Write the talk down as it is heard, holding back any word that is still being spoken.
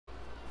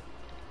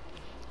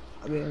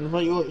I mean,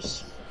 invite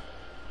yours.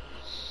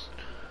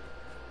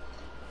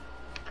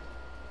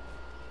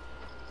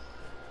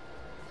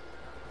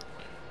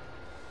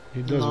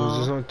 He does, but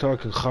he's not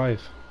talking. خايف.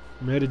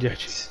 ما يريد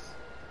يحكي.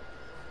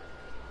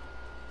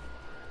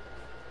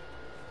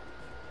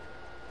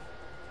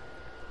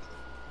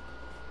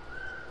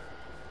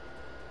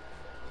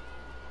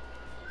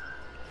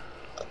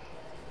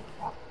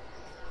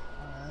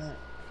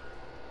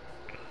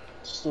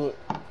 Let's do it.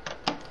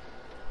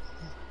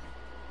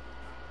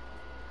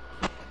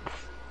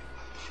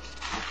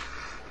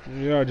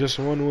 Yeah, just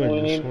one win.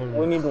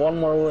 We need one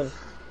more win,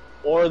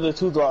 or the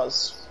 2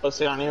 draws.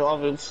 بس يعني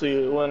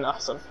obviously win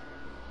أحسن.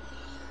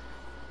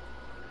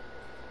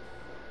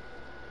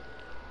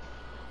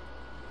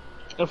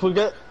 If we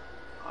get,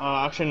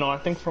 actually no, I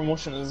think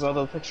promotion is the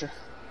other picture.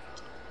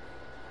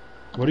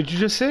 What did you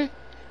just say?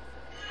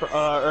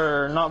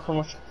 Or not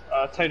promotion.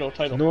 Title.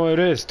 No, it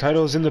is.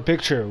 Title's in the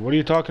picture. What are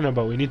you talking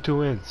about? We need 2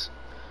 wins.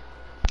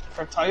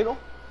 For title?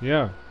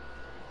 Yeah.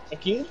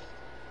 أكيد.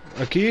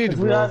 أكيد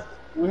bro.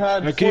 We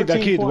had أكيد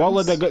points.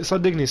 والله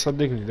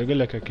صدقني ده أقول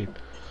لك أكيد.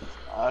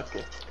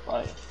 Okay.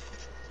 Fine.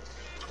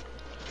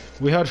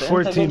 We had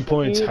 14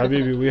 points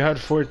حبيبي. We had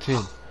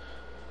 14.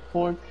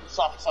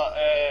 صح.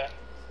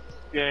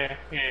 Yeah.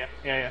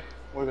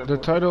 We're good. The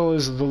title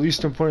is the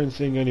least important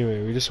thing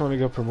anyway. We just want to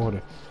get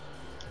promoted.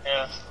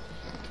 Yeah.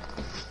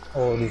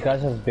 Oh, these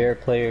guys have bare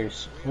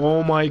players.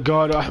 Oh my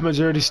god,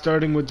 Ahmed's already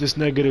starting with this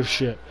negative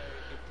shit.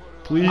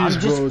 Please,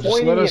 bro,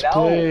 just let us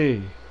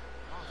play.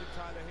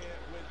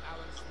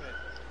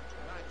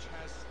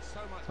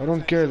 I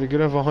don't care, they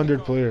could have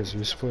 100 players.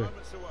 Just play.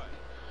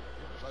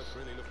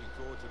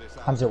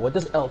 Hamza, what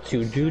does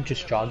L2 do?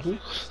 Just jogging?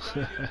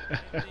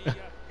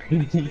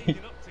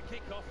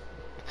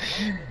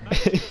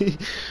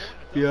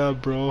 Yeah,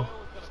 bro.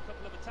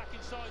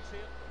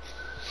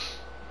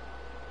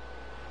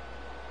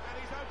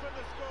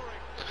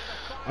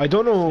 I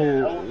don't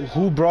know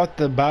who brought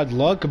the bad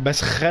luck,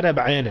 بس خرب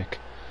عينك.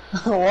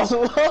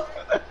 والله.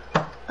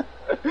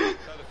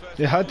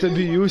 It had to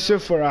be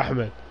Yusuf or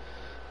Ahmed.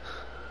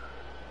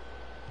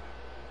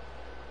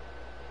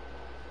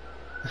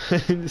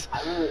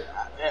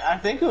 I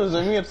think it was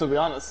Amir, to be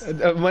honest.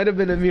 It might have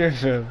been Amir,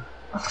 fam.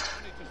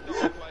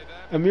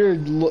 Amir,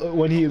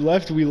 when he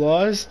left, we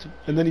lost,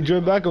 and then he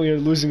joined back and we were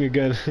losing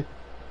again.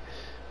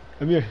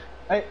 Amir.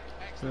 Hey.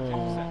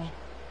 Oh.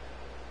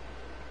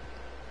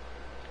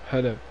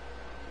 Hello.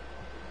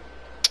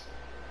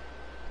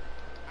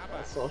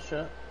 That's all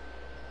shit.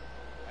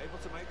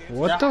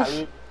 What the f?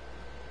 Under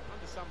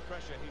some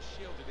pressure, he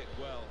shielded it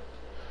well.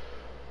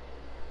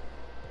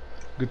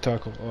 Good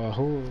tackle.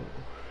 Who?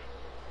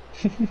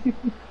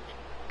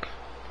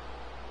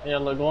 Yeah,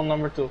 look, goal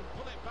number 2.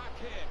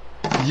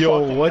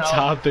 Yo, Fucking what's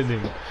hell. happening?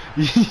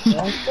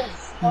 What the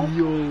fuck?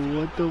 Yo,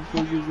 what the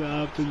fuck is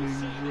happening,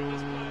 bro?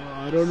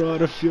 I don't know how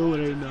to feel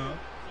right now.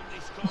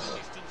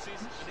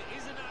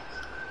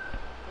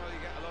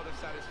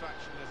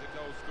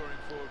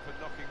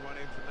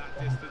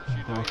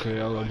 Okay,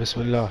 يلا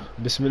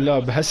بسم الله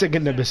بهسه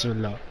قلنا بسم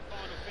الله.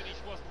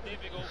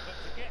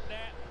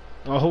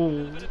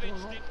 اهو.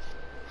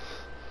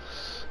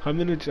 How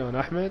many on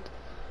Ahmed?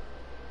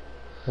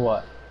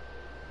 What?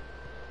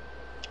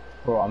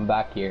 Bro, I'm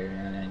back here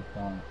and I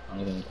don't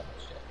even got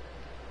shit.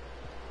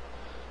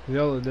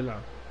 يلا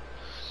نلعب.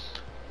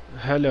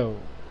 Hello.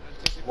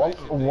 One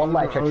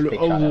check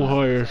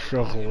هاي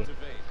الشغلة.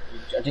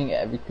 Judging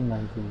everything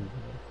I'm doing.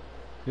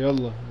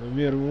 يلا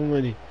أمير مو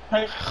مني.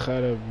 Hey.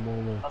 خرب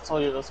مو. That's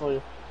all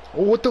you.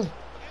 Oh, what the?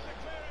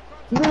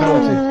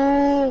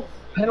 No!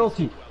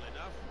 Penalty.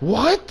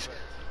 What?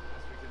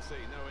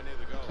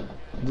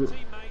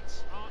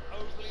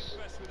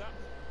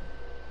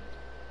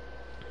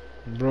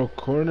 Bro,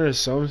 corner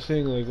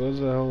something? Like, what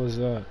the hell is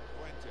that?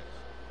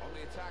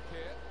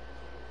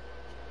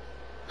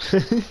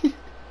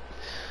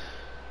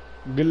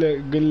 قل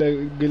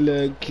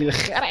له كذا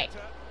خرع.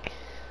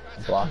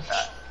 Block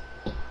that.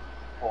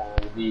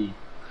 Holy.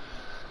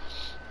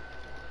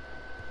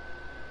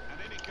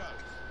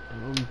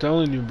 I'm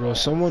telling you, bro,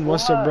 someone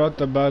must have brought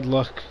the bad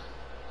luck.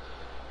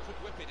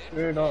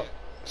 Weird up.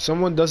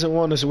 Someone doesn't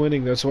want us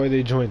winning, that's why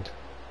they joined.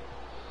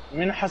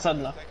 مين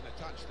حسدنا؟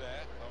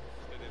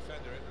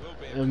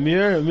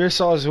 Amir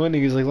saw us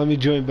winning, he's like, let me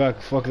join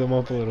back, fuck them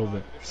up a little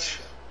bit.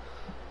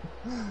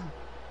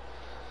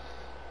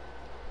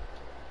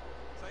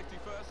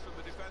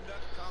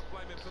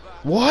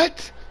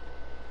 What?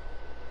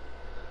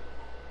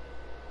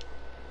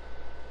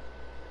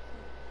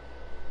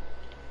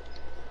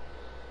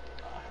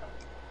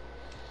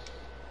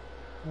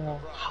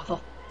 How the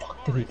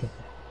fuck did we get that?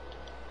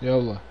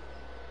 يلا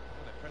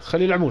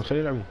خليه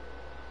يلعبون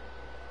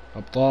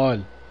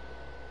أبطال.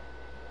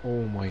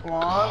 Oh my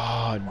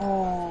god.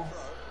 Oh.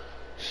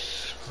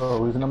 Bro,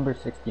 who's number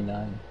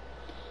 69?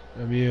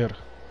 أمير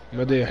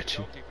بدأ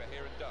يحكي.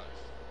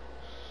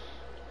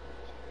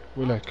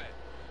 ولك.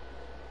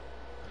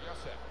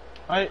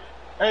 Hey.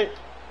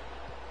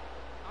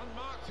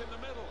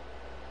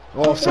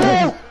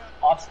 Offside.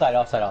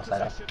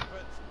 Offside.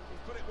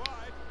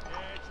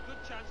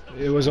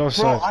 It was Bro,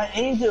 offside. I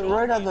aimed it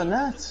right at the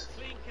net.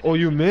 Oh,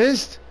 you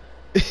missed?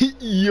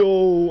 Yo,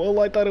 oh,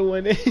 I thought it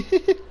went in.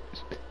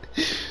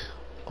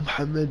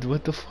 Mohammed,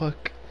 what the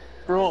fuck?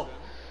 Bro,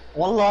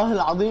 Wallahi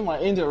al-Azim, I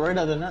aimed it right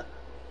at the net.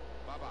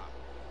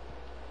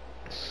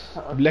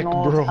 Black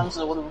No, bro.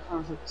 Hamza would have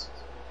been perfect.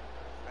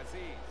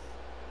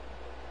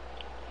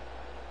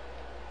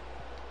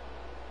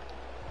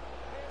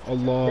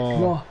 Allah.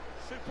 Bro,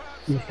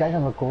 these guys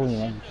have a goalie,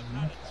 man.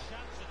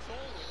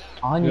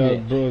 On Yeah,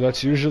 it. bro,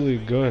 that's usually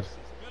good.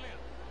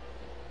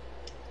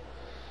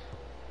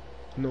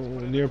 No,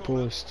 near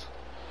post.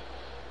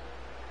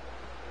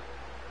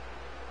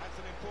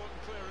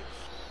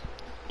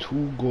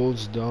 Two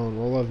goals down.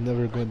 Well, I've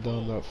never gone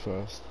down that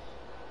fast.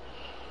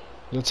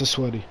 That's a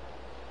sweaty.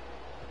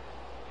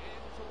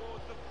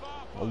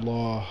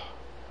 Allah.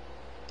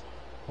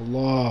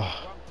 Allah.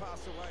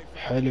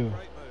 Hello.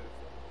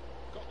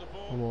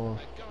 Come on.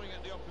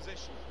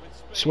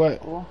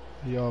 Sweat.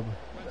 Yeah.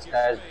 This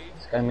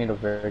guy made a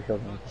very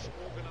good one.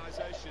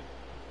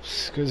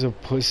 This guy's a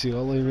pussy.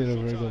 Allah made a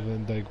Virgil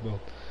van Dijk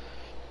belt.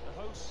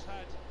 The hosts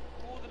had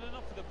more than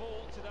enough of the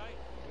ball today.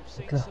 We've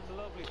seen some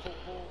lovely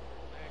football.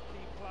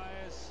 Key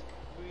players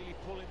really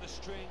pulling the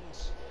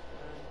strings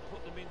and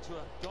put them into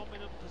a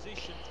dominant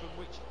position from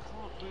which you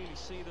can't really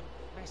see them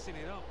messing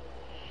it up.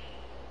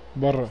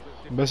 برا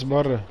بس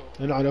برا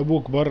انا على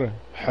ابوك برا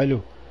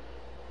حلو.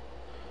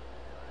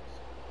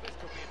 This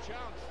could be a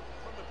chance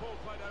from the ball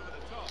played over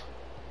the top.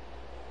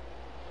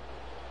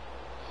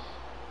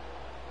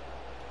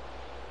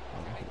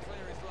 Can he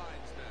clear his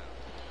lines now?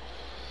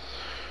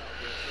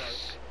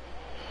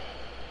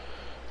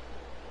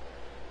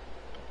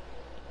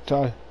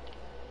 تعال.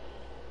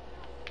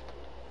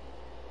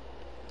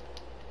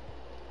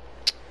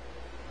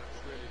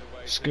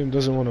 This game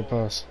doesn't want to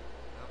pass.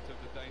 Out of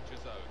the danger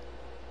zone.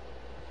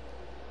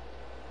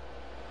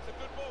 It's a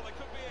good ball, they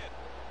could be in.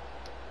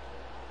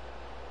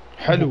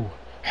 حلو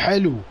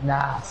حلو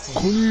Nice.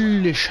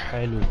 كلش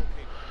حلو.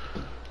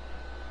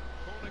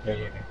 Right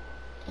here.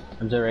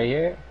 Is it right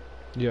here?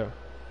 Yeah.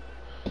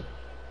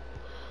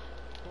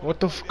 What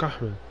the fuck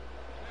أحمد؟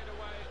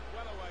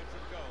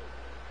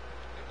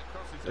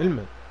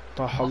 علما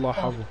طاح الله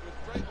حظه.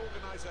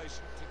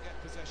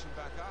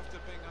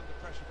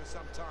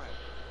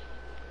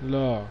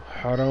 لا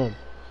حرام.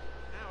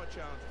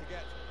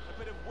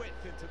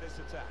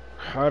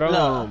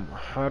 حرام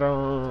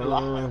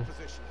حرام.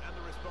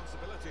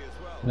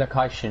 لك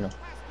هاي شنو؟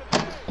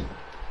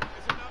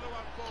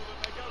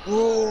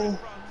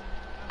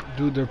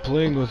 Dude, they're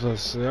playing with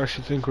us. They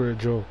actually think we're a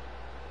joke.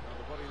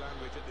 The body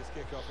language at this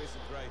kickoff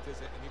isn't great, is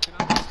it? And you can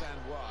understand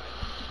why.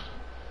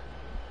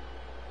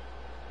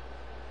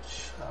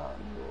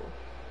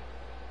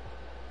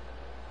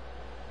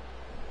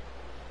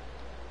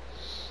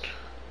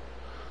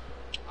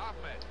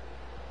 Ahmed,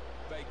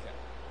 Baker,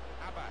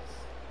 Abbas.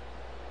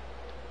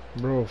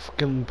 Bro,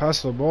 fucking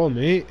pass the ball,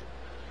 mate.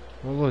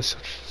 Wallah,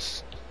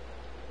 such...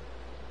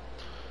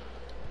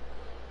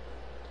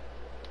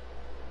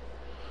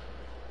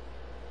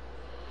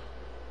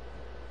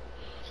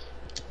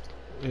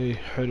 ايه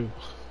حلو.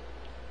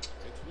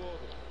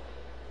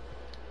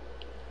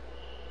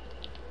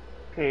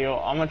 Okay, yo,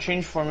 I'm gonna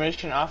change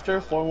formation after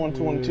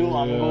 4-1-2-1-2.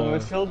 I'm gonna go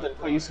midfield and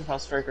put Yusuf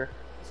as striker.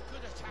 It's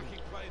good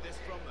attacking play this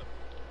from them.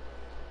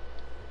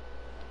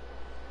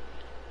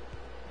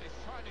 He's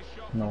tried his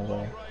shot No from way.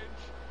 long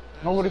range.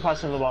 Nobody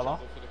passing the ball, huh?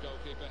 For the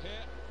goalkeeper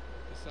here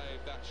to save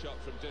that shot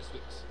from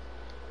distance.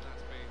 And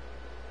that's been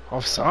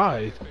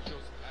Offside.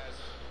 officials as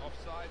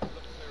offside.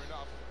 Looked clear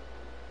enough.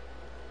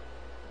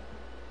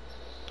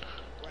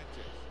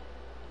 Quarentine.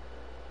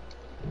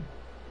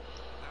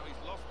 Now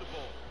he's lost the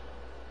ball.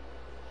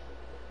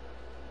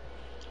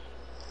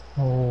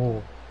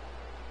 Oh.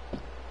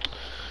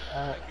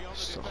 Taking on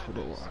the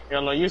defenders.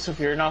 Yalla, Yusuf,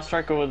 you're now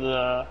striker with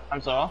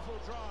Hamza. Huh? Full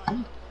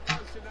drive.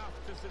 Close enough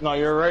to No,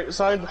 your right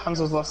side,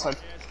 Hamza's left side.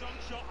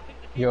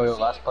 Yo,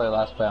 last play,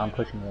 I'm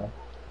pushing you.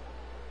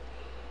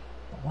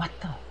 What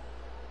the?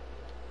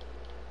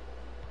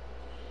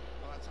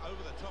 Well, that's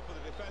over the top of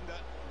the defender.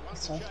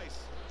 Runs the chase.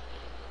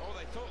 Oh,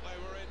 they thought they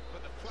were in,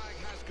 but the flag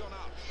has gone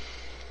up.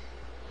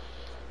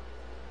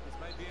 He's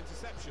made the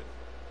interception.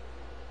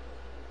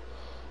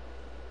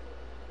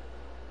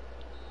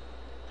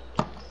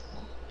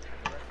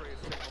 The referee has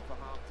signalled for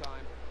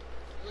half-time.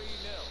 3-0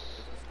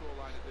 is the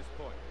scoreline at this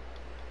point.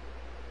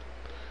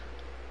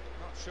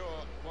 Not sure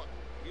what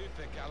you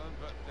think, Alan,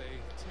 but the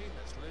team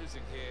that's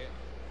losing here,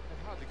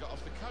 they've hardly got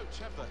off the coach,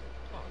 have they?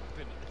 Well, it's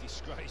been a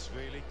disgrace,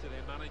 really, to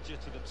their manager,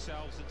 to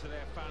themselves and to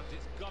their fans.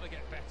 It's got to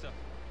get better.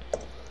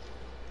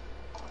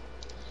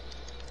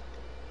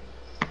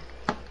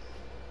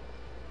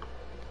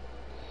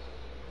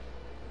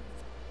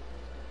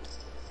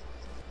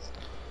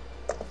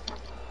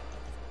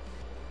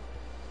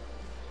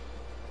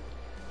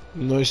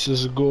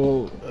 Nicest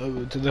goal.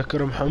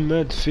 تذكر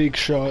محمد fake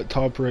shot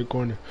top right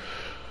corner.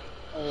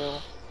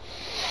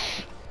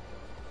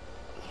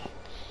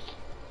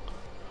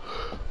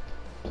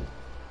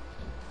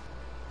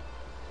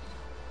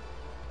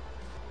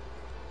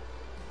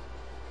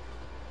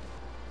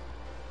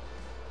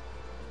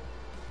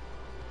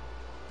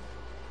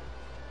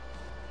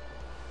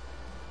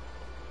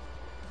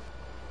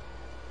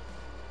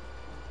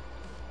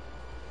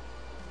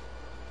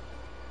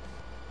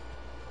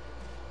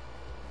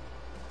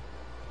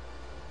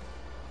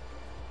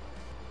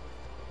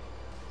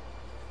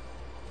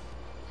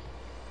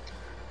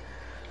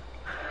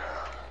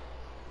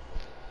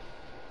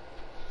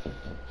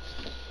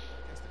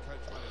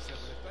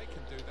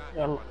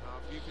 that in one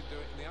half, you can do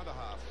it in the other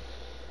half.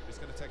 It's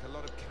going to take a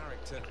lot of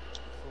character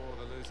for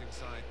the losing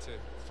side to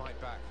fight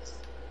back.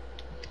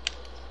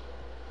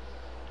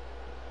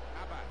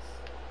 Abbas.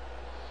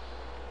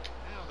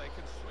 Now they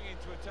can swing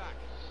into attack.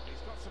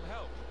 He's got some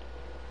help.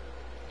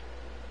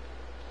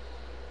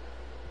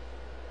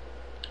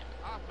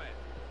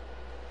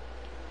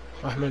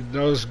 Ahmed,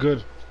 that was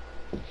good.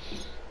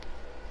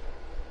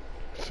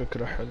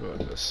 فكرة حلوة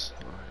بس.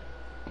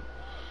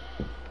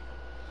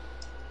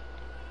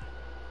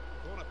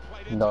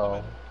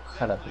 No,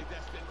 shut up.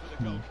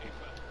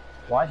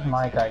 Why is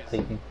my guy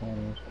taking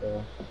phones,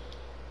 bro?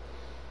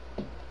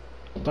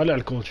 طلع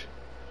الكوتش.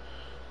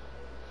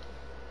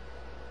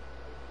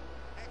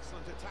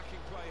 Excellent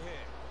attacking play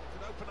here. It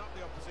could open up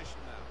the opposition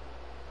now.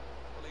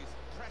 Well, he's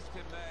pressed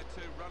him there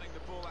to running the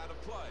ball out of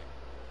play.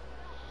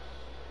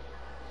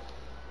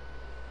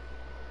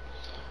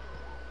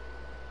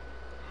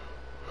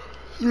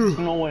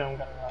 No way I'm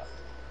getting that.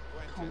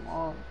 Come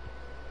on.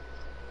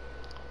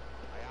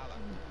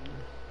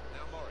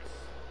 Now Morris.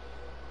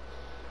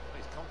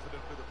 He's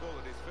confident with the ball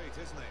at his feet,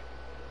 isn't he?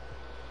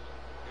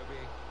 He'll be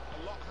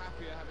a lot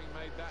happier having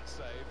made that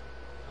save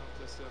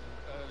after some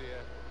earlier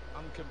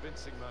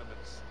unconvincing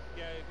moments.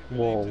 Yeah,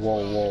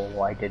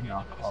 Whoa, I did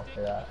not call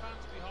for that.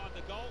 Fans behind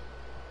the goal,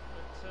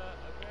 but a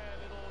rare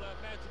little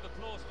merit of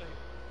applause for him.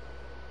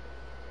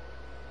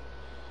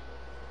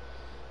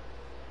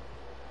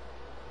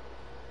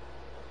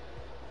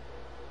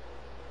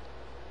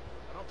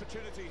 An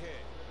opportunity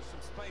here. There's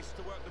some space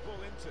to work the ball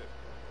into.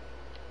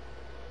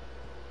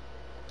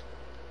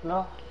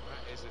 No.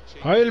 That is a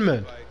cheap Hi,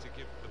 man. play to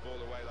give the ball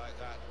away like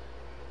that.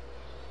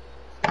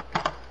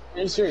 Are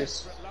you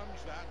serious?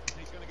 Lunge that, and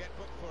he's going to get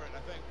booked for it,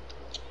 I think.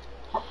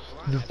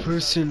 The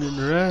person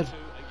in red.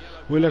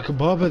 We're like,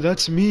 Baba,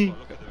 that's me.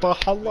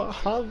 طاح الله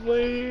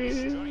حظي.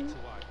 Straight away,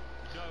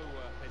 no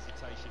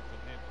hesitation from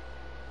him.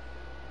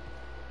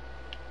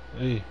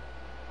 Hey,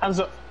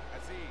 حمزة Aziz.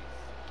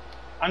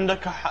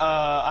 عندك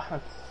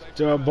أحمد.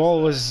 the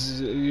ball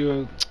was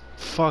you.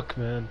 Fuck,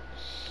 man.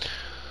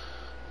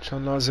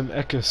 كان لازم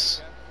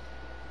اكس.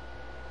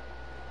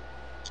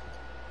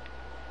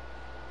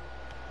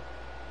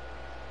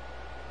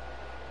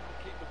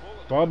 Keep the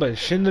ball at بابا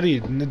شو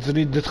نريد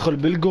ندخل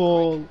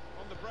بالجول.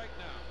 on the break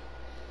now.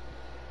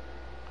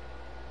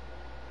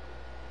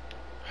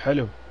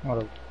 حلو. What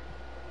a It's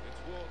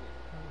Wardle.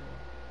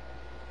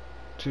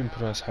 تيم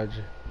براس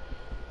حجي.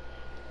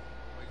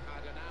 We've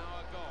had an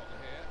hour gone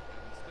here,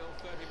 and still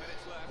 30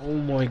 minutes left. Oh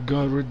my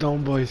god, we're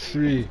down by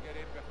 3. To get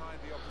in behind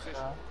the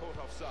opposition, caught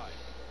offside.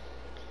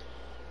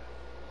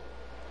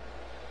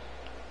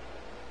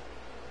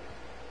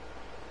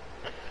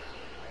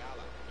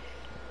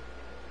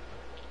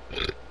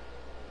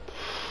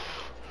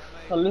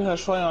 خليها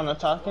شوي on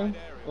attacking.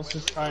 Let's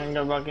just try and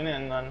get back in it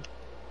and then.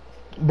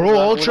 Bro,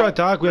 ultra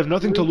attack. We have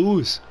nothing to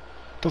lose.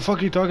 The fuck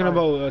are you talking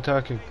about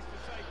attacking?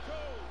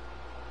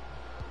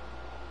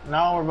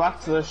 Now we're back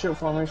to the shit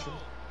formation.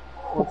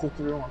 4-2-3-1.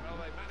 Well,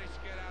 they managed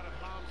to get out of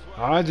harm's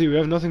way. Adi, we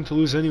have nothing to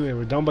lose anyway.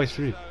 We're down by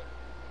 3. So there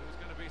was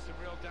going to be some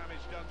real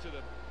damage done to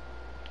them.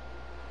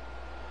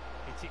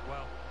 Hit it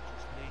well.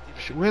 Just needed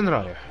a شو bit وين of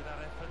رايح؟ help with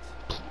that effort.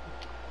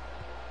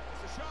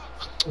 It's a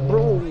shot.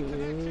 Bro, Shot. And the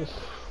goalkeeper's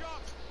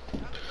done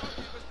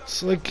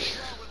it's like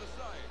well with the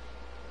save.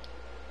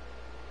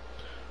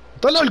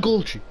 طلع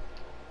الجولشي.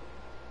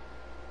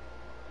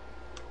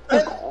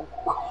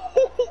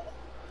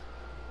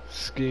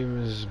 This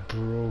game is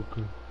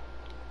broken.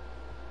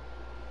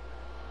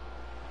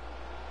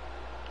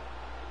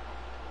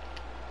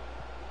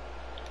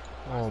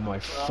 Oh my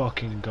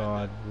fucking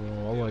god,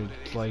 bro. All I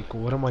like,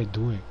 what am I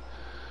doing?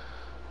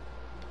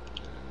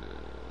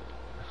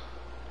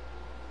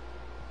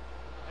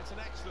 It's an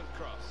excellent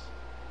cross.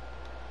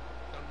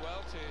 Done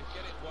well to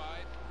get it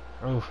wide.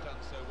 Oh, Done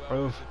so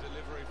well with oh, the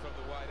delivery from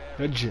the wide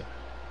area. رجع.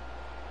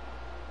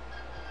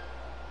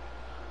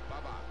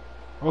 Baba.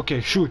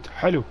 Okay, shoot.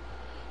 حلو.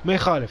 ما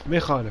يخالف ما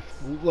يخالف.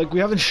 Like we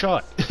haven't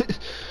shot.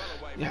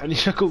 يعني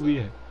شكو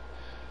بيها.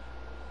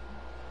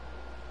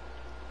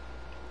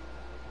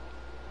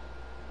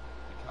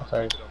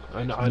 sorry.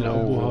 أنا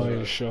أبو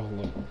هاي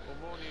الشغلة. Well,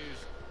 more news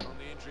on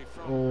the injury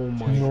front. Oh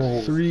my.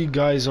 No. 3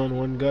 guys on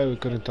 1 guy. We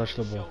couldn't touch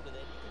the ball. Shoulder then.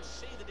 You can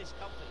see the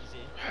discomfort he's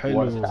in.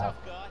 What is حلو. that? Tough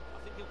guy. I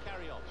think he'll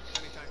carry on.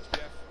 Many thanks,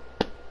 Jeff.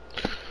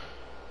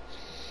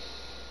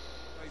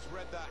 Well, he's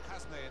read that,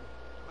 hasn't he? And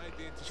made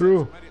the interception.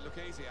 Through. Made it look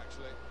easy,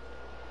 actually.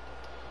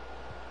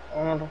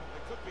 Oh,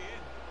 They could be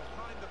in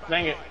behind the back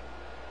Dang it. line.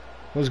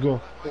 Let's go.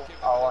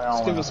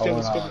 skip it, skip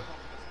it, skip it.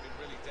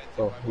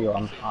 Oh, yo,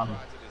 I'm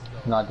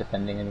not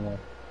defending anymore.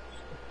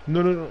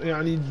 No no no.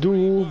 يعني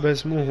do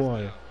بس مو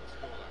هواية.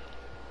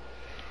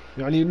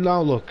 يعني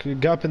now look,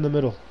 gap in the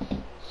middle.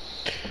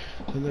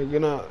 And they're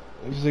gonna,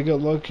 if they get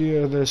lucky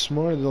or they're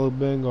smart, they'll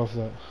bang off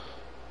that.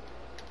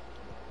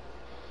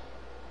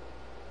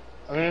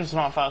 I mean, it's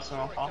not fast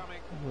enough, huh?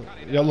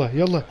 يلا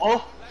يلا.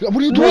 Oh! What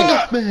are you doing,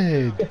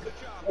 Ahmed?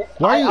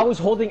 Why? I was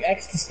holding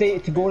X to stay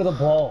to go to the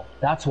ball.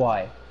 That's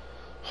why.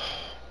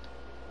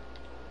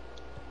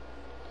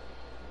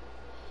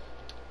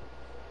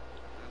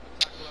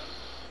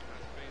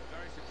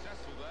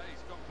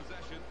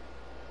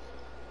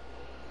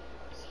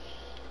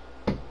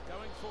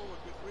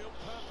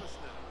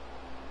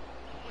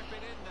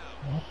 in now.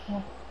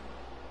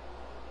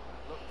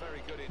 Looked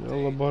very good indeed.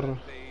 يلا برا.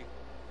 The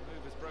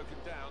move has broken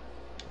down.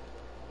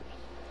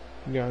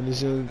 قاعد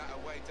نزل. That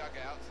away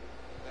dugout.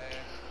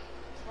 They're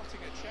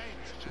plotting a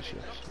change, and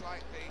it looks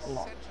like the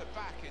centre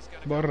back is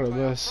going to برا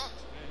play up بس. front.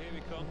 Here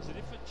he comes, a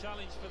different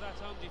challenge for that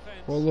home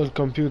defence. والله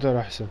الكمبيوتر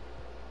أحسن.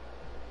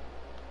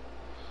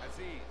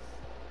 Aziz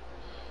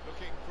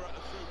looking for a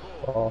through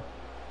ball.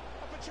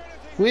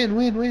 Opportunity. وين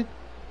The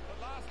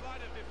last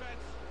line of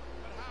defence,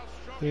 but how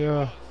strong it يا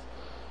was.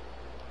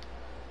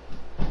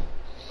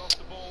 Lost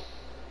the ball.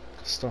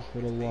 استغفر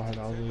الله 82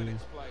 العظيم.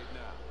 minutes played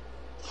now.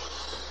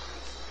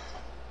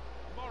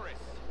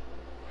 Morris.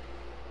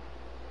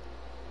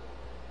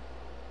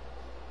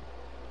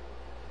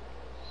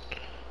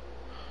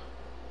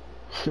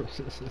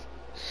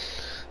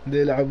 ده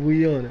يلعب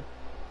ويانا.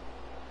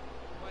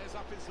 Players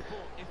up in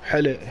support.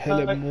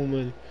 هلا مو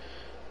ماني.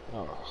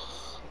 A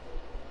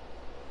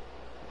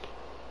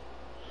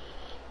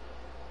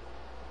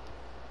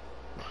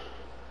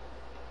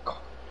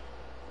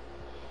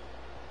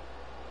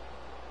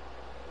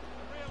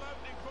real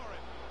opening for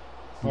him.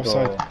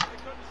 Offside. They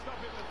couldn't stop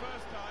him the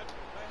first time.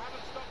 They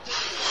haven't stopped him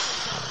the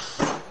second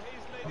time.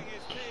 He's leading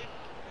his team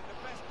in the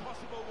best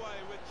possible way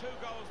with 2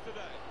 goals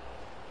today.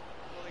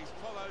 Well, he's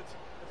followed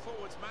the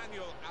forwards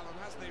manual, Alan,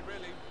 hasn't he,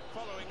 really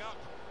following up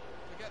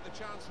to get the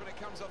chance when it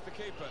comes off the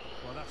keeper.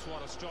 Well, that's what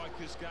a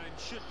striker's game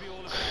should be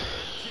all about,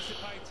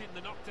 anticipating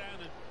the knockdown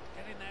and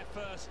getting there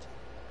first.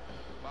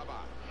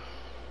 Bye-bye.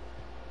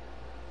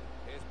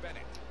 Here's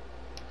Bennett.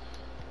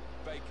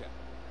 Baker.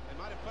 They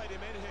might have played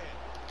him in here.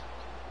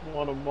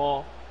 What a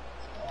ball.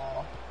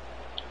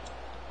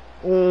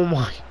 Oh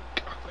my.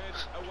 Cleared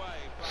away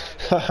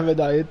by... أحمد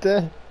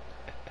عيته.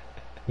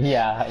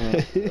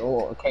 Yeah.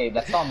 Okay,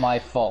 that's not my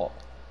fault.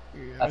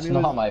 That's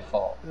not my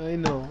fault. I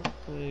know,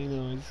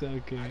 it's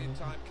okay. Added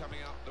time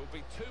coming up. There'll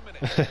be 2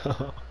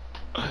 minutes.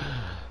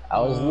 I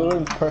was literally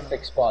in the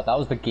perfect spot. That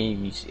was the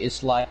game. It's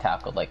slide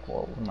tackle. Like,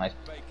 whoa, nice.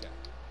 Baker.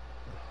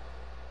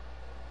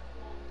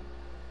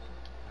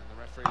 And the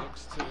referee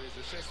looks to his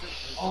assistant.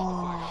 Who's got the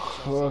flag up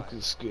as Fuck offside.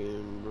 this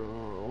game,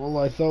 bro. Well,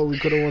 I thought we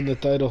could have won the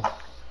title.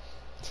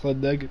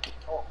 صدقت.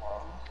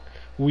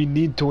 We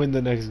need to win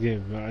the next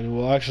game, and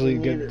we'll actually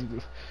get.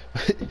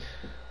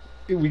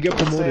 We get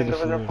promoted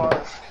if we win.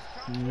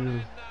 Yeah.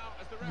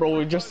 Bro,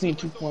 we just need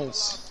 2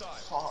 points. The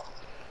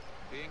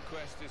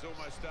inquest is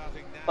almost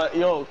starting now. But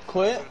yo,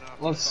 quit.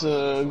 Let's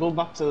go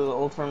back to the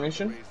old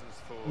formation.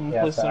 Reasons for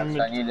Yeah, Play facts. center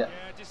mid. I need it.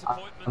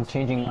 I'm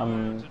changing.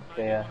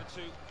 Yeah.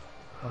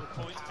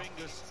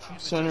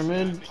 Center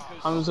mid.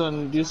 Hamza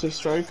and Yusuf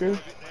striker.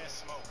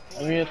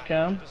 Amir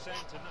Cam.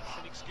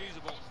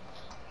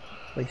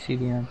 Like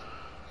CDM.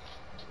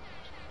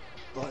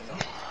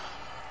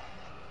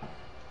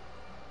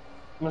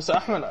 Mr.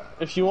 Ahmed,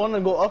 if you want to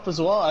go up as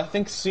well, I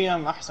think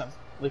CM Ahsan.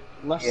 Like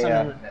left center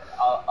Yeah. mid.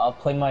 I'll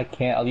play my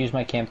camp. I'll use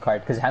my camp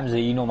card because Hamza,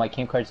 you know my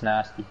camp card's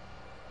nasty.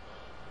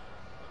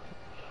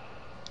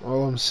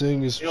 All I'm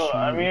saying is, Yo,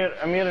 Amir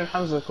and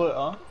Hamza quit,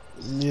 huh?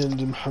 me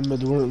and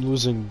Muhammad weren't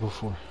losing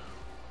before.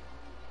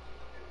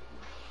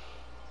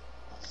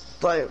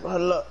 طيب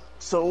هلا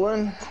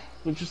سوين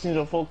we just need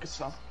to focus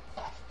now.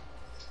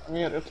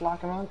 أمير اطلع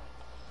كمان.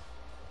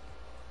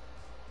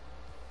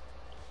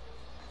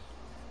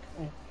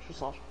 ايه شو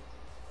صار؟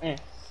 ايه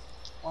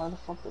why the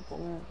fuck did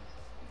أمير؟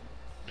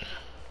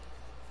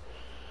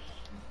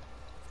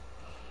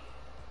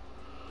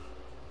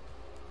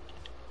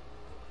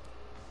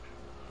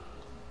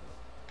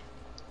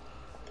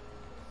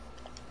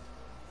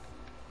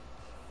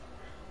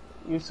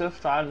 يوسف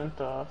تعال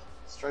انت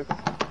سترايكر.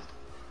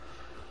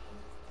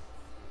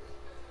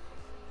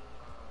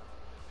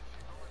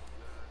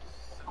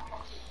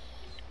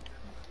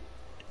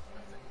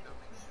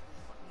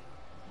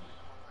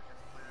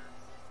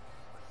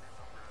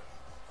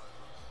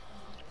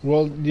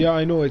 Well, yeah,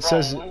 I know. It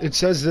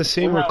says the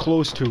same or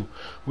close to.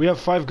 We have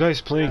 5 guys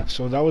playing,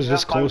 so that was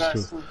this close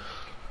to.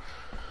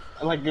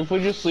 Like if we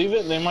just leave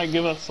it, they might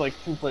give us like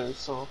 2 players,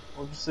 so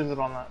we'll just leave it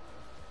on that.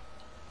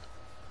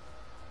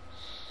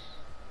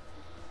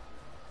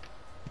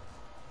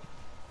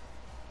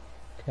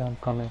 Okay, I'm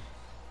coming.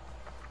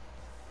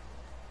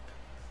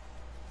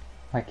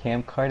 My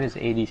camp card is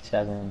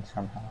 87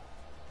 somehow.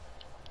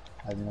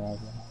 I have no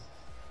idea.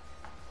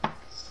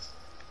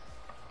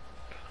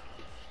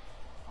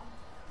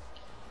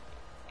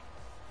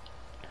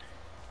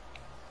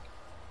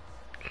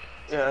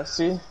 Yeah,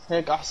 see,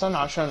 هيك أحسن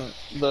عشان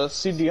the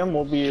CDM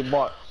will be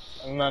bought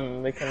and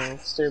then they can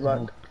stay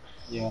back.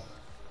 Yeah.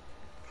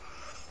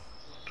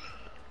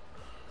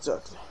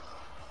 Exactly.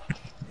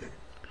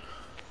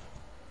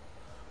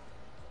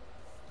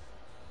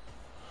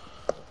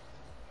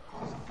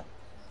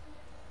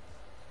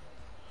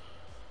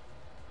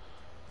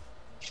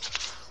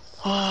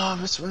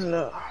 بسم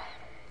الله.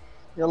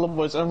 يلا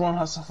boys, everyone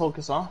has to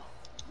focus, huh?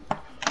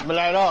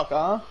 بالعراق,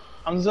 huh?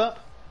 حمزة.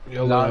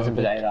 لازم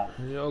بالعراق.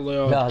 يلا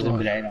يا لازم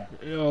بالعراق.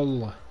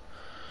 يلا.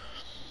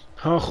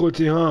 ها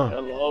خوتي ها.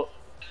 يلا.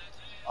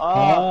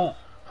 ها.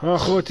 ها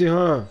خوتي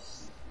ها.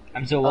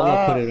 حمزة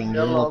والله put it on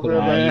يلا والله put it on. I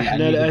احنا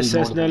need to be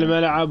لأسسنا motivated.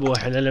 الملعب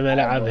واحنا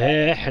الملعب،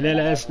 هي احنا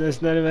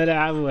لأسسنا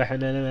الملعب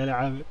واحنا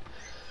الملعب.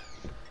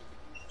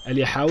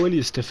 اللي يحاول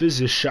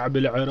يستفز الشعب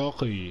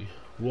العراقي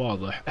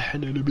واضح،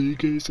 احنا نبي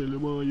كيس اللي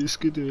ما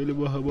يسكت اللي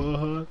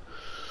بهباها.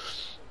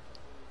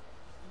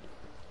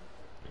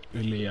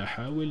 اللي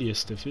يحاول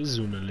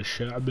يستفزنا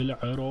للشعب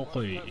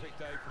العراقي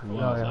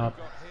واضح.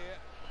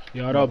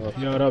 يا رب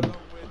يا رب.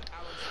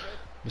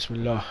 بسم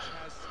الله.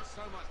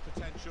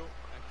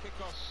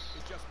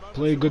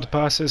 play good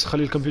passes.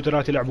 خلي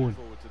الكمبيوترات يلعبون.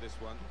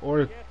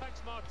 or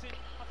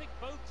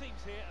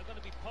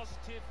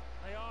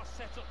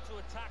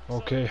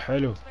اوكي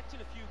حلو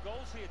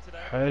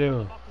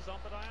حلو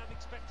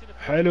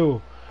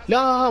حلو.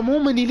 لا مو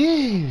مني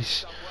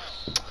ليش؟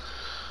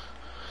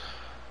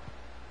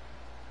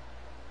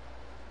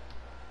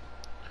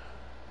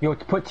 Yo,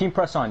 put team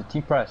press on.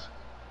 Team press.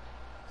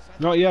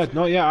 not yet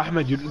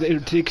Ahmed.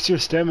 It takes your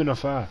stamina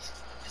fast.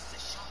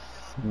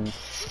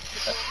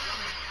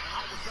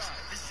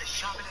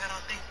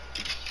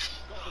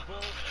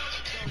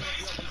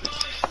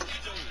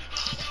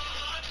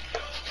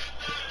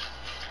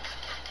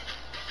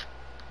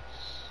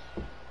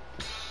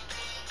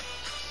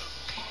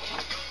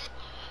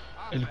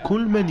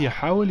 الكل من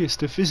يحاول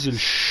يستفز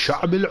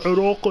الشعب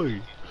العراقي.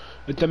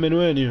 انت من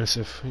وين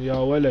يوسف يا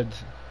ولد؟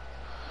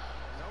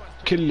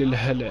 كل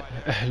الهلا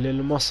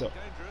اهل مصر،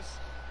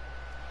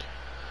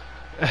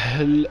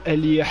 اهل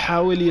اللي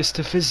يحاول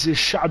يستفز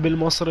الشعب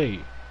المصري.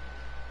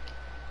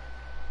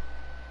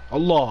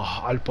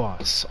 الله على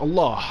الباس،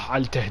 الله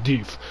على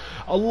التهديف،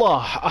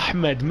 الله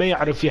احمد ما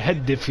يعرف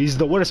يهدف. he's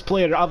the worst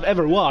player I've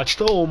ever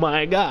watched. oh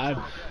my god.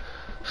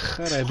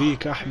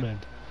 خرابيك احمد.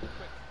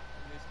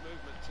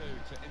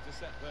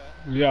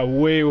 yeah,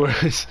 way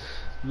worse.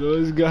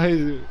 those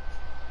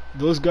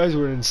guys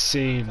were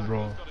insane,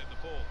 bro.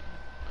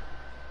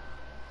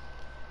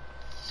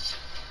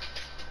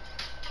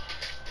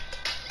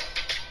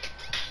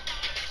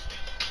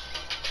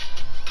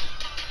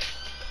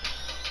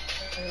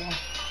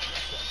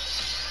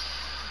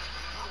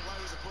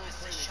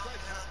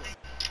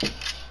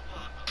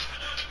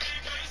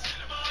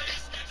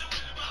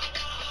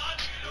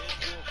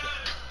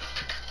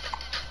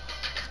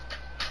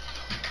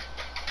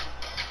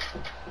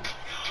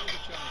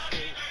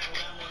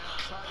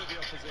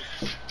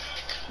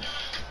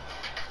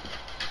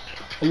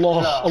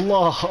 الله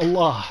الله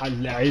الله على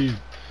اللعيب.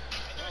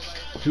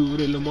 جور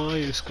اللي ما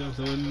يسكت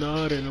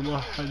والنار اللي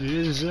ما حد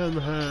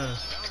يلزمها.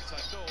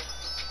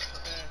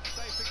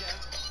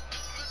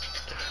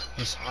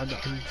 اصعد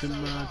عن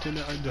ما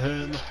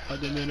تنعدها ما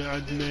حد من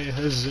عدنا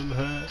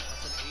يهزمها.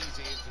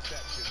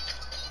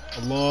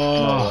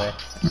 الله.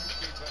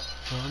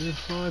 هذه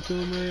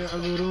فاتوا ما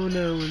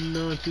يعبرونا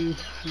والناس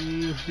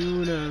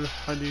يفيونا ما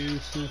حد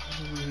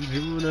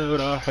يسجونا.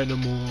 وراح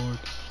نموت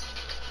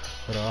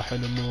راح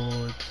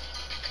نموت.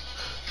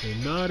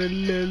 النار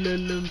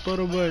اللي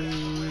انطربت.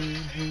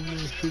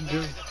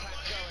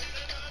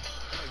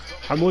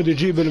 حمود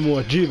جيب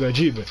الموت.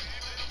 جيبه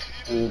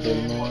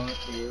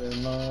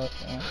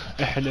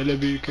احنا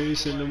نبي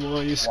كيس اللي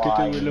ما يسكت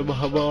واللي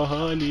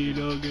بهباها لي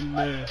لو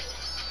قلنا.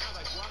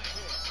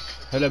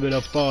 هلا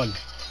بالابطال.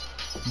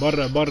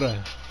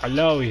 برا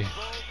علاوي.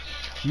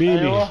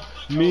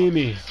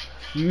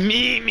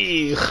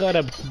 ميمي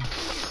خرب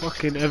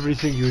fucking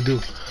everything you do.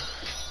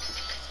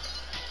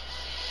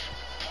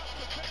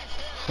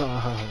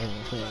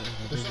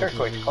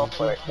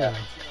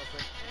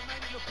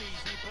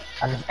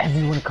 And if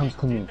everyone comes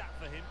to me,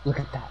 look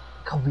at that.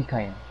 Look how weak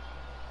I am.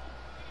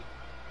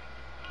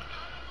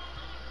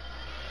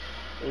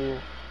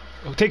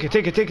 Oh, take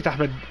it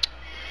احمد.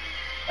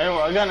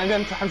 ايوه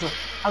again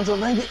حمزة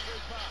ضايق.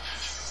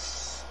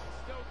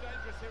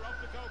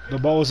 The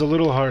ball was a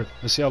little hard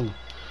بس يلا.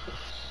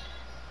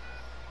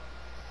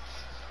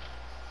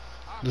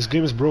 This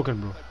game is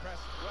broken, bro.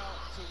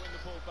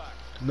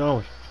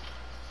 No.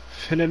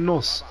 فين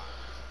النص؟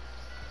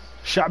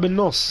 شعب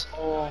النص.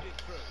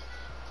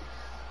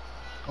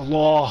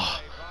 الله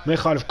ما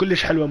يخالف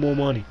كلش حلوة مو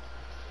ماني.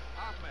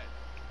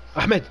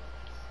 أحمد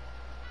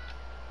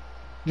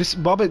بس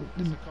بابا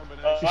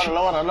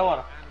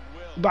لورا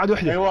بعد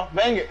وحدة. ايوه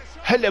بانج.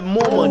 هلا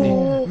مو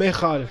ماني. ما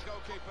يخالف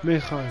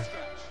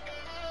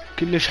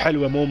كلش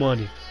حلوة مو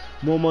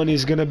ماني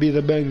is gonna be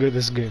the banger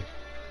this game.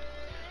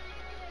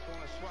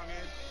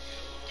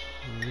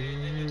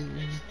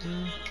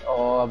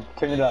 Oh,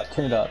 turn it up.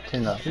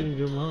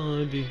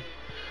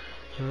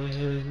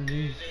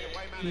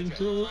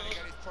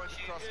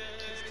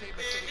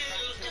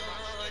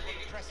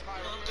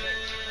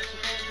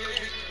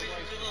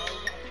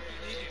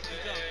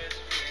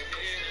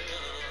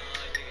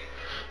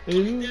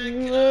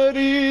 إن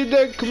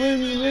أريدك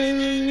من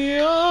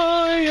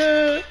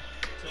النهاية.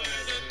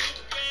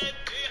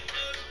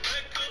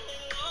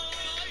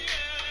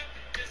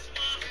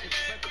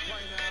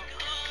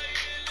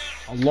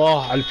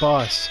 الله على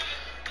الباس.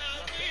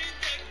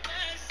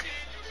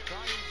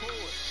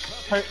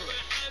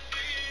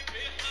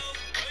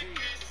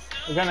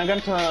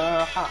 قلت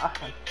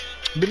احمد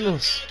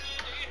بالنص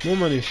مو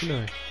ماني. شنو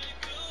هاي؟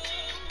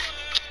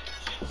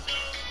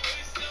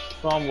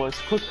 Come on, boys.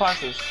 Quick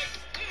passes.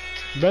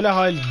 بلا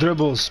هاي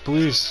الدريبلز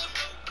بليز.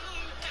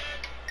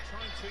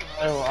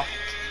 أيوة.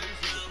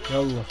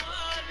 يلا.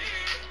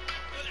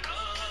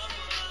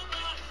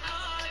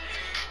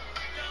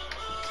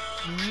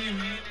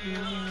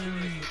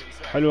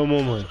 حلوة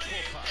مومو.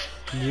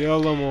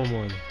 يلا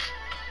مومو.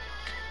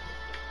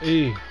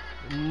 ايه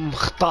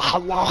مختاح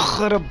الله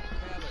خرب.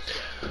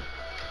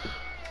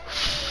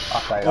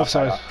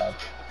 Offside.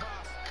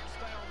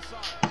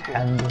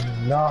 And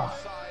no,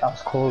 that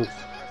was close.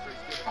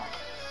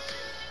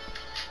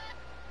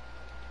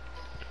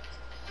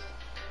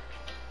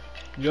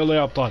 يلا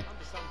يا ابطال.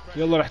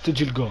 يلا راح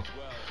تجي الجول.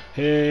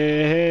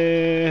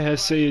 هي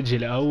هسه يجي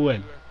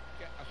الاول.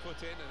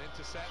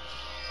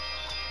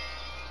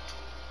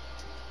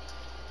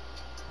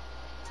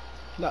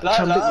 لا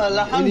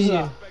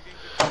حمزة.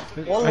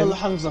 والله لا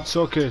حمزة. It's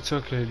okay,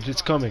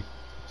 it's coming.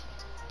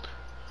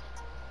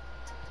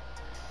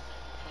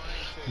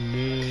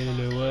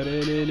 ليلة ورا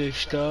ليلة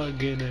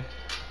اشتاقنا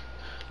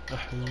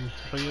احلى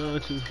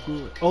حياتي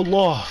تكون.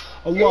 الله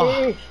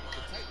الله.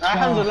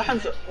 لا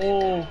حمزة.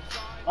 اوه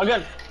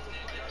اقل.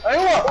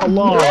 ايوه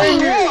الله.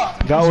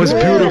 That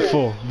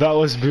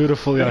was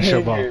beautiful يا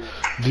شباب.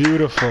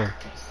 Beautiful.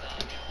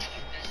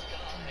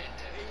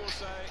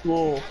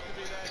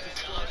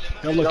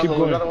 يلا keep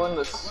going.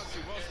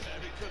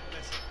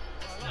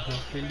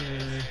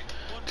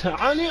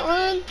 تعالي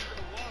عال.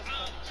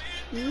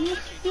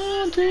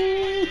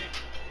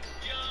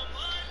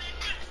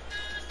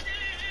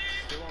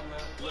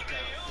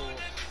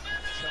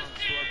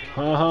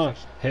 ها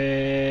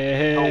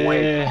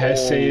هي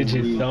هسه يجي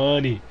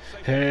الثاني.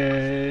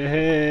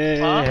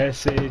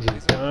 هسه يجي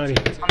الثاني.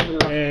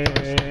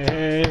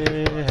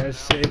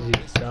 هسه يجي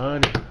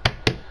الثاني.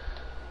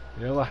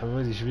 يلا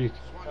حمد ايش بيك؟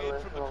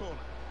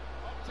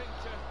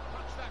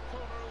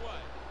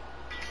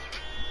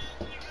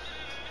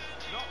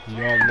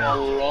 يلا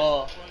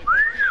الله.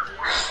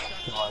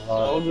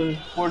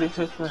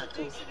 45th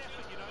minute.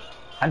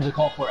 Hamza,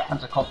 call for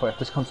it. If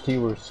this comes to you,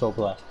 we're so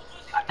blessed.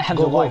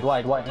 Hamza, wide,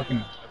 look at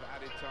me.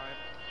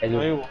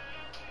 ايوه.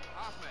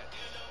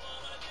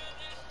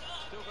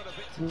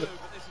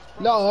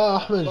 لا يا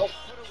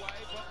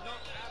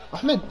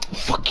احمد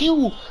fuck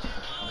you.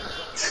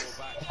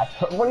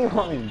 What do you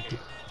want me to do?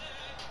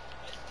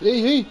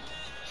 Hey.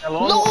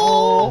 No.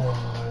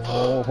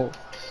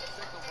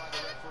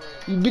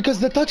 Because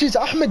the touch is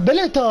احمد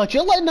بلا touch.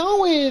 يلا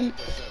ناول.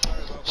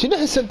 شنو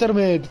هالسنتر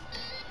ميد؟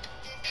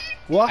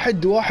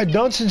 واحد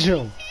داون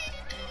سندروم.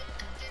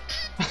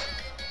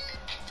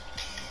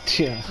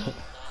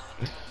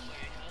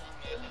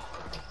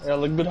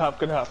 يلا good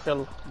half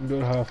يلا.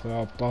 good half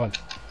يا ابطال.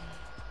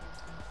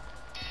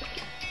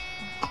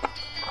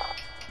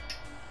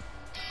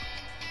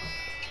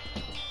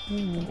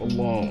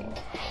 الله.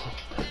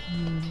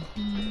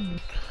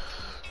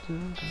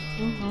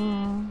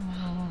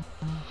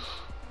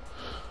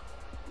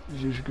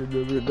 جيش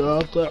قلبي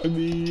قاطع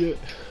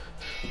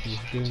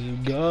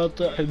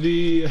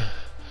بي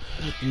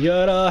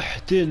يا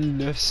راحة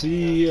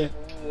النفسية.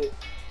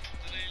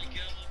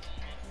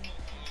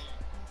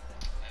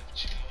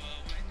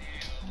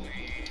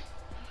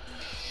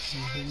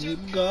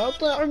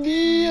 قاطع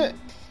بي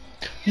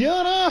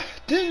يا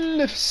راحة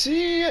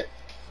النفسية.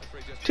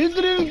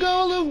 تدري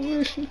القلب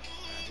وش.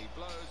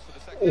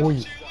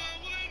 اوي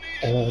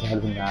that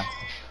had been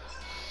nasty.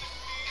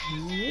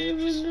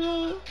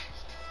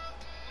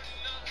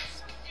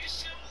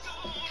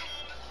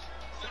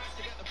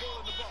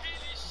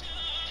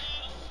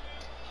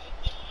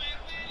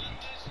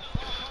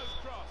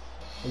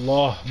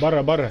 الله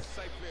برا.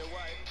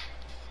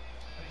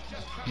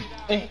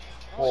 ايه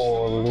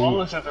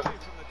والله شغل.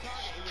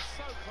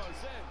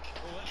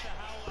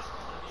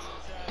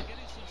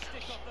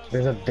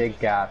 There's a big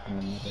gap in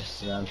the middle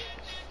for them.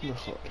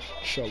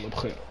 ان شاء الله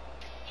بخير.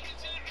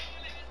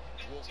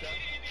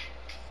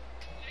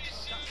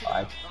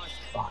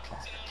 Fuck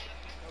that.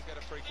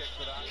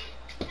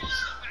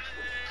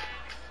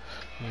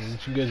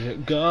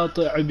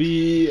 قاطع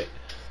بي.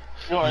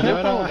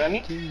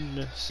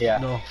 Yeah.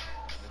 No.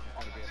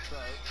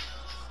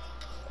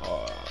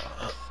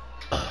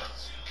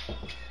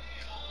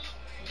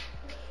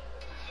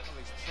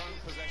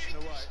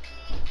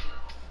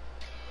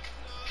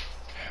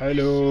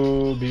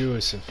 حلو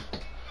بيوسف.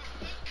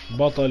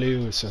 بطل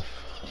يوسف.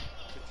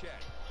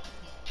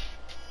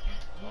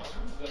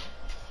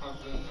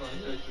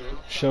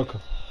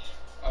 شكرا.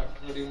 I'm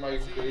putting my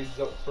grades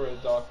up for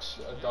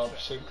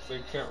adoption because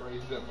I can't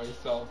raise it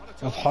myself.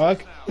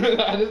 اضحك.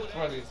 That is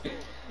funny.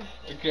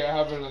 Okay, I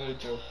have another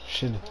joke.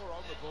 شنو؟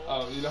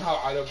 You know how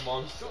Adam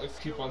moms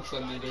keep on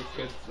sending their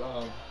kids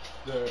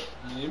their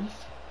memes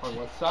on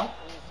WhatsApp?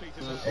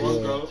 So this one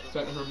girl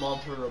sent her mom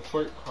her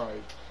report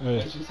card.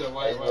 And she said,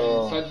 why are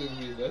you sending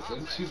me this?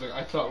 And she's like,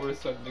 I thought we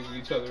were sending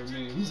each other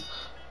memes.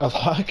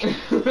 اضحك.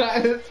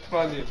 That is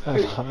funny.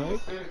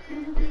 اضحك.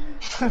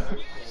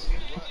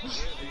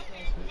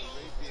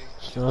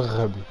 شنو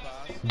غبي؟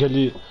 قال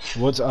لي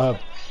واتساب.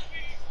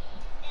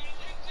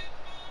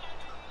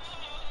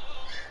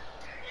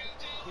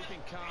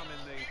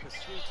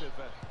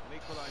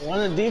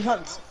 One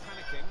defense.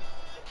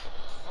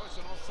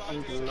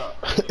 Alhamdulillah.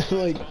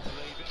 Like,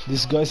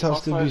 these guys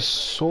have to be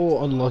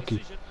so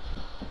unlucky.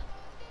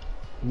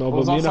 No,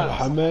 but me and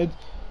Mohammed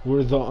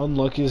were the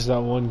unluckiest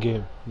that one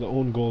game, the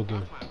own goal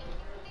game.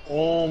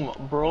 Oh,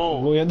 bro.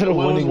 We ended up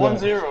winning it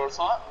was that. 1-0 or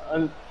something.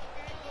 And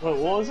wait,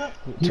 what was it?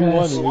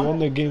 2-1. We won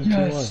the game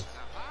 2-1.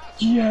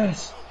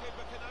 Yes.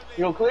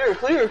 Yo, clear.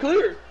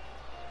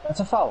 That's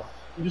a foul.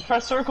 You just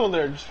press circle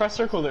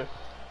there.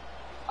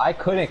 I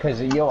couldn't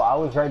because yo, I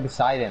was right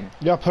beside him.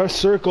 Yeah, press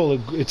circle.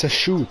 It's a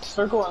shoot.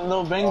 Circle and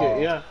they'll bang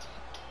it. Yeah.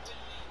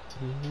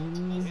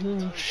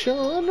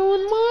 شالوا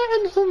ما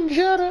عندهم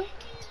جرى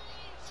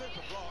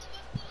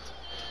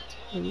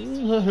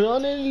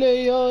سهران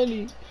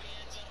الليالي.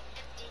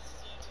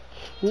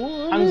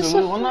 Hamza,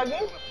 we won that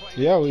game?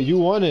 Yeah, you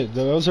won it.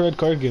 That was a red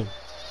card game.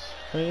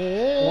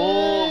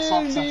 Oh,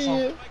 صح.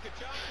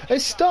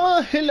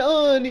 استاهل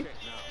اني.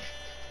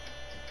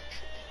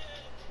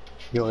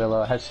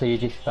 يلا هسه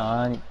يجي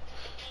الثاني.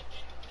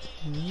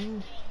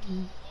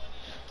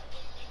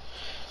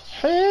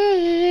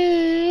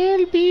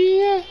 حيل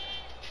بيه.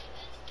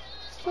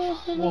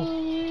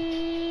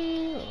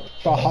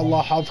 طاح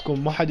الله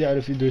حظكم ما حد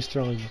يعرف يدو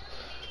سترونج.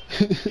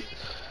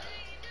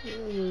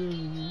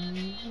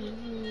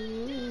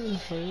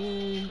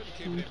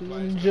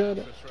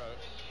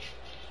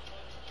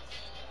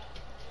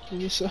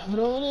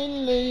 سهران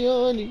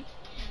الليالي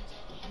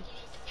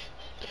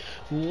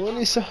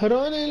واني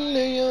سهران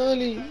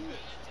الليالي.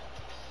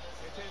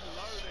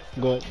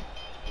 جول.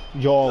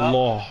 يا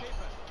الله.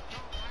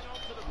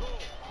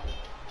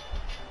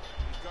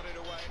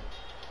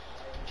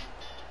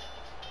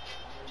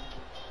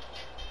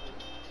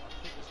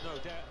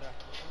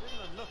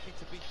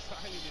 To be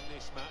trailing in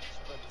this match,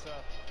 but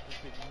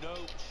there's been no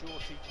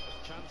shortage of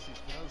chances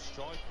for those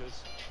strikers.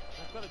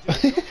 They've got to do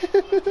it.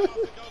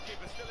 The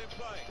goalkeeper still in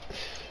play.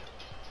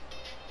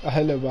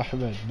 هلا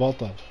بأحمد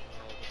بطل. The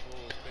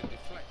ball's been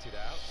deflected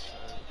out, so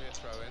it'll be a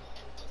throw in.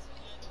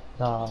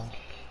 لا.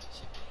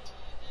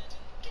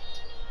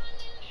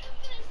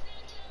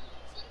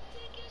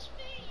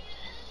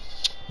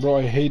 Bro, I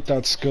hate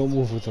that skill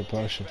move with a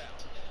passion.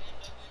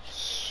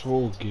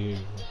 So gay.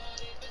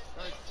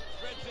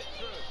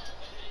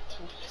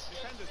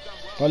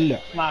 طلع.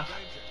 معك.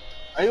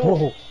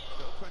 أيوه.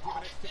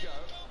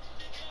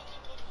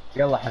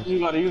 يلا حمد. You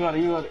got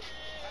it.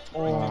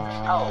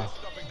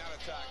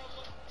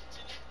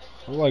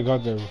 Well, I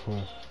got there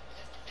before.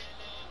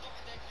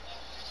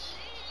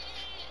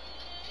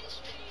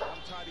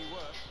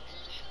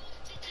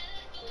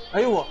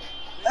 أيوه.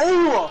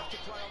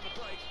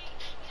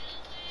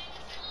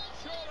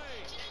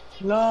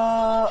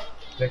 لا.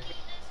 Lick.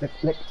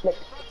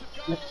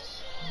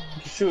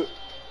 Shoot.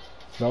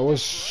 That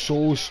was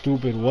so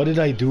stupid. What did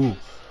I do?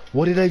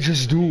 What did I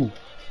just do?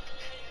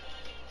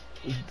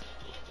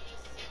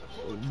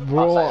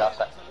 Bro.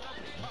 Offside.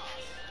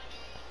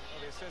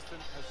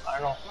 I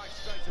know.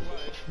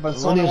 But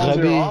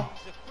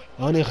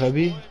أنا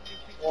غبي.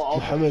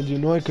 Mohammed, you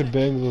know I could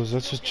bang those.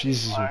 That's just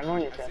cheeses me. I know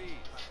you can.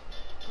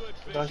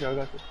 Got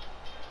you.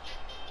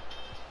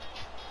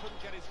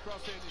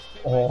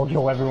 Oh,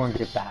 yo, everyone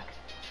get back.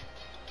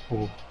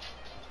 Oh.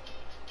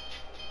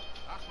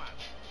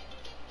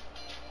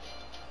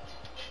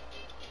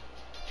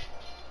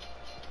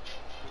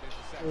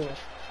 Yeah.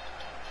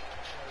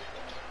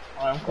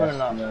 I'm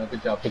clearing up. No,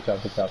 good job.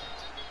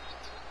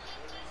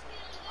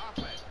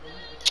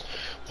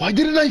 Why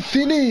didn't I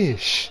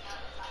finish?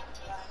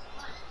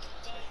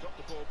 Got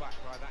the ball back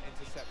by that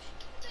interception.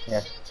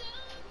 Yes.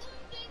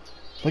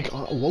 Like,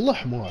 والله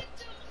حمار.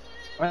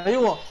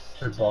 أيوه.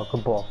 Good ball.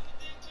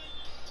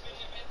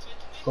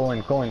 Go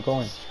in.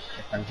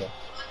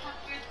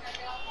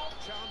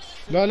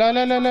 لا.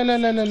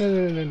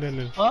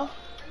 Huh?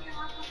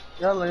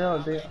 يلا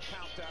دقيقة.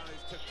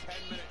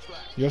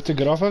 You have to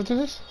get off after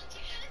this?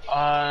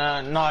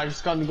 No, I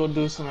just got to go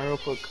do something real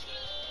quick.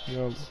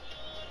 Yeah.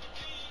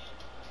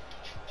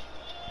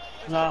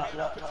 No.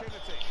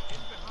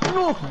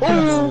 Oh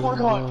my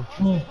god.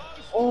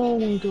 Oh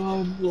my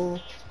god, bro.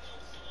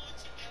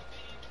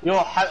 يو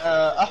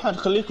أحمد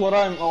خليك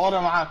ورا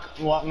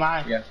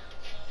معاك.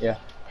 Yeah.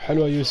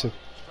 حلوة يوسف.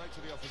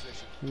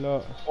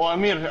 لا.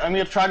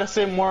 وأمير try to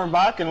stay more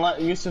back and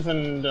let Yusuf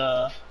and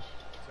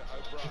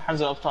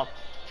Hamza up top.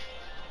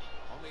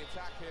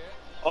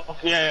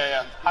 Okay,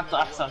 yeah. حتى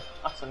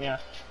أحسن, yeah.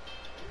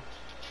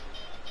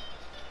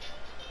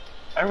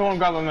 Everyone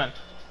grab him in.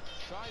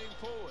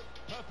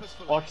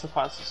 Watch the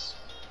passes.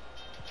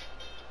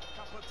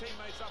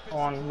 Come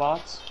on,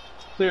 bots.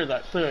 Clear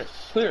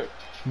it.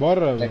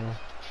 برا.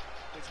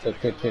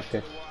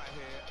 Good.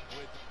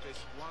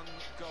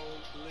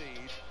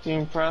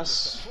 Team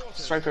press,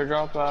 striker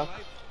drop back.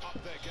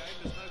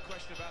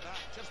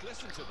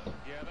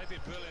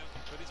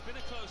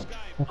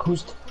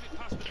 Who's?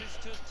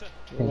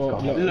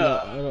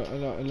 لا.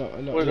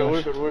 We're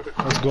good.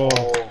 Let's go.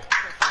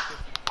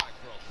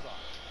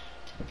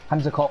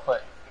 Hamza caught for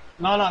it.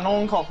 No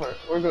one call for it.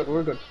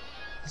 We're good.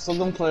 Just let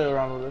them play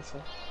around with this.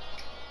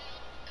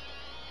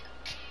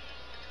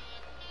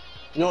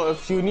 Yo,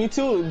 if you need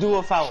to, do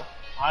a foul.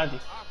 عادي.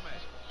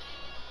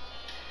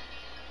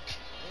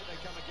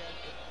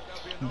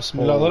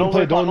 Bismillah, let him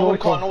play, don't no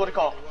call. Nobody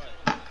call.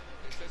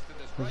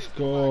 Let's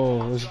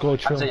go,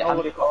 chill. Hamza,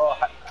 oh,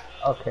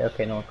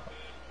 okay, no call.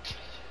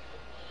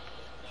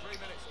 3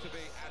 minutes to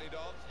be added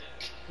on.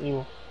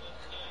 You.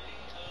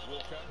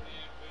 Walker.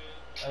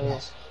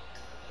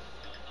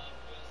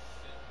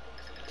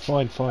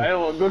 Fine. Hey,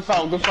 good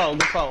foul. I don't give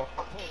a fuck.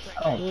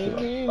 Give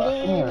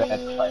me red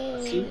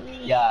flag. See?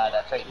 Yeah,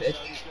 that's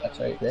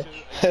right, bitch.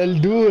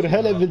 الدور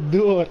هلا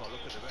بالدور.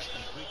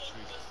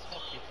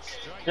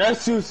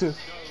 Yes, Yusuf.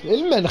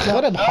 المن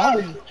خرب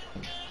حالي.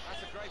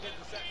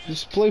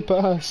 Just play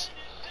pass.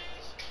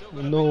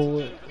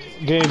 No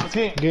game.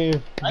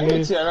 I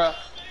need to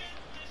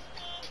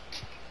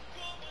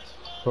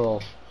Bro,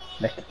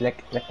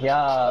 like,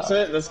 yeah. That's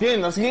it. Let's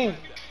game.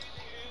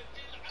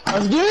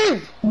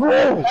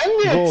 Bro,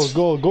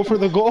 Go for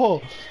the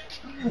goal.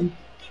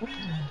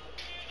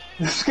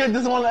 This kid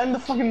doesn't want to end the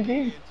fucking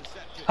game.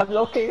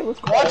 Okay, let's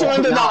go. Watch him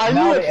end it now. I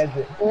knew it.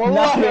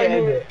 Now they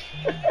end it.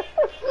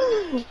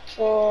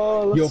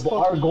 Oh, Yo, but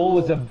our goal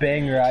was a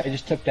banger. I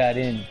just took that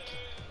in.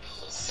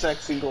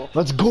 Sexy goal.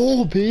 Let's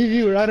go,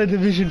 baby. We're out of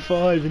Division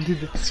 5.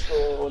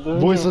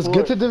 Boys, let's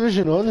get to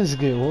Division 1 this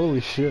game.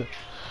 Holy shit.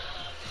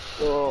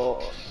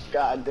 Oh,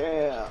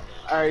 goddamn.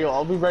 Alright, yo,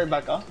 I'll be right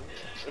back, huh?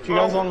 If you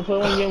guys want to play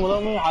one game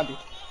without me, عادي.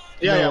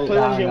 Yeah, play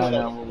one game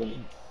without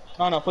me.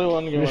 No, play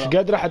one game مش without me.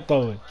 قادر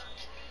حتطول.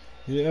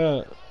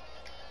 Yeah.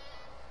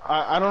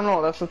 I don't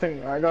know, that's the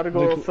thing. I gotta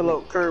go fill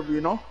out Curb,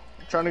 you know?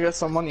 I'm trying to get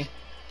some money.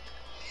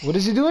 What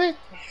is he doing?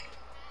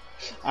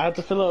 I have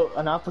to fill out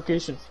an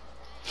application.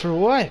 For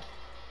what?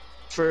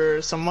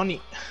 For some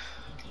money.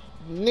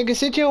 Nigga,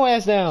 sit your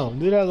ass down.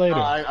 Do that later.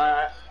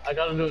 I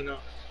gotta do it now.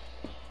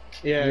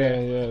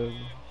 Yeah.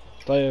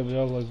 طيب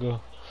يلا go.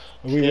 Are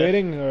we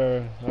waiting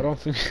or I don't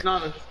think. No,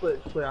 just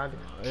play عادي.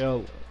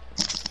 يلا.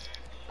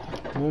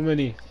 Move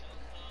many.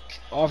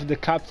 Off the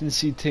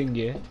captaincy thing,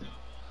 yeah.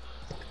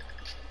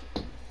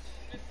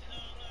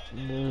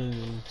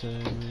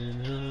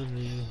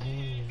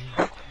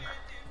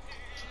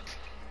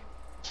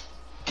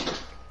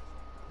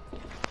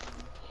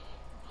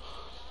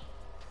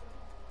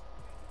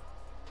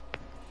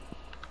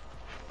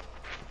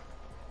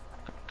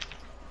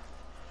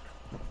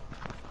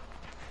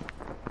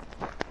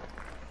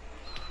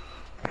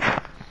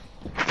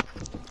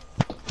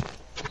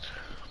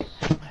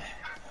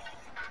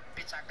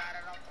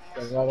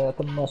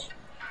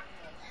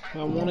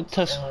 I want to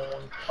touch.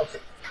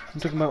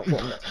 انتك ما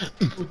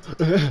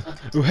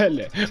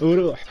وهلا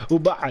وروح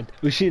وبعد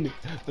وشنو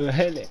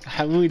وهلا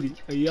حمودي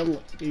يلا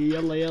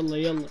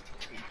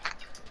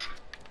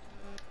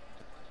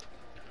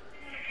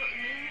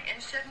in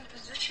 7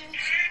 positions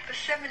for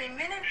 70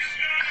 minutes?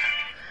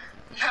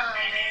 Nah,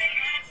 man.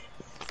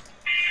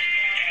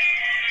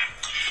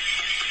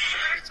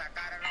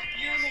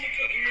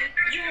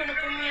 You wanna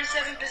put me in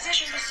 7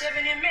 positions for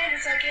 70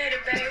 minutes? I get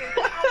it, baby.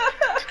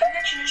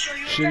 Connection to show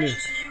you affection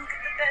so you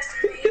get the best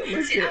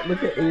of me.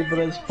 Look at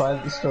Ibra's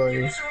private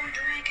story.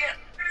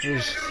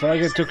 This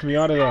faggot took me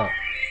out of that.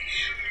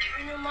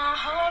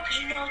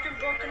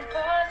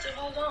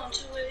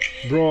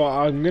 Bro,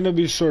 I'm gonna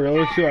be so real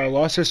with you. I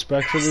lost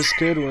respect for this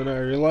kid when I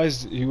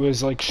realized he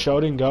was like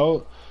shouting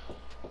out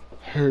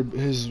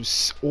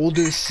his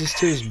older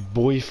sister's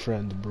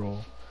boyfriend, bro.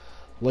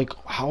 Like,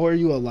 how are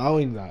you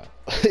allowing that?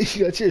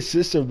 That's your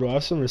sister, bro.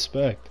 Have some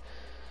respect.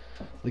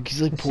 Like,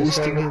 he's like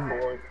posting him.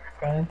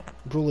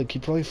 Bro, like, he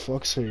probably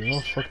fucks her. You know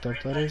how fucked up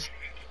that is?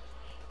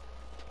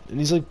 And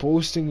he's like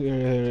posting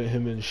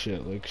him and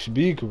shit. Like,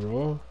 speak,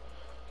 bro.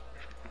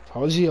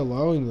 How is he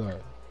allowing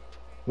that?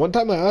 One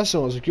time I asked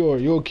him, I was like, yo, are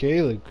you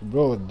okay? Like,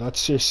 bro,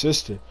 that's your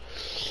sister.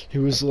 He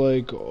was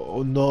like,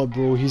 oh, no,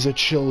 bro, he's a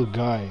chill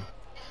guy.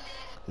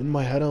 In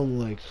my head, I'm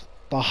like,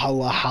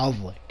 tahala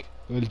havlik.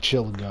 A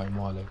chill guy,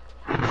 malik.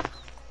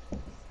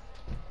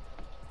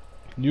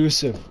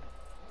 Yusuf,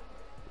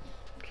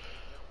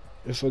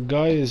 if a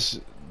guy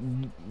is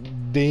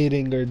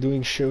dating or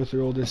doing shit with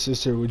your older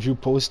sister, would you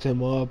post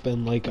him up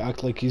and like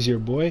act like he's your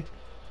boy?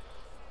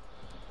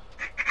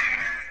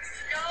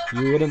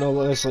 You wouldn't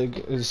know that's like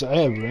it's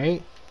Arab,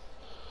 right?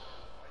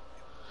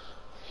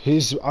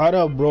 He's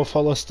Arab, bro,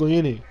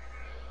 Palestinian.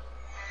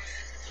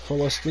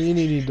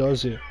 He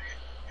does it.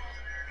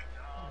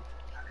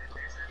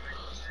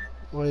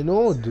 I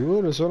know,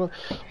 dude. That's what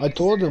I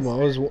told him. I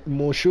was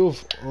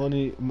Moshuf on.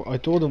 I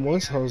told him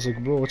once. I was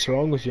like, bro, what's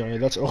wrong with you?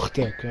 That's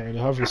ukhtak. I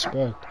have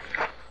respect.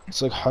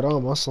 It's like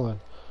haram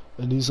aslan.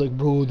 And he's like,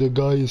 bro, the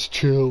guy is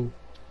chill.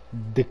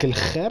 Dik al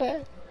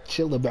khara,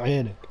 chill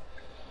بعينك.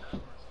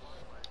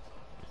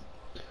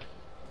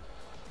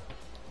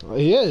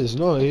 He is,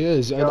 no, he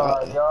is. And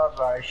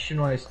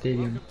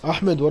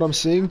Ahmed, what I'm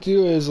saying to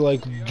you is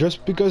like,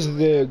 just because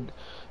the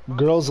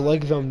girls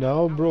like them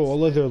now, bro,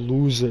 all of their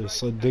losers,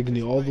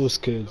 Sadigni, all those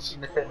kids.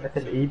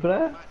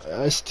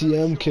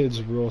 STM kids,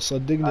 bro,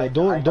 Sadigni,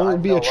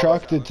 don't be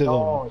attracted to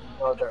them.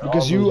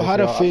 Because you had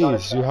a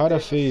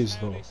phase,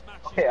 though.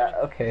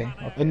 Okay.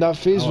 And that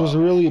phase was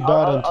really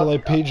bad until I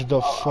paged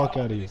the fuck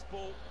out of you.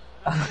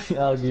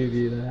 I'll give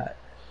you that.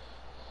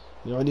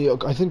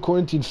 I think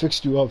Quarantine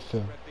fixed you up,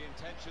 fam.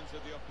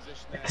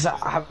 Because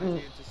I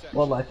haven't.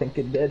 Well, I think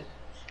it did,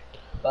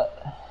 but.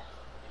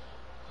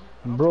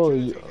 Bro,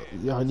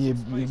 يعني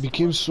it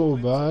became so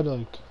bad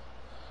like.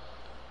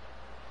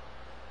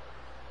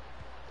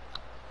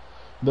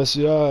 بس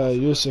يا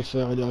يوسف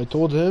يعني I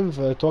told him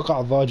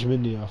فأتوقع ضاج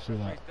مني after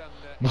that.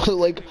 But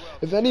like,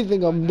 if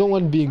anything, I'm no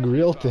one being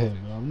real to him.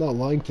 I'm not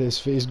lying to his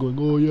face going,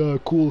 oh yeah,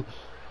 cool.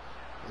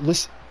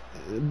 Listen,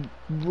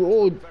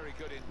 bro,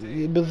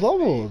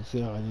 بالضبط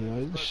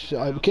يعني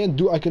I can't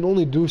do, I can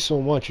only do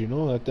so much, you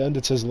know, at the end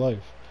it's his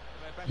life.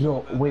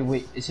 Yo,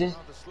 wait, is his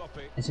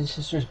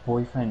sister's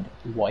boyfriend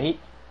white?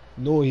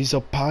 No, he's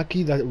a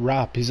Paki that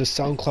rap. He's a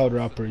SoundCloud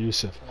rapper,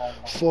 Yusuf.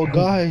 For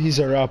guy, he's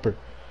a rapper.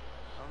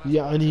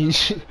 يعني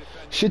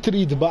شو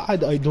تريد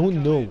بعد I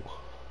don't know.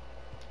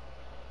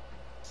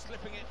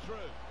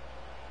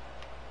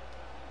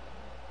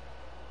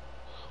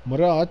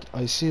 مرات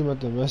I see him at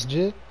the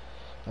masjid.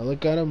 I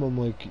look at him, I'm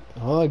like,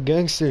 huh,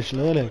 gangster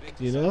شلونك,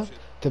 you know,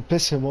 to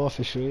piss him off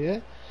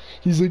شوية.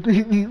 He's like,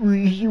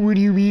 what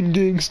do you mean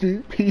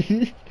gangster?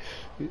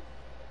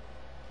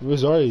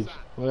 was عايش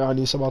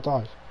يعني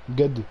 17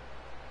 بجد.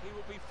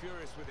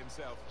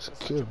 He's a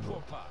kid,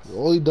 bro.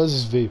 All he does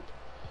is vape.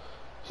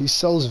 He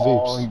sells vapes.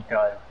 Oh,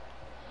 God.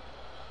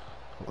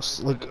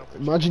 Like,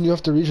 imagine you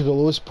have to reach the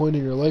lowest point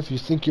in your life, you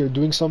think you're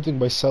doing something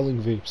by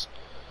selling vapes.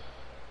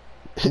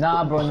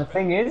 Nah, bro, and the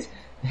thing is,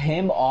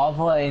 him,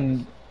 Ava,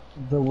 and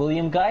the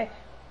William guy,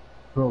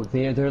 bro,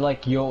 they're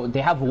like, yo,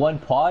 they have one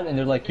pod, and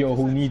they're like, yo,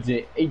 who needs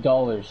it?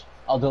 $8,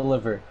 I'll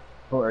deliver.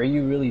 Bro, are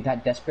you really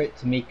that desperate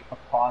to make a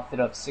profit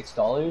of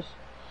 $6?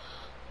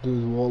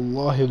 Dude,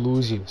 wallahi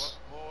losers.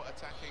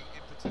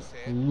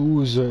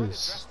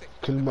 Losers.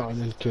 كل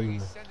معنى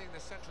الكلمة.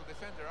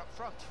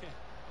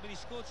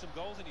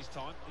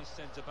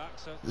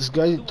 This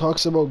guy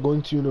talks about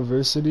going to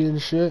university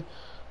and shit.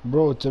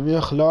 Bro, to me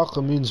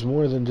akhlaq means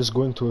more than just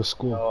going to a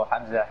school. Oh,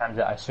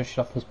 Hamza, I switched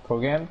up his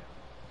program.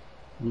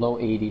 Low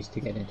 80s to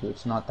get into.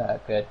 It's not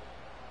that good.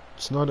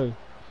 It's not a...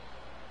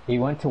 He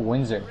went to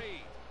Windsor.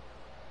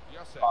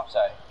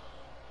 Comp-sci.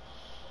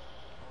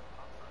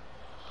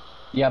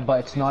 Yeah, but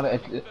it's not a...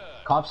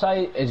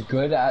 Comp-sci is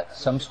good at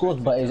some schools,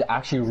 but is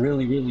actually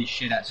really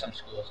shit at some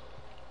schools.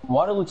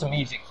 Waterloo's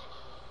amazing.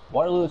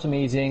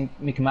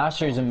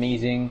 McMaster is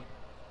amazing.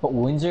 But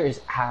Windsor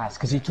is ass,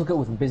 because he took it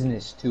with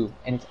business too,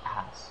 and it's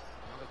ass.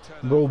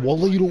 Bro,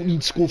 wallah, you don't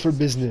need school for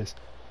business.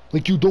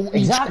 Like, you don't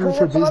need school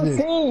for business.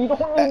 You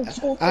don't need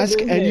school for Ask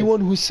business.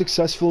 anyone who's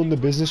successful in the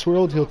business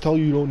world, he'll tell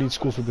you don't need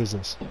school for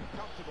business.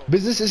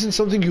 Business isn't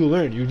something you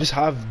learn, you just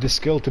have the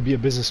skill to be a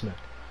businessman.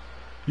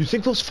 You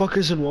think those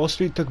fuckers in Wall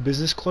Street took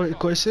business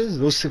courses?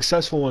 Those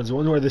successful ones, the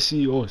ones who are the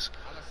CEOs.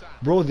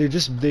 Bro,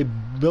 they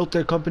built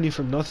their company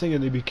from nothing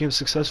and they became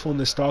successful in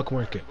the stock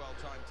market.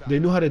 They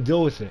knew how to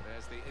deal with it.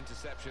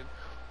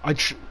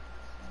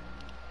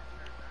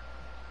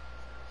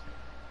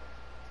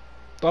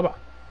 طبعا.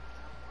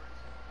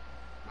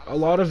 A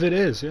lot of it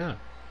is, yeah.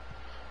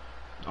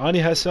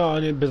 أنا هسه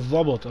أنا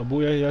بالضبط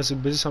أبويا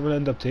ياسب business I'm gonna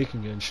end up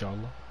taking it إن شاء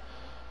الله.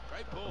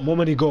 More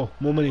money, go,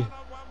 more money.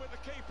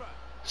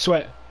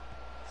 Sweat.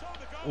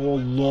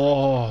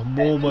 Allah,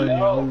 more money,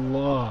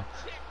 Allah.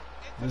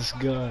 This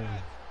guy.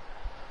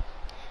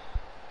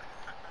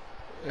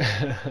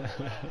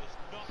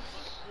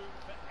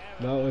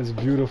 That was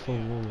beautiful,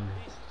 woman.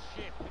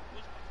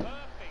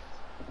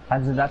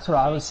 That's what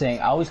I was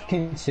saying. I was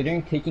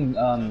considering taking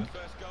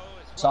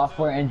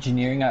software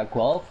engineering at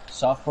Guelph,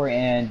 software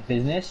and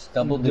business,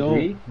 double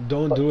degree.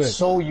 Don't do it.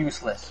 So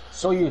useless.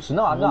 So useless.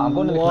 No, I'm not. I'm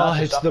going to the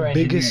class. It's the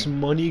biggest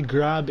money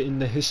grab in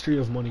the history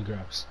of money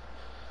grabs.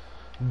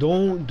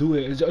 Don't do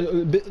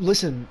it.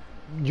 Listen,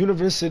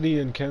 university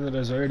in Canada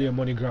is already a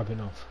money grab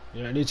enough.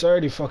 Yeah, and it's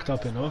already fucked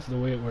up enough the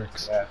way it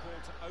works. Yeah.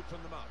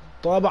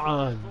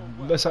 طبعا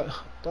بس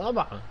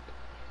طبعا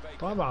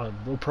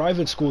bro,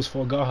 private schools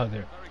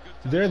فوقها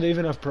there they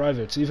even have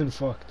privates, even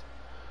fucked.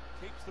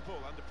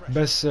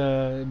 But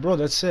bro,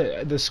 that's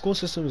it. The school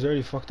system is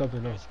already fucked up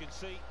enough.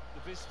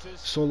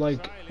 So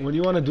like, when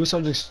you want to do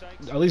something,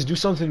 at least do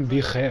something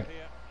بخير.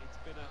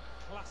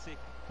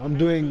 I'm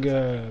doing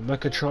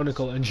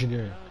mechatronical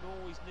engineering.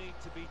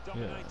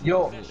 Yeah.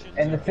 Yo,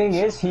 and the thing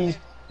is, he's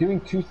doing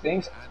two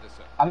things.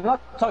 I'm not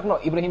talking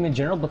about Ibrahim in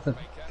general, but the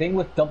thing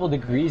with double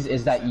degrees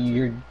is that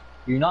you're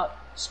not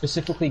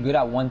specifically good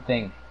at one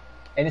thing.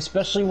 And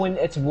especially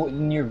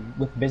when you're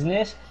with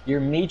business, your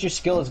major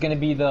skill is going to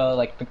be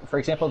for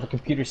example, the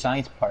computer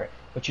science part,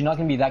 but you're not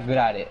going to be that good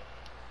at it.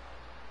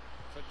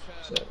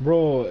 So.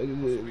 Bro,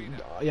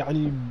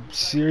 يعني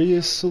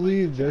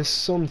seriously, there's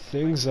some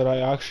things that I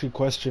actually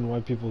question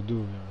why people do.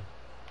 Man.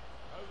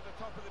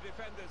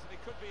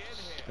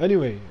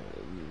 Anyway,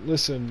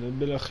 listen,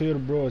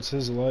 بالأخير, bro, it's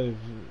his life.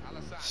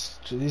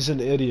 He's an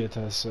idiot.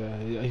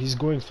 He's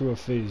going through a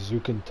phase, you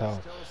can tell.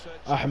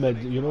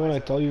 Ahmed, you know when I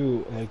tell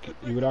you, like,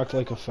 you would act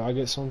like a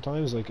faggot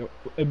sometimes? Like,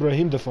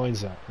 Ibrahim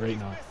defines that right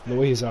now, the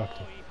way he's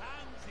acting.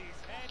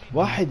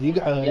 واحد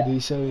يقعد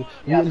يسوي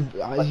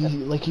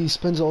like he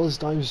spends all his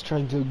time just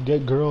trying to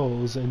get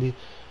girls and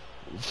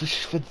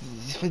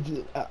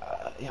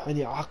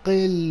يعني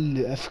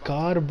عقل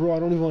أفكار bro. I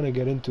don't even want to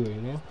get into it,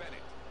 you know.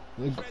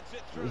 Like,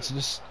 it's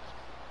just.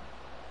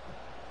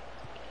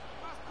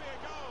 Must be a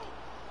goal.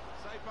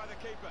 Saved by the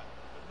keeper,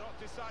 but not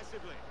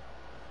decisively.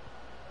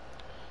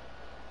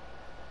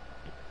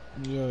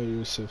 Yeah,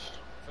 Yusuf.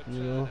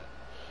 You know.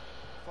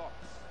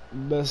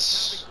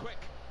 بس.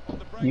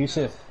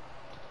 Yusuf.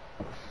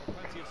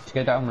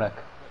 ايش عمرك؟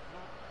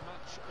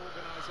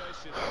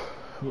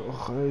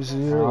 He's a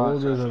year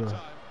older than us.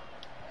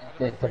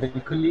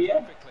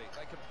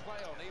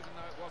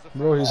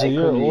 Bro, he's a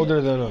year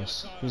older than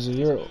us. He's a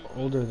year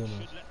older than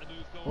us.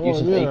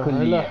 Oh yeah,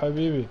 هلا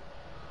حبيبي.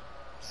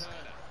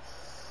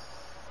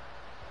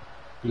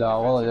 لا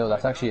والله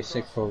that's actually a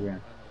sick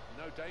program.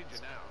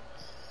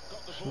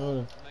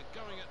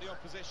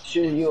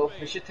 شو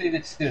ايش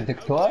تريد تصير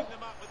دكتور؟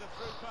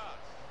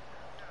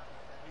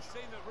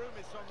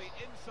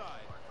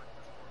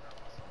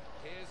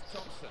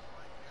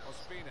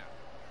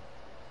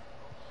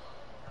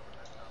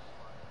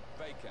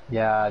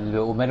 Yeah,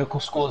 the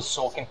medical school is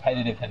so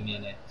competitive,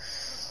 همينة.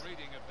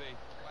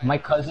 My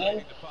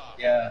cousin,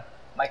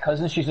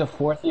 she's a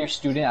 4th year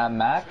student at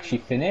Mac. She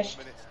finished,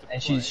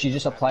 and she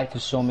just applied to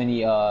so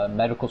many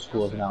medical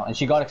schools now, and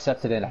she got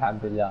accepted in,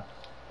 alhamdulillah,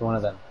 for one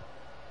of them.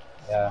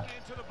 Yeah.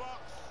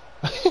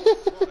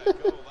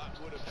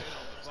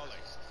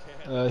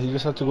 He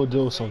just had to go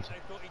do something.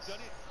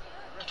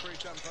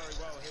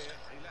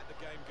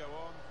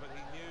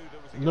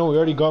 No, we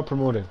already got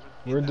promoted.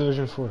 We're in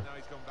Division 4.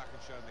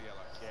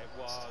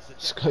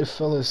 This guy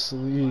fell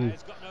asleep.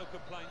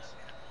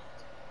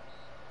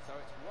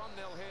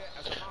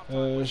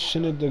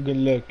 شنو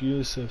اقول لك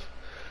يوسف?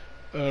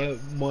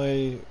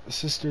 My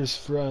sister's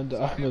friend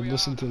Ahmed,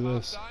 listen to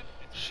this.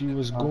 She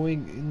was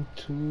going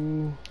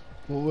into,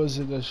 what was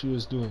it that she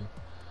was doing?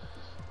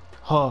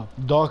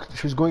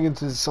 She was going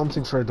into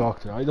something for a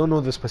doctor. I don't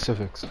know the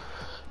specifics.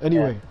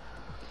 Anyway,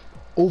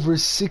 over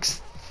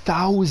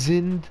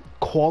 6,000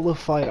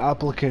 qualified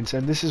applicants,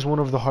 and this is one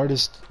of the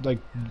hardest like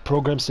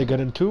programs to get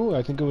into.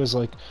 I think it was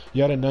like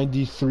you had a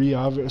 93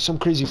 average, some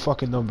crazy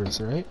fucking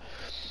numbers, right?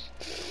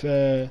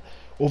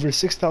 Over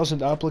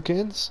 6,000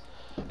 applicants,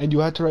 and you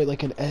had to write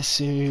like an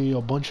essay,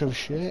 a bunch of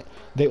shit.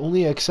 They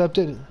only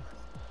accepted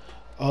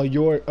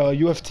your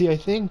UFT,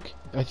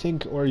 I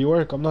think, or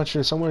York, I'm not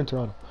sure, somewhere in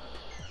Toronto,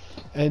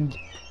 and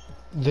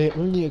they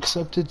only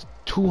accepted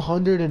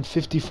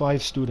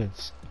 255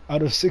 students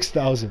out of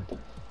 6,000.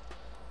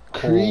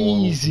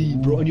 Crazy,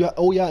 bro. And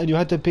you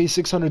had to pay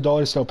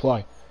 $600 to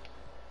apply.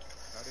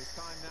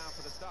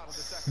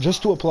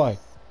 Just to apply,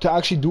 to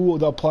actually do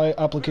the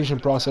application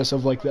process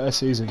of like the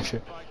essays and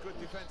shit.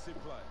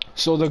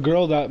 So the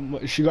girl that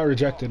she got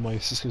rejected, my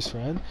sister's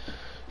friend,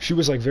 she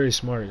was like very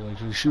smart. Like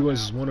she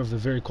was one of the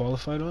very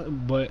qualified ones,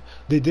 but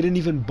they didn't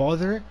even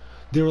bother.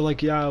 They were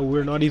like, yeah,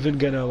 we're not even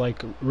gonna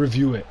like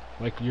review it.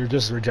 Like you're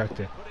just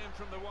rejected.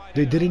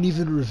 They didn't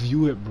even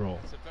review it, bro.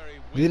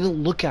 They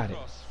didn't look at it.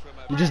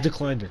 They just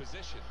declined it.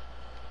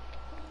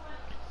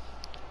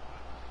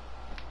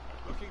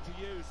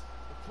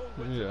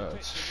 Yeah,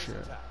 it's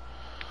shit.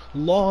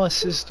 Law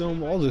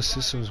system, all the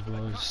systems,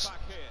 bro.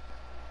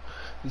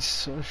 It's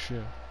so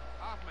shit.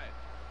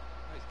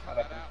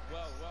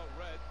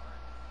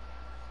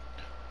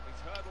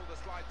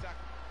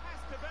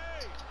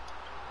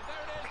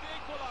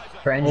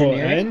 For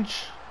engineering?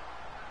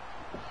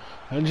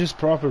 Eng is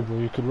proper, bro.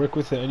 You could work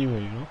with it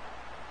anyway, you know?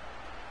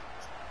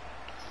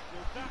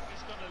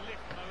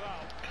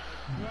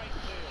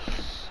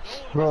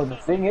 Bro, the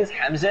thing is,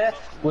 Hamza,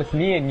 with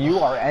me and you,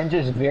 our Eng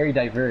is very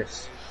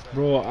diverse.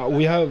 Bro,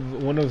 we have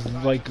one of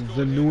like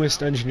the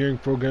newest engineering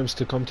programs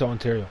to come to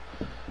Ontario.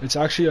 It's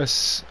actually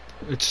it's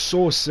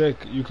so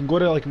sick. You can go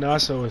to like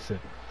NASA with it.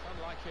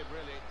 Unlike him,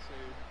 really, to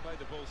play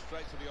the ball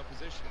straight to the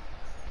opposition.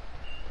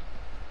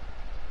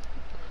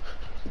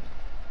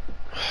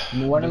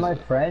 One of my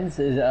friends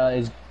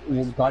is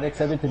got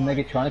accepted to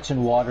mechatronics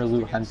in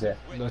Waterloo, Hamza.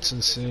 That's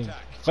insane.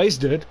 Qais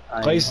did.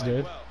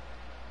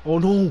 Oh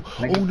no!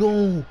 Oh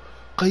no!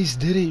 Qais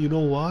did it. You know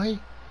why?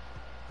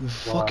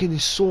 Fucking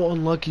is so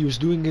unlucky. He was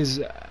doing his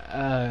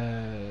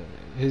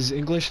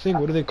English thing.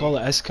 What do they call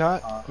it?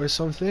 SCAT or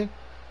something?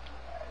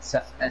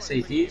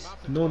 SATs?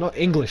 No, not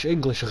English.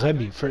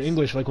 Ghabi. For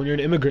English, like when you're an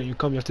immigrant, you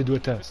come, you have to do a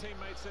test.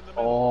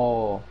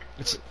 Oh.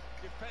 It's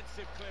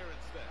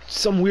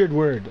some weird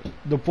word.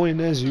 The point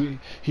is,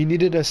 he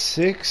needed a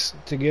 6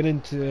 to get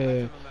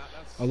into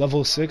a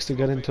level 6 to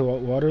get into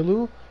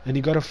Waterloo, and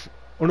he got a.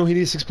 Oh no, he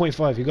needed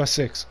 6.5. He got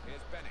 6.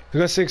 He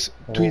got 6.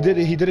 Oh. He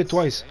did it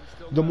twice.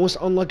 The most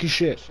unlucky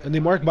shit, and they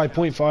marked by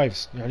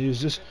 0.5s. Yeah, he was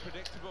just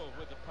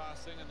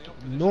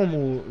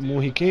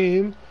no. He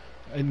came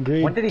in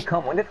grade. When did he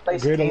come? When did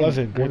Qais grade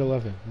 11? Grade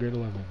 11.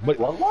 But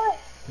what?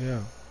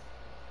 Yeah.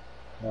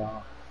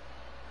 Wow.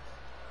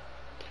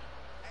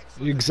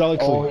 Exactly.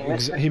 Oh,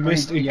 he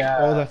missed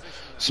all that.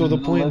 So the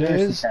point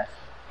is,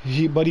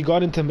 he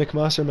got into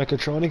McMaster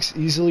Mechatronics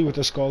easily with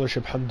a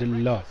scholarship.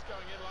 Alhamdulillah.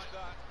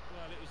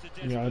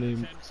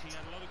 يعني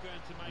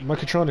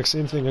mechatronics,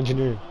 same thing,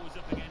 engineering.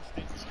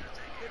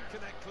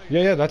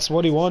 Yeah, that's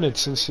what he wanted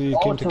since he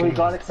came to so Canada. he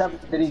got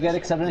accepted. Did he get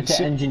accepted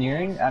into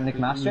engineering at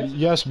McMaster?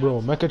 Yes,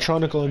 bro.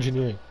 Mechatronical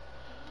engineering.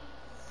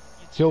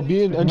 He'll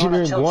be in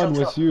engineering one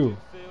with you.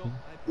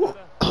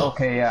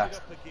 Okay, yeah.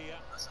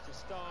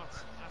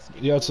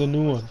 Yeah, it's a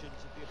new one.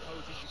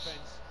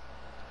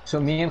 So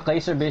me and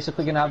Qais are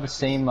basically gonna have the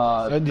same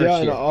And first yeah,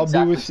 and year. I'll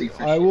be with you.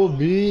 I will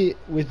be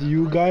with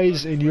you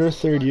guys in your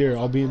third year.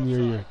 I'll be in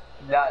your year.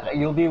 Yeah,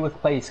 you'll be with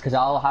Qais because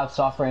I'll have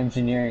software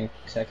engineering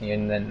second year,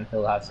 and then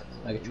he'll have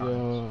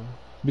mechatronics. Yeah,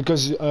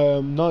 because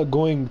I'm not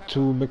going to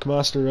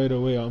McMaster right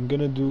away. I'm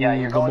gonna do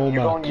you're the going. MOMAC.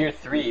 You're going year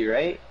 3,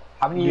 right?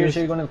 How many years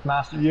are you going to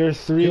McMaster? Year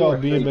 3, I'll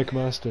be in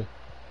McMaster.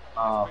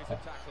 Oh, okay.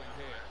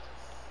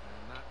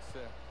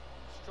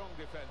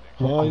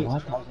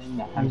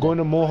 I'm going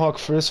to Mohawk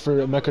first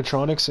for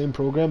mechatronics, same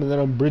program, and then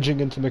I'm bridging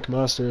into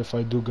McMaster if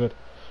I do good.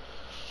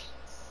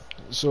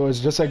 So it's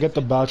just I get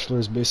the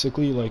bachelor's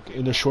basically, like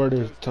in a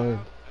shorter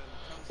time,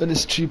 and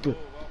it's cheaper.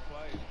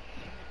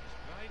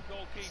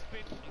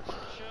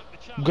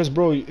 Because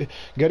bro,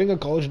 getting a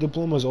college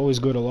diploma is always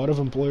good. A lot of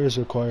employers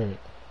require it.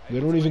 They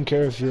don't even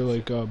care if you're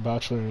like a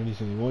bachelor or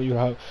anything. They want you to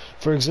have,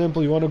 for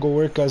example, you want to go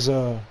work as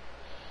a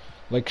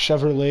like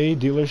Chevrolet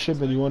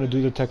dealership and you want to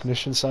do the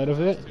technician side of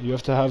it, you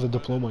have to have a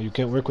diploma. You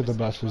can't work with a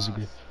bachelor's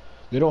degree.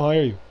 They don't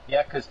hire you.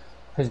 Yeah, because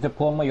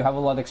diploma, you have a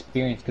lot of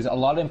experience. Because a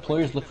lot of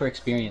employers look for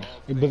experience.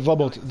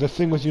 But the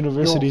thing with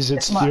universities,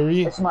 it's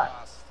theory.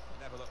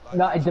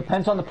 No, it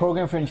depends on the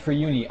program for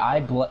uni. I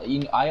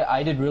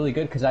did really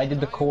good because I did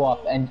the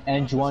co-op and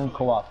Eng1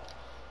 co-op.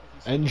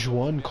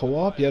 Eng1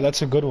 co-op? Yeah,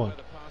 that's a good one.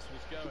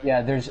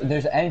 Yeah, there's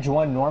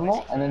Eng1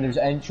 normal and then there's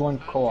Eng1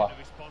 co-op.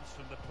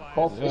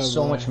 Co-op is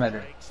so much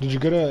better. Did you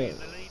get a...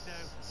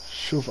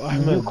 Shuf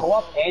Ahmed, you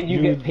co-op and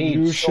you get paid.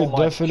 You so should much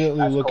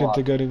definitely look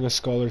into getting a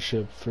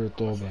scholarship for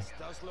Toba.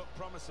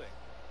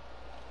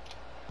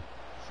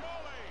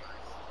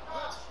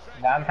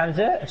 Naam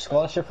Hamza, a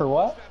scholarship for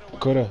what?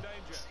 Kura.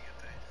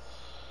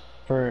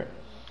 For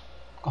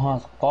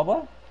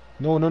Toba?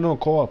 No,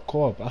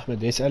 co-op. Ahmed,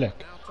 يسألك.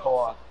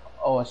 Co-op.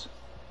 Oh,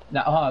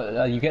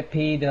 now you get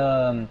paid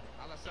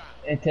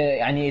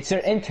it's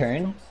an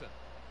intern.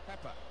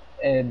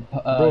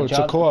 Bro, it's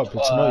a co-op.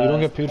 It's not. You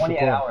don't get paid for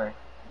co-op.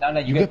 No,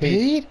 you get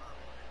paid.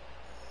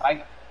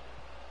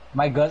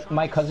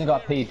 My cousin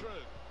got paid.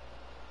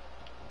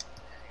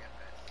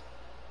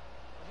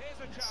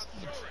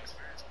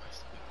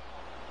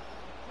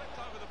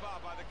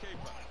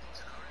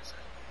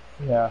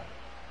 Yeah,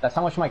 that's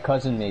how much my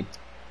cousin made,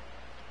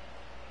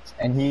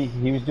 and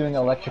he was doing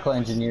electrical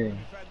engineering.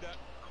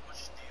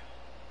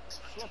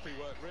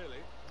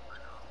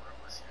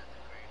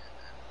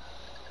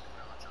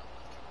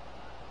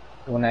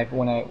 When I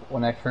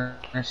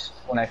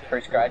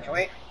first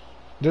graduate.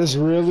 There's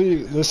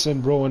really,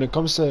 listen bro, when it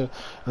comes to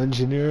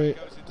engineering,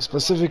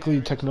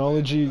 specifically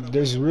technology,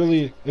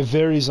 it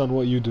varies on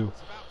what you do.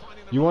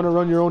 You want to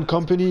run your own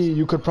company,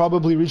 you could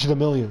probably reach the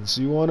millions.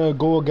 You want to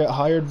go get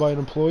hired by an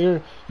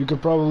employer, you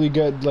could probably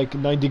get like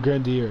 90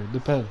 grand a year.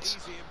 Depends.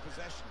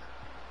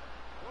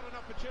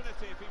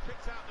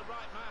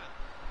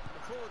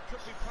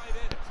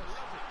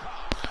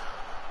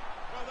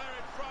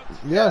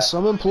 Yeah,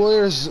 some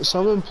employers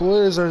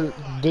are,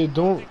 they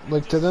don't,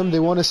 like, to them, they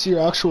want to see your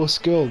actual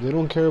skill. They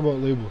don't care about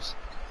labels.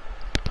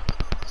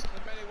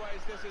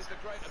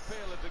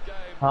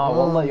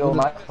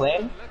 My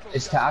plan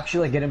is to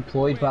actually get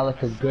employed by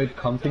like a good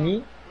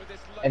company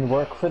and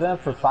work for them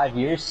for 5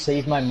 years,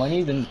 save my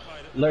money, then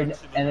learn,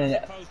 and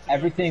then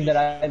everything that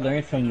I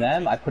learned from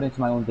them, I put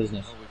into my own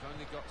business.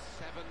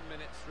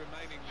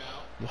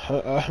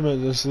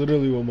 Ahmed, that's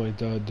literally what my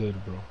dad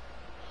did, bro.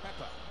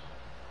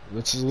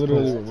 That's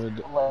literally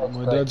what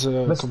my dad's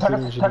a computer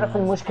engineer.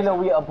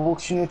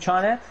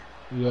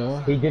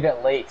 Yeah. He did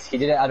it late. He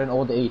did it at an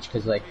old age,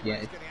 because like,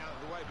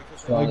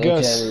 so I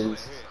guess.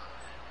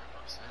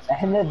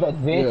 The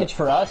advantage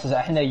for us is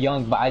احنا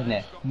young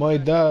بعدنا. My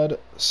dad,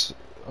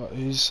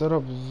 he set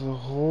up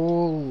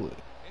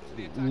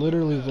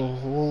literally the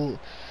whole,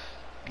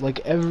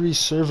 like every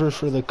server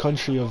for the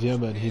country of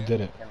Yemen, he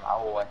did it.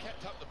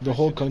 The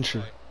whole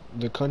country.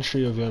 The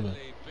country of Yemen.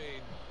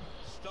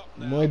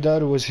 My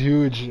dad was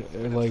huge,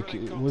 like,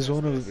 was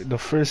one of the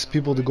first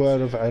people to go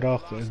out of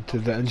Iraq into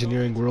the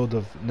engineering world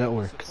of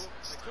network.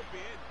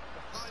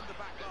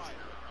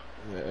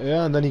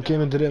 Yeah, and then he came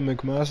and did it at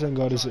McMaster and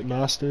got his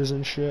master's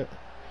and shit.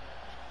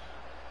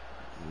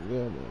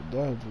 Yeah, my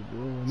dad,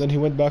 bro. And then he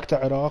went back to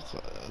Iraq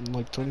in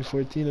like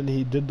 2014 and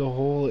he did the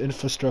whole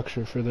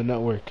infrastructure for the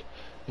network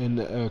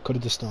in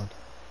Kurdistan.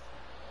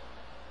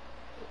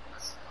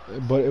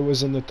 But it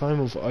was in the time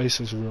of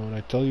ISIS, bro, and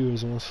I tell you, it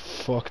was the most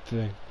fucked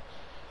thing.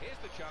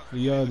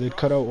 Yeah, they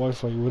cut out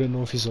Wi-Fi, you wouldn't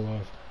know if he's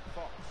alive.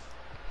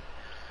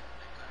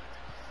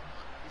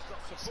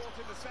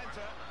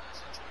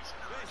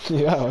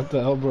 Yeah, what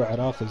the hell, bro?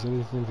 Iraq is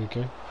anything they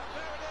care.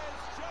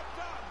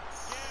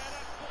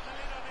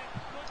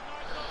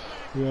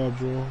 Yeah,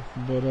 bro,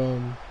 but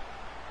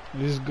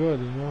he's good,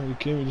 you know. He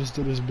came and just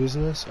did his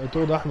business. I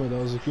told Ahmed, I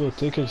was like, yo,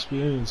 take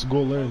experience,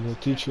 go learn, he'll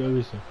teach you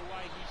everything.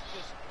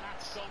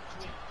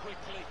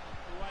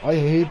 I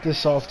hate this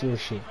software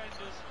shit.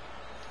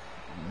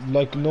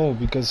 Like, no,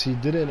 because he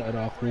did it in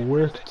Iraq. We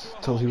worked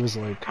till he was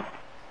like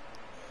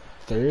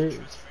third.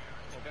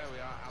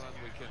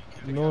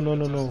 No,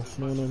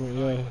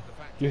 yeah.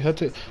 You had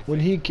to. When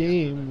he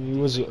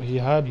came, he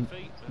had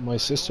my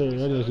sister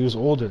already. Like, he was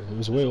older. He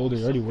was way older.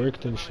 He already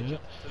worked and shit.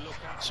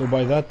 So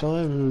by that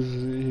time,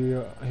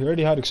 he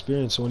already had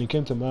experience. So when he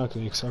came to Mac,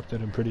 they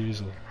accepted him pretty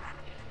easily.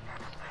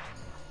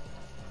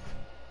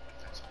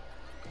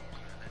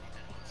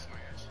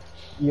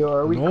 Yo,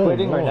 are we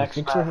quitting our next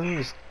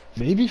match?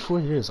 Maybe 4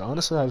 years.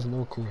 Honestly, I have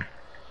no clue.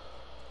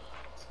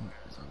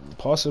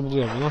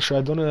 Possibly, I'm not sure.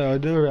 I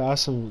never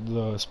asked him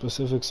the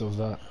specifics of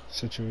that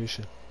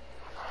situation.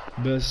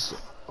 But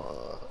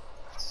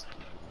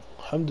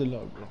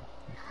alhamdulillah, bro.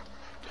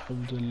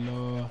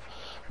 Alhamdulillah.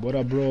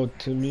 But bro,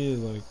 to me,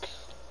 like,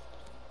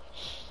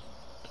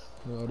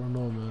 I don't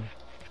know, man.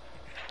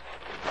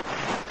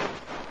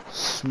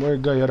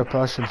 Smart guy had a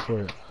passion for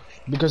it.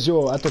 Because,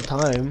 yo, at the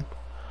time,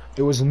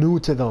 it was new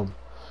to them.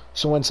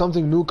 So when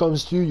something new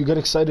comes to you, you get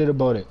excited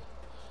about it.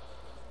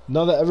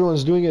 Now that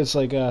everyone's doing it, it's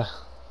like, you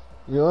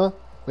know?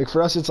 Like,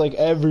 for us, it's like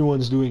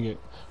everyone's doing it.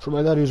 For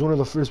my dad, he was one of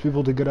the first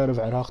people to get out of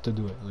Iraq to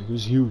do it. Like, it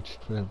was huge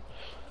for him.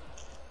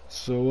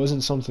 So it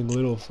wasn't something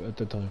little at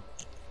the time.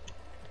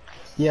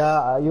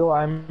 Yeah, yo,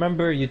 I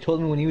remember you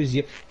told me when he was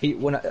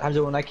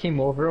when I came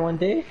over one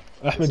day,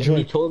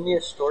 he told me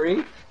a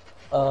story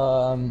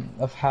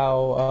of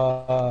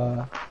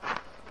how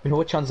من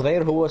هو كان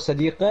صغير هو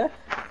صديقه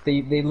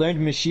they learned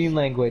machine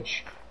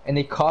language and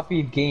they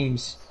copied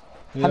games.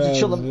 Yeah, Hamza,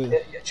 chill,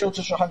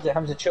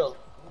 Hamza, chill.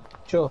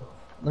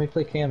 Let me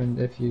play cam and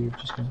if you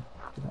just gonna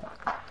do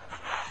that.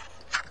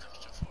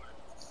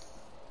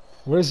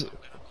 Where's it?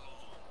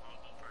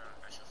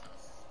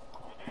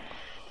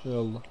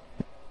 Yallah.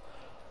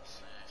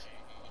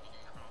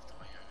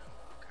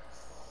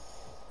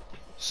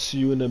 See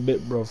you in a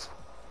bit, bro.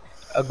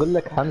 أقول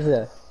لك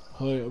Hamza.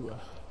 Hi.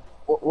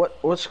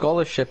 What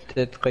scholarship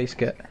did Qais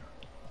get?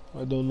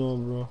 I don't know,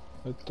 bro.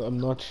 I'm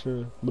not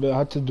sure, but it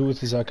had to do with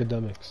his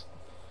academics.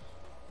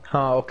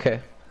 Okay.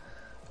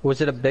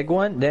 Was it a big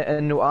one؟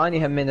 لأنه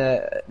أنا هم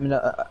من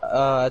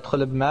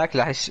أدخل بماك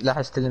راح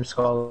أستلم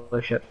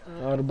scholarship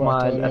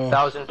مال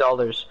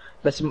 $1,000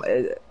 بس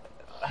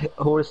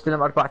هو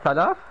استلم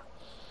 4000؟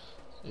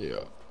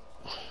 Yeah.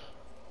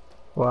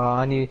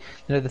 Well,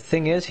 the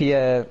thing is,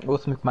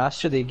 with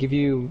McMaster, they give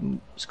you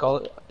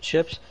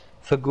scholarships.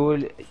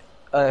 فقول,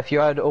 if you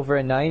had over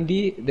a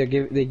 90, they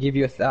give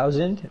you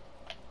 1,000.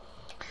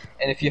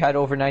 And if you had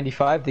over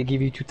 95, they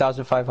give you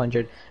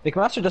 2,500.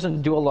 McMaster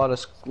doesn't do a lot of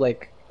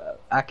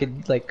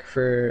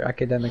for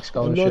academic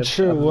scholarships. I'm not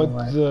sure what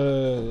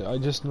I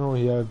just know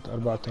he had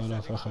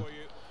 4,000.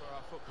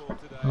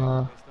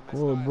 Oh,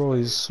 bro,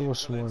 he's so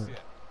smart.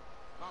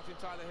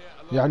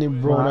 Yani,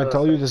 bro, when I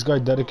tell you this guy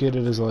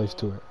dedicated his life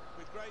to it.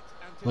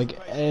 Like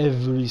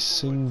every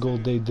single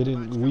day,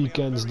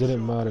 weekends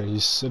didn't matter.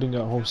 He's sitting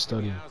at home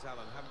studying.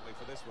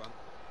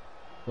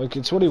 Like,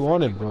 it's what he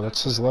wanted, bro.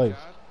 That's his life.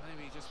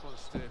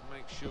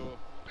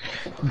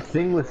 The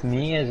thing with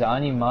me is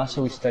Ani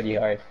Masa, we study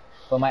hard.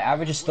 But my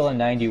average is still a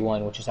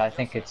 91, which is, I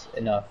think it's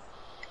enough.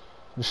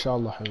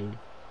 Inshallah, habibi.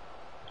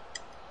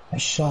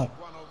 Nice shot.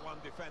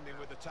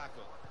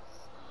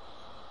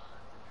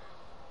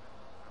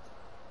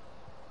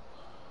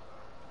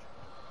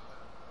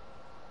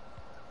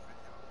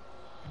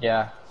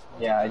 Yeah,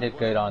 I did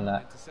good on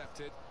that.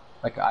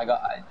 Like, I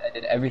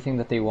did everything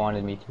that they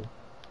wanted me to.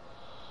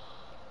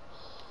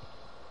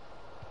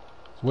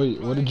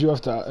 Wait, what did you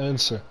have to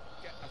answer?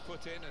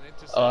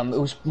 It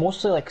was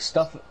mostly like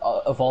stuff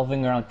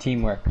evolving around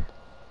teamwork.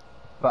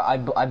 But I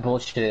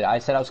bullshitted. I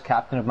said I was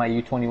captain of my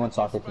U21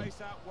 soccer team.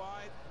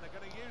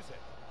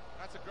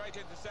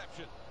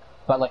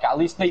 But like, at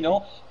least they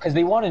know, because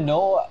they want to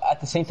know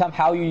at the same time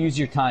how you use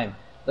your time.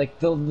 Like,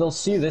 they'll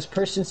see this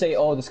person say,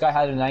 oh, this guy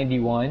had a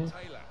 91,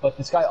 but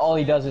this guy, all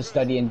he does is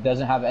study and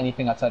doesn't have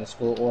anything outside of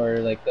school, or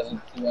like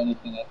doesn't do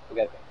anything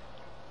together.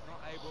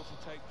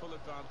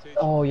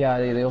 Oh yeah,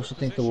 they also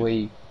think the way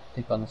you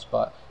think on the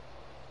spot.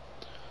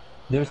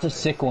 There's a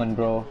sick one,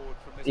 bro.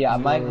 Yeah,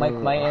 my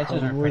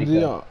answers are pretty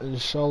good.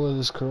 Inshallah,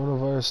 this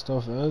coronavirus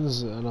stuff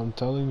ends, and I'm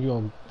telling you,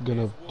 I'm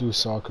gonna do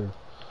soccer.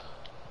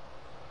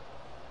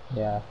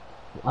 Yeah.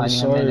 I'm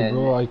sorry,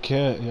 bro. I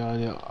can't.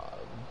 Yeah,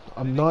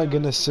 I'm not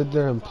gonna sit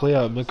there and play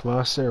at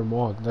McMaster or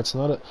Mog. That's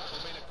not a.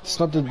 It's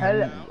not the.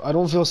 I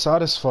don't feel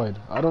satisfied.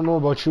 I don't know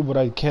about you, but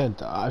I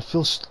can't. I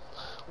feel.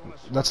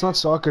 That's not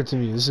soccer to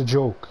me. This is a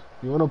joke.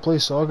 You wanna play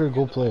soccer?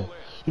 Go play.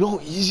 You know how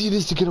easy it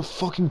is to get a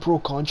fucking pro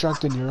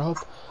contract in Europe?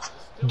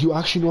 Do you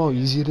actually know how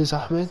easy it is,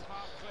 Ahmed?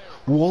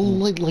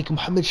 Wallah, like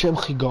Mohamed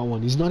Shemkhi got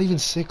one. He's not even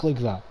sick like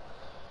that.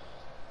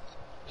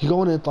 He got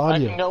one in Italia.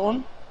 I can get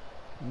one?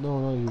 No,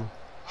 not you.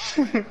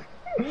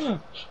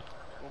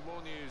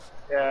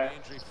 Yeah.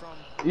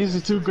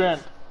 Easy $2,000.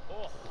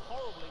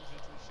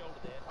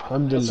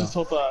 Alhamdulillah. Let's just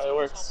hope that it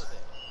works.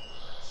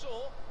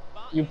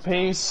 You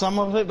pay some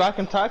of it back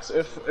in tax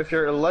if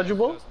you're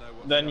eligible,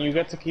 then you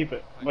get to keep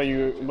it. But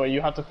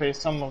you have to pay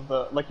some of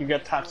the, like, you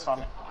get taxed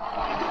on it.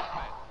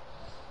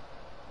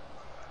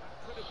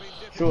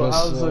 شو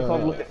how's the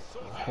club looking?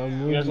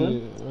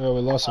 حمودي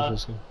we lost it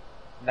for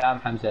نعم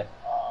حمزة.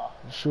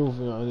 شوف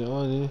يعني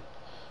أنا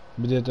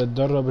بديت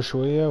أتدرب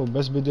شوية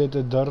وبس بديت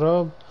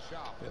أتدرب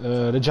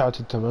رجعت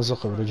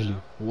التمزق برجلي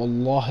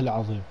والله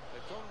العظيم.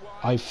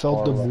 I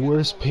felt the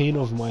worst pain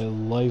of my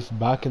life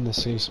back in the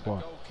same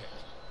spot.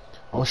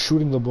 I was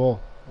shooting the ball.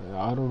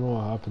 I don't know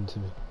what happened to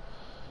me.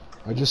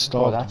 I just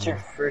stopped. Oh, that's your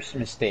first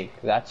mistake.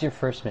 That's your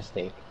first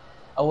mistake.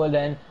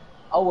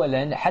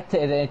 أولا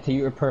حتى إذا أنت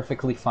you were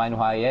perfectly fine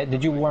وهاي.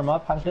 Did you warm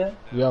up حمزة؟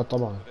 Yeah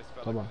طبعا.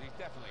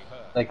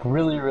 Like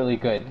really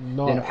good.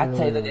 لأنه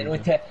حتى إذا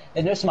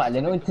لأنه اسمع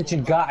لأنه أنت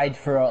كنت قاعد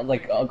for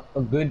like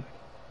a good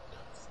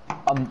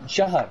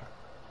شهر.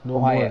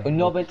 وهاي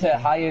والنوبة أنت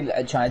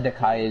هاي كان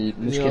عندك هاي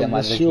المشكلة مال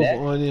رجلك. شوف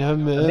أنا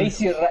هم ما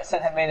يصير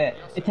رأسا همينة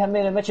أنت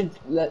همينة ما كنت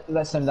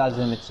رأسا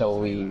لازم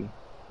تسوي.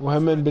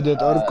 وهم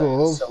بديت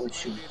أركض.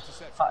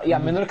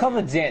 يعني من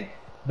ركضت زين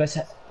بس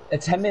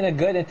تهمنا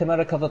good أنت ما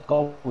ركضت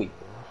قوي.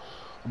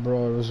 Bro,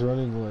 I was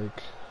running like,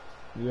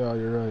 yeah,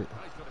 you're right.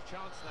 He's got a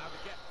chance now to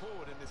get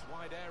forward in this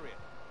wide area.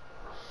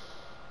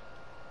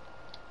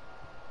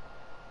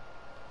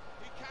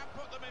 He can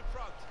put them in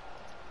front.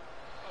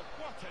 Oh,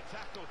 what a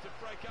tackle to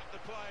break up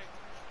the play.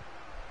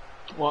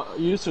 Well,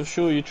 Yusuf,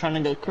 sure, you trying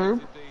to get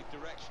curb?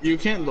 You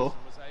can't though,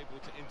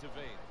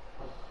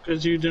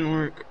 because you didn't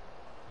work.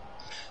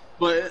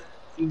 But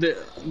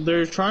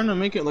they're trying to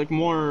make it like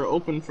more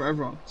open for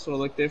everyone. So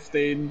like if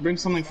they bring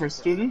something for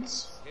students,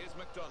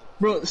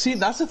 bro. See,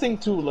 that's the thing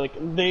too. Like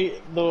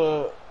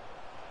the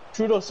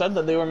Trudeau said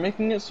that they were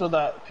making it so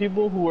that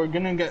people who are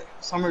gonna get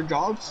summer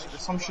jobs or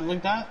some shit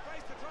like that.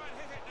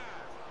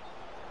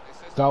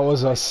 That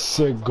was a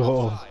sick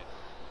goal.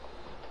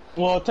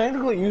 Well,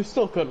 technically, you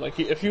still could. Like,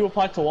 if you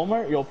apply to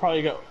Walmart, you'll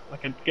probably get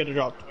a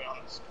job. To be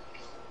honest.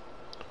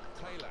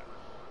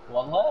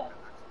 والله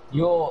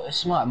yo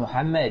اسمع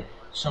محمد.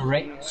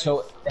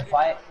 So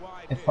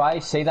if I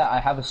say that I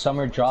have a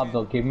summer job,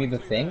 they'll give me the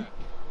thing.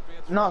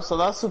 No, so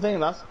that's the thing.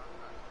 That's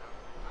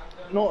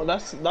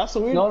the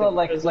weird no,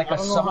 thing. like a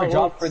summer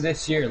job for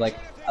this year, like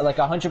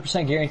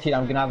 100% guaranteed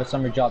I'm gonna have a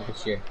summer job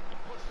this year.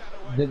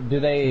 Do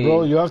they?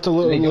 Bro, you have to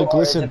look.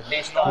 Listen,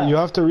 you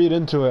have to read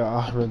into it,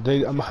 Ahmed.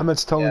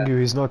 Muhammad's telling you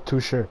he's not too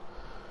sure.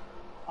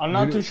 I'm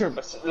not too sure,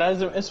 but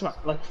لازم اسمع.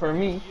 Like for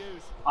me,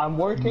 I'm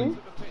working,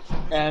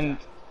 and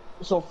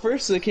so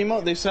first they came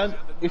out. They said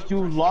if you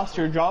lost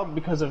your job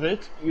because of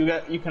it,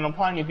 you can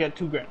apply and you get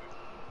 $2 grand.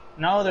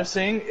 Now they're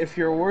saying if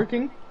you're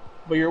working,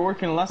 but you're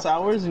working less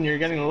hours and you're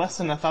getting less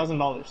than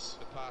 $1,000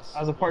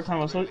 as a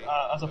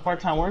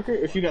part-time worker.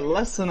 If you get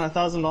less than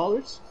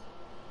 $1,000,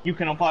 you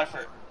can apply for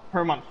it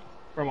per month.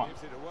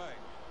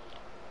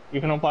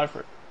 You can apply for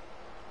it.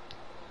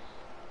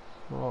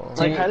 Oh.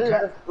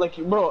 Like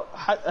bro,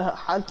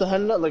 حتى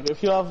هلا, like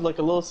if you have like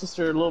a little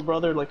sister or little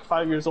brother like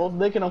 5 years old,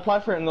 they can apply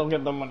for it and they'll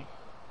get the money.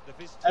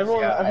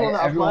 Everyone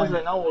that applies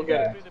right now will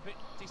get it.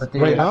 But they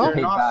Right have now? to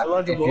pay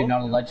back if you're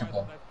not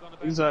eligible.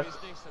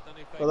 Exactly.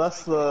 So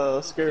that's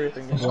the scary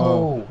thing.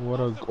 Wow, what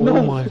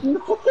a my.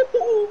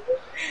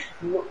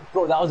 No,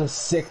 bro, that was a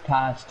sick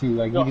pass too.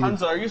 Like, Yo,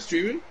 Hamza, are you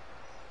streaming?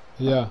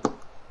 Yeah.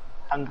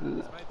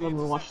 Alhamdulillah. Let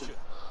me watch it.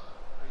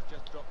 He's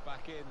just dropped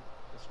back in,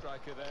 the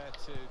striker there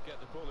to get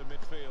the ball in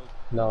midfield.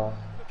 No.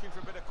 Looking for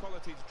a bit of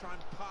quality to try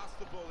and pass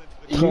the ball into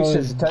the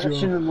يوسف تعرف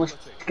شنو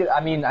المشكلة؟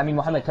 I mean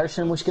محمد تعرف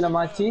شنو المشكلة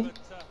مالتي؟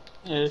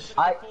 Yes.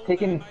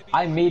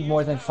 I made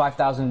more than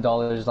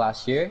 $5,000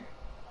 last year,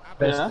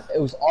 but it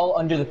was all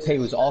under the pay. It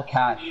was all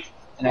cash,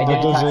 and I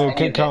didn't tax any of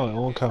it. It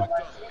won't count.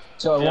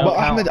 So it But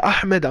won't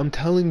count. Ahmed, I'm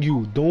telling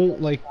you,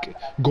 don't like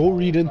go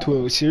read into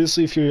it.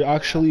 Seriously, if you're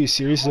actually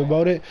serious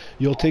about it,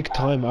 you'll take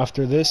time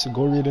after this.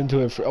 Go read into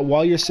it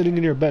while you're sitting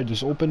in your bed.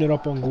 Just open it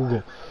up on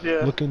Google.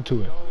 Yeah. Look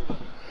into it.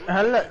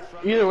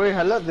 Either way,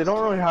 they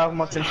don't really have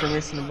much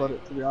information about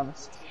it, to be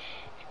honest.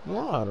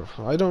 No,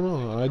 I don't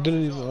know. I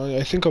didn't even.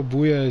 I think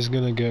Abuya is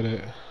gonna get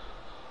it.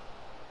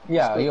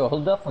 Yeah,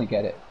 he'll definitely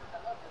get it.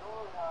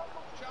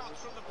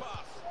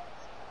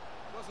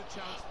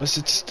 But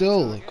it's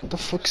still like, what the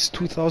fuck is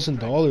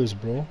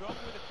 $2,000, bro?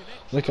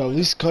 Like, at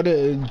least cut it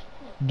and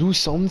do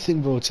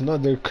something, bro. It's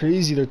not. They're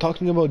crazy. They're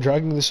talking about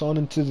dragging this on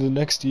into the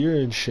next year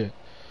and shit.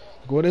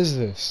 Like, what is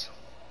this?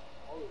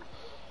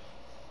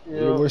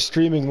 Yeah. We're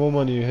streaming, more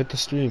money. Hit the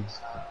stream.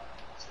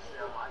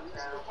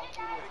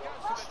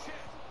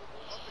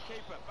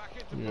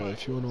 Yeah,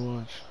 if you wanna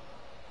watch.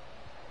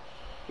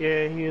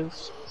 Yeah, he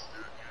is.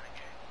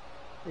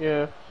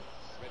 Yeah.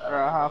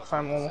 Half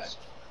time almost.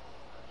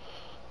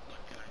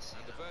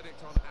 And the verdict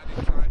on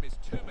added time is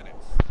 2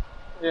 minutes.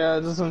 Yeah,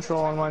 it doesn't show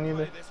on mine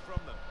either.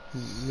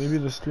 Maybe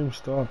the stream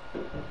stopped.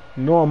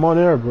 No, I'm on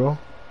air, bro.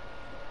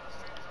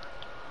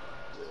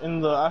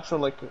 In the actual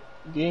like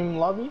game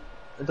lobby,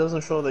 it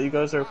doesn't show that you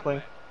guys are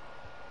playing.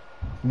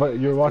 But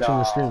you're watching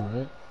the stream,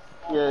 right?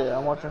 Yeah,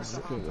 I'm watching.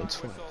 Okay, that's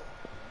fine.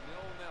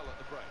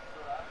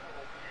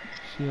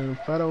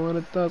 فأنا وين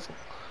التاسع؟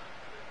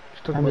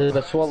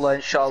 بس والله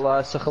إن شاء الله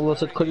هسه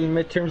خلصت كل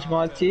الميدترمز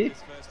مالتي.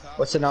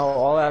 So now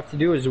all I have to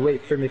do is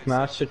wait for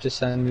McMaster to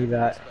send me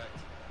that.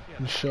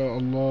 إن شاء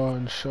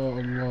الله.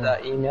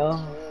 That email.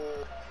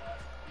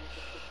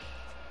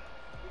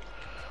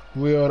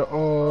 We are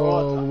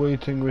all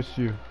waiting with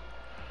you.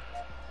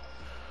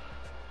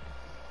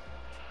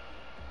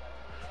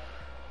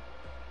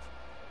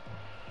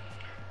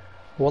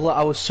 Wallah,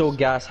 I was so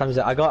gassed,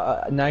 Hamza. I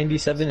got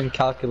 97 in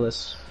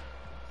calculus.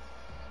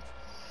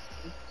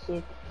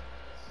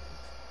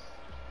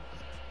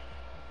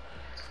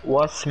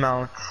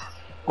 Westmount.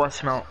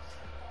 Westmount.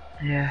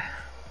 Yeah.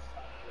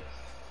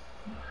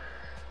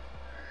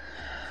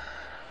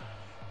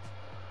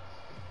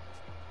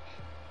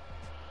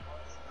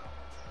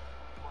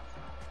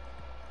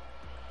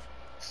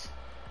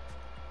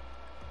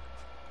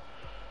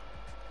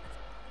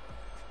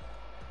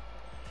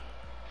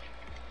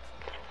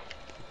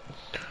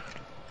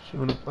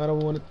 I don't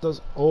want it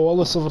does. Oh,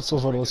 Allah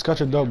صفر. Let's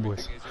catch a dub,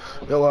 boys.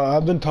 Yo,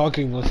 I've been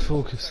talking. Let's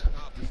focus.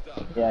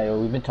 Yeah, yo,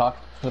 we've been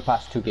talking for the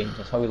past 2 games.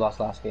 That's how we lost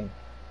last game.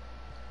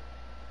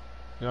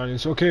 Yeah,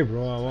 it's okay,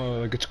 bro.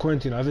 Like it's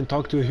quarantine. I haven't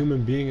talked to a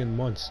human being in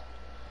months.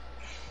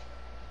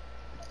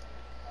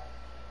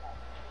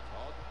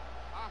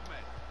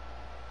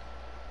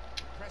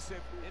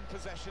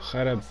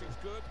 خرب.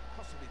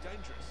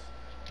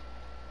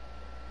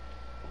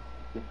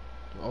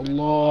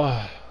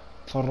 الله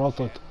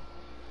فرطت.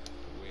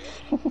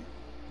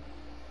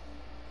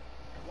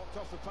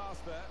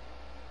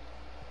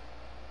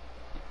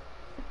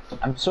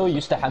 I'm so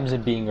used to Hamza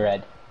being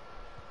red.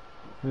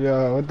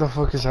 Yeah, what the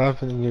fuck is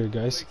happening here,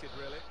 guys?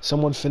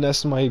 Someone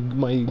finessed my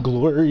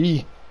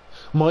glory.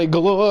 My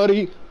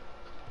glory.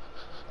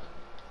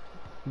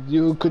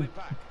 You could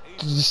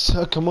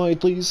suck my,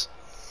 please.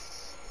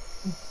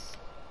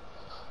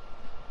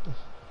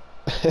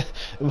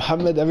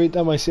 Muhammad, every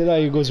time I say that,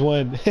 he goes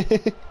when.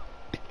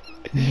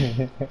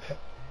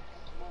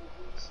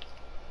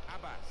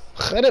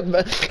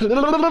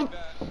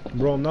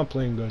 Bro, I'm not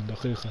playing good.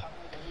 دقيقة.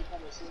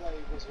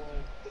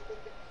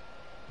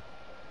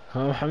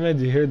 Huh, Muhammad,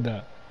 you heard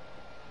that?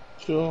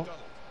 Sure.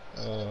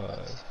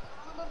 Patiently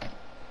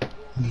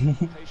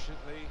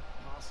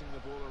passing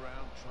the ball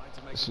around, trying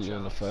to make a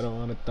challenge. I don't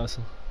want to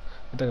tussle.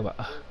 To Alan.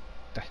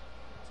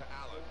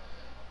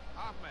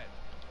 Ahmed.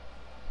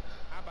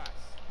 Abbas.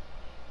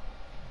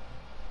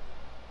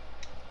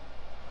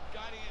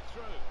 Guiding it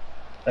through.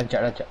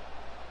 Raja.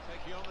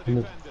 Taking on the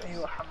defenders. Hey,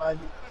 Hamad.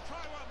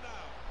 Try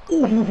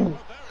one now.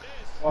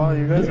 Oh,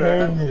 you guys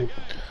are.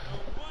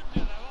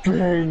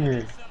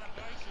 Banger.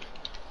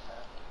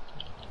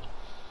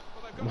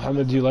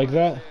 Muhammad, do you like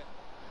that?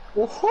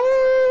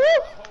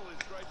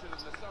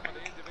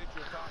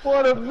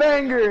 What a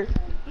banger!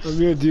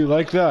 Amir, do you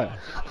like that?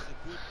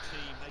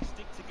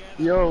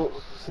 Yo,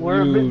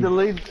 we're a bit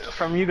delayed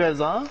from you guys,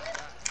 huh?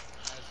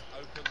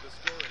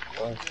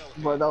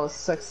 But that was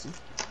sexy.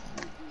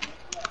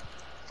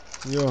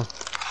 Yo.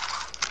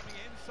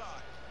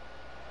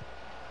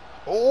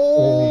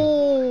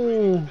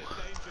 Oh!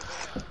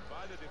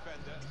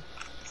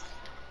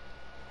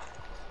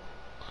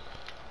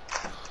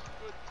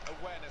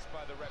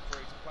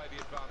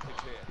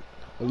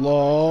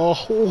 Allah.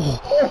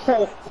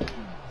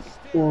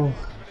 Oh.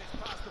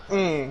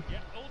 Yeah,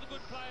 all the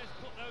good players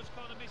put those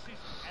kind of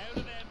misses out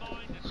of their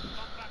mind and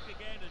come back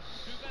again and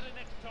do better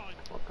next time.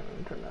 Fucking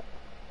internet.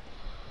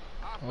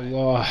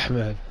 Allah,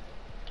 Ahmed.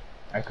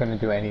 I couldn't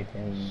do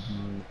anything.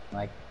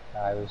 Like,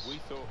 I was. We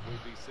thought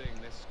we'd be seeing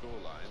this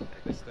scoreline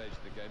at this stage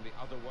of the game the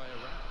other way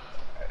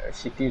around.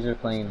 CPUs are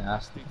playing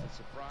nasty.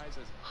 Surprise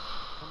has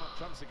come up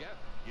trumps again.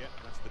 Yeah,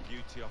 that's the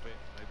beauty of it.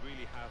 They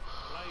really have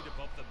played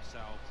above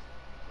themselves.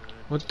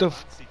 What the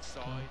Side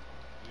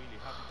really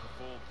haven't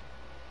performed.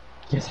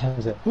 Yes,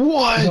 Hamza.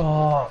 What?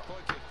 No.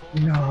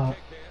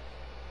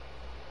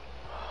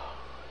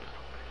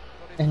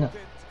 No.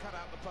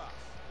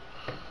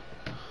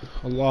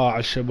 Allah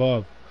al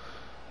Shabab.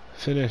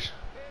 Finish.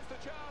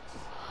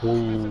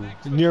 Ooh.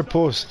 Near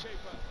post.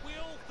 We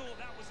all thought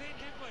that was it,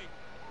 didn't we?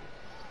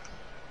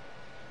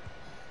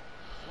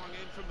 Swung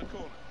in from the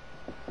corner.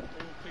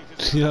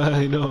 Yeah,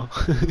 I know.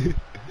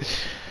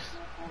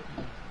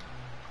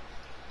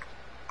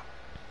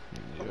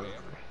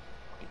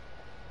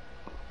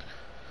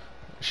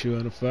 شو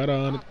انا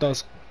فران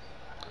التصق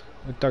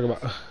talk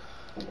about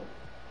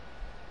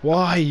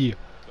why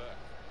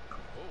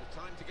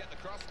Time to get the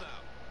cross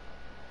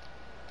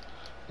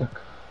now.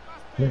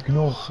 Look,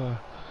 no.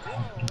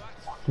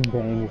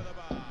 Banger.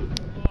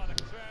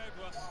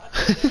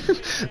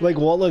 like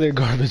Wallah, they're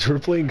garbage. We're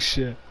playing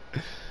shit.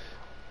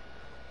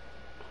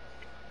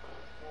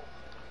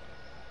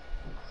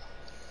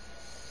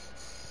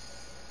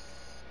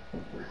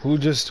 Who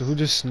just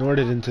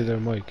snorted into their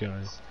mic,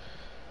 guys?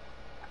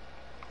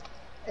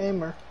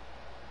 Aimer.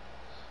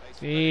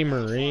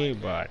 Aimer,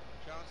 but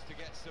Chance to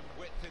get some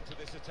width into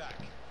this attack.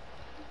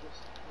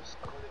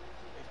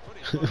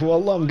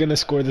 Wallah, I'm gonna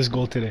score this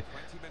goal today.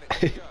 20 minutes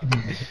to go.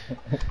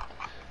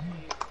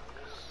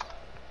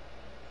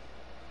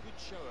 Good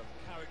show of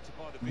character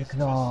by the visitors.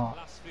 No.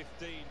 Last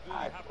 15 really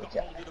have got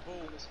hold of the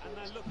ball, and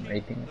they're looking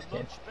Rating the this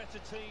game. much better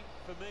team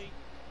for me.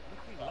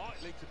 Looking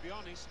likely, to be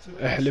honest. To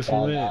احلف لا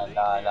وين لا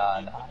لا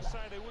لا لا. say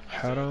they wouldn't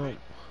deserve حرام. it.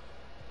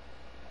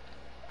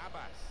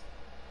 Abbas.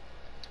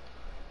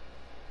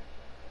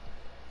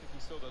 If you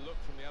saw the look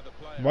from the other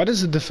player. Why does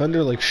the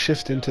defender like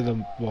shift into the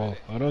wall?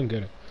 I don't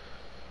get it.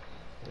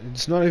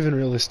 It's not even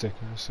realistic.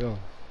 So.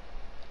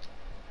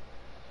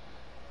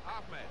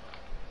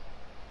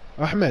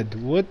 Ahmed,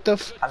 what the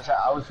f...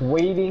 I was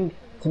waiting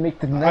to make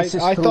the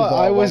nicest I through thought ball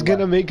I was one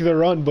gonna make the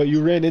run, but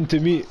you ran into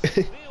me.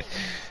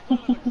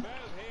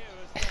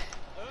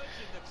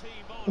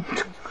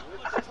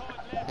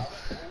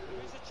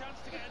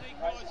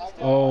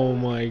 Oh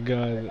my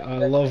god,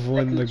 I love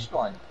when the...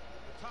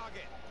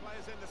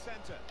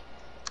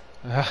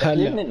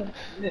 هلا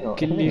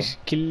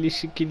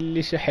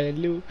كلش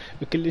حلو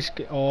وكلش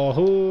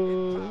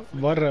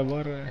برا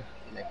برا.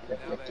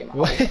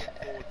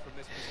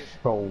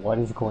 Bro, what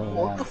is going on?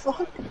 What the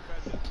fuck?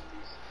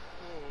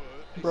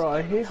 Bro,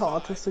 I hate how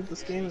autistic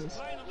this game is.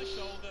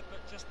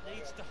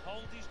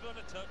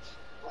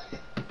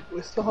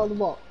 We still have the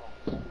ball.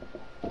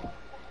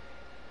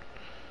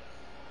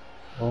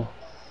 Oh.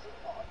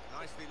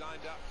 Nicely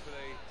lined up for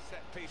the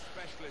set-piece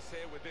specialist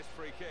here with this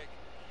free kick.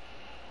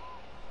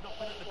 Not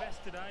been at the best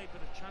today,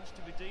 but a chance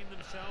to redeem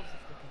themselves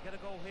if they can get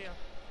a goal here.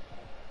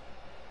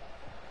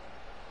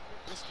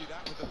 Risky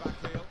that with the back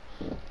heel.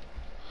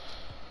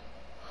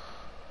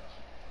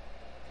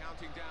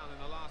 Counting down in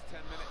the last 10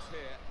 minutes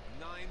here.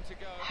 9 to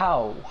go.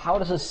 How? How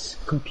does this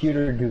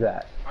computer do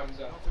that? Not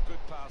a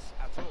good pass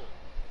at all.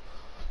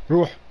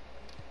 روح.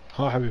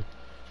 ها حبيبي.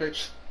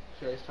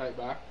 Should I fight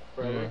back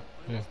forever?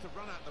 He wants to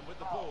run at them with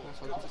the ball. It's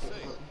good to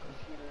see.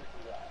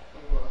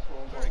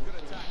 Very good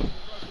attack.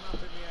 Broken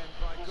up in the end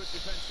by good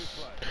defensive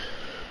play.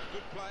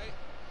 Good play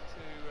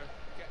to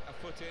get a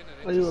foot in and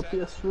Are you a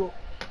intercept. PS rule?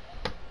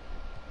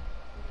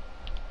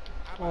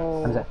 How's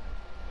Oh. that?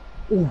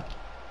 Gonna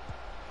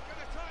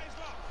try his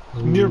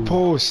luck. Near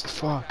post,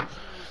 fuck.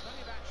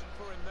 Plenty of action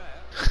for him there.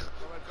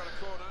 Well, they've got a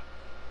corner,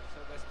 so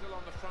they're still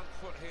on the front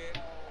foot here.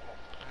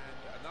 And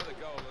another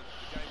goal, and the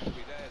game will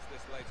be theirs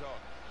this late on.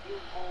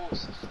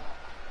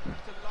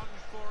 To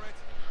lunge for it,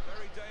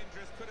 very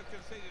dangerous, could have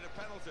conceded a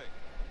penalty.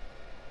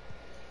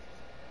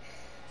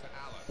 To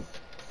Allen.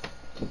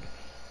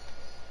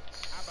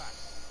 Abbas.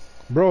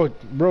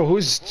 Bro,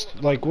 who's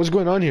like, what's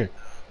going on here?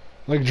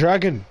 Like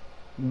dragon,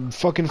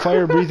 fucking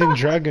fire-breathing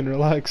dragon.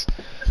 Relax.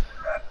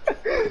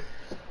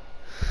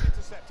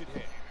 Intercepted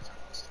here.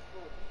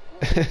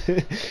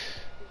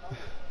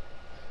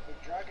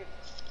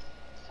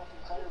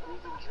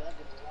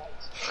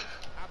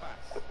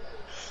 Abbas.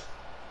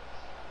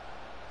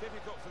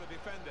 Difficult for the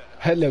defender.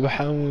 هلا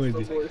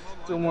بحمودي.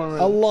 2 more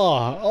minutes.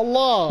 الله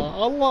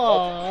الله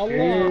الله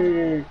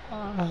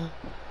الله.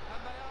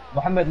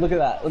 Mohammed, look at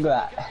that. Look at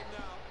that.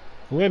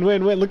 Win.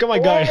 Look at my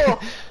guy. Oh.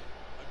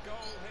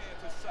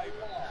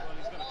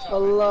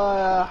 Allah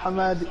ya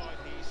Hamadi.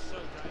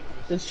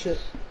 This shit.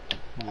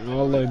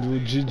 Wallah,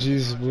 dude,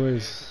 GG's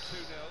boys.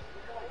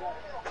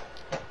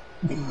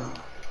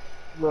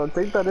 Bro,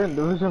 take that in.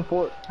 Division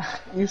 4.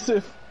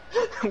 Yusuf.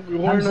 We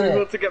weren't Hamza,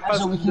 able to get past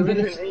Hamza, we can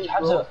Division get 8,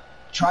 Hamza, bro.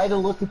 try to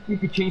look if we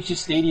could change the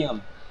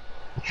stadium.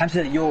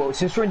 Hamza, yo,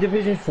 since we're in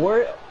Division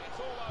 4,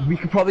 we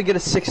could probably get a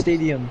 6th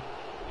stadium.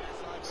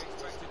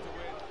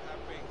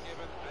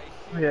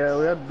 Yeah,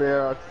 we had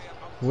Bayrock.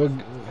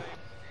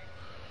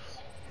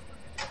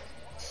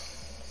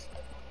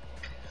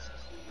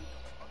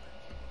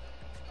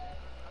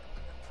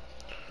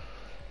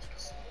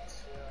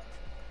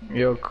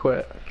 Yo,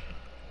 quit.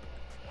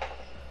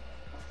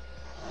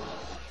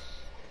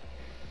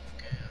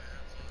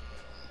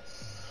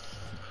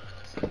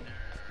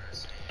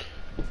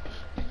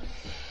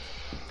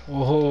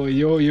 Oh,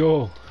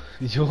 yo,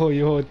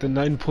 at the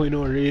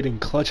 9.0 rating,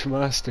 clutch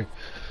master.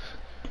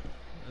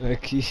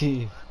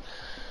 Okay.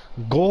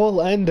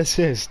 Goal and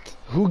assist.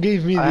 Who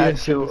gave me the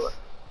assist?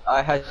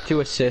 I had 2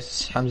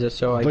 assists, Hamza,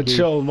 so I But gave...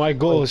 chill, my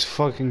goal is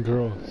fucking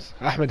gross.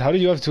 Ahmed, how do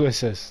you have 2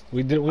 assists?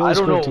 We only I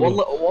don't know, scored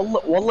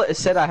 2. Wallah it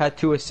said I had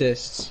 2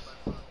 assists.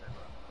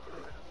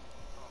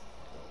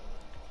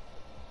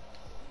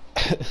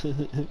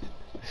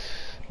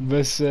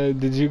 But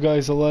did you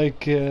guys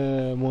like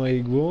my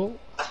goal?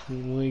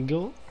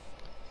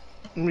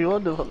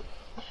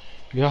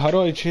 Yeah, how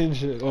do I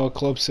change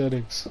club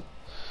settings?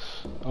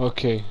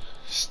 Okay,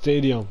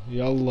 stadium.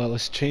 Yalla,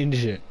 let's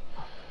change it.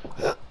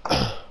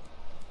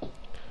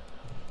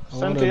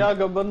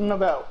 Santiago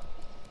Bernabeu.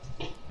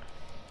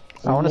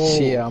 I want to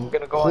see it. I'm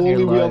gonna go on here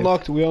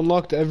live. we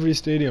unlocked every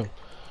stadium.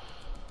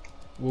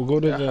 We'll go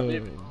to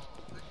the...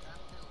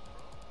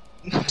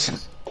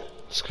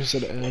 Let's go to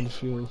the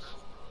Anfield.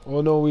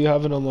 Oh no, we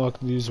haven't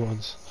unlocked these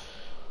ones.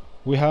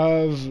 We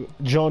have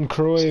John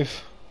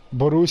Cruyff,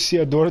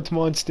 Borussia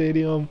Dortmund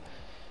Stadium,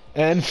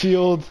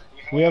 Anfield.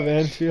 We have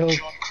Anfield.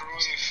 John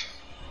Cruyff,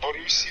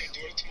 Borussia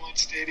Dortmund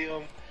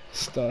Stadium,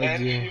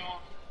 Stadium.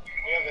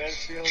 We have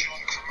Anfield.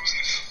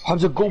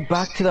 Hamza, go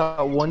back to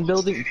that one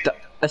building.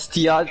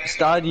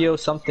 Stadio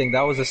something.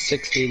 That was a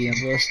 6th stadium.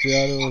 The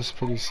Stadio was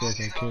pretty sick.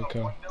 I can't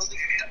count.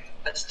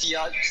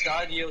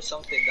 Stadio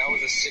something. That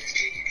was a 6th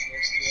stadium.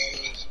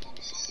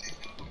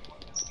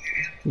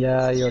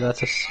 Yeah, yo,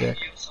 that's a sick.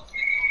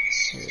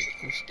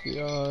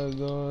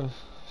 Stadio.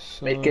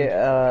 Make it,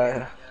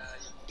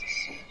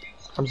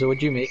 Hamza,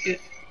 would you make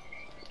it?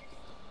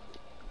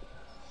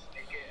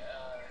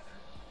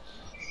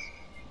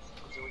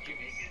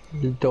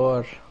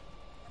 الدور.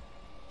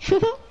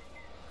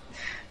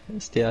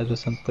 استياجو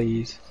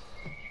سنطيز.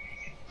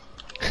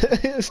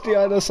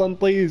 استيادة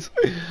سنطيز.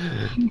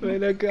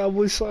 وينك يا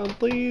ابو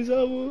سنطيز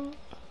ابو.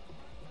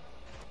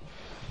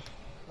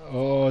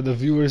 Oh, the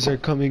viewers are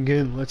coming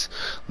in. Let's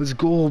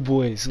go,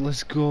 boys.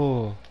 Let's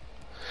go.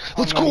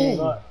 Let's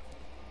go.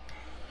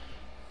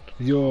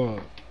 Yo,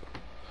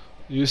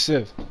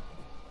 Yusuf,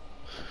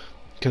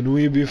 can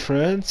we be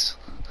friends?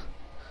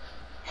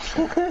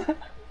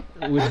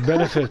 With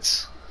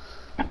benefits.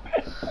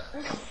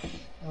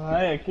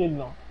 هاي اكيد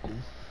no.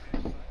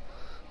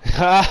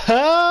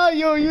 Haha,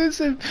 yo,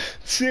 Yusuf,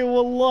 say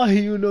wallahi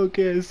you know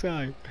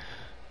KSI.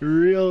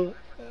 Real,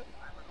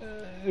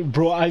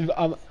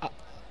 bro.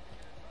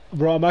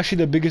 Bro, I'm actually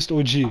the biggest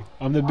OG.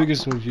 I'm the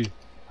biggest OG.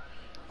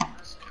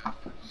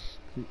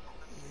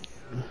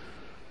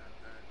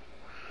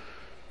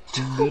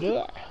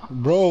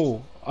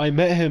 Bro, I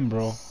met him,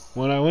 bro.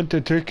 When I went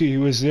to Turkey, he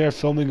was there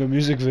filming a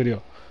music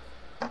video.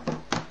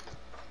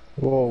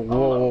 Whoa,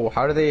 whoa, whoa.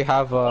 How do they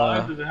have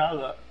How do they have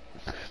that?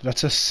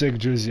 That's a sick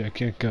jersey, I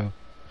can't count.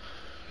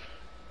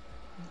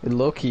 It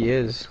low-key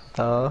is.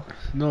 No,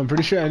 I'm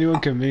pretty sure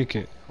anyone can make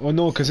it. Oh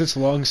no, because it's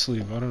long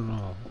sleeve. I don't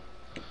know.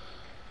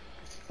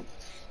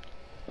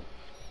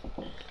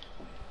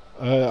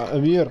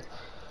 Amir.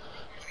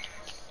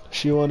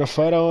 She wanna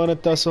fight, I wanna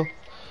tussle.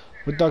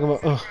 We're talking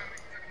about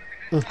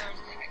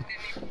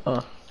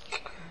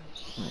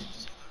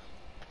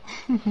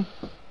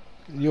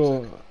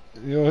Yo,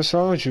 what's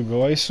wrong with you, bro?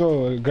 Why you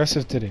so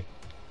aggressive today?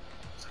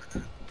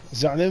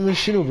 زعلان من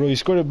شنو, bro? You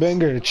scored a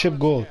banger, a chip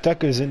goal.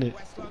 Tucker's in it.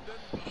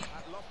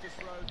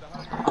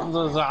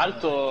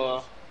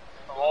 زعلته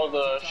from all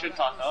the shit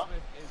talk, huh?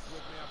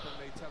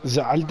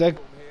 زعلتك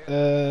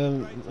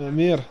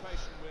أمير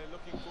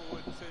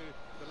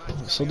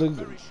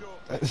صدق.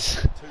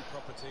 This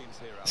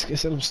guy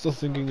said I'm still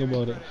thinking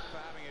about it.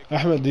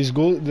 Ahmed,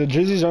 the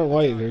jerseys aren't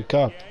white, they're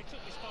capped.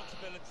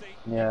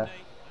 Yeah.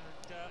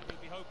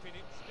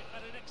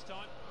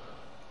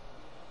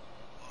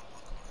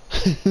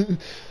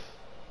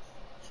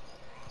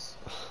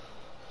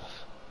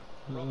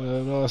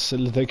 راس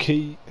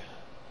الذكي.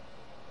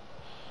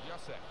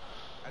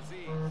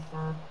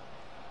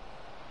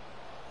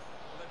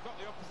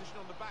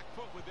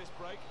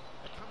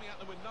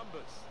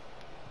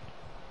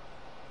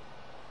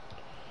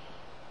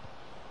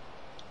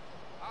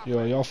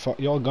 Yo,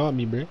 y'all got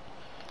me, bruh.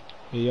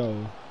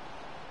 Yo.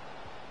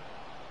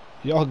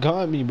 Y'all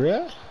got me,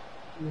 bruh.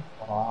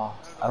 Oh,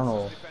 I don't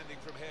know.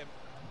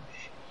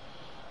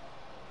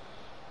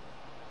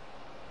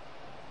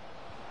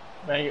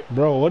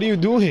 Bro, what are you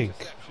doing?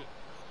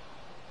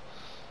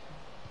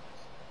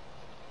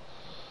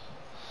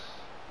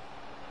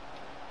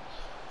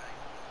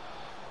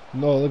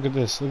 No, look at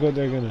this. Look what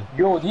they're gonna.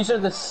 Yo, these are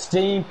the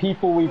same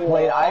people we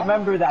played. I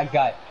remember that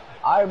guy.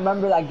 I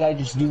remember that guy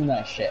just doing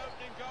that shit.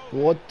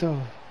 What the?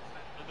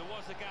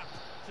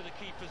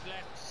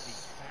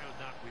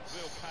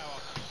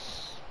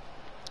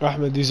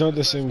 Ahmed, these aren't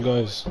the same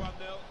guys.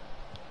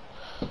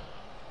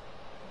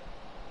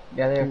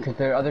 Yeah, because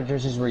their other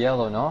jerseys were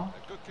yellow, no?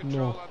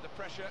 No.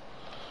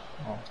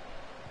 Oh.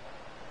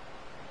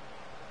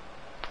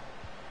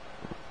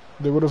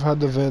 They would have had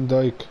the Van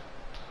Dyke.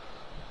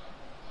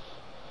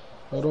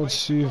 I don't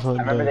see Van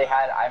Dyke.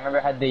 I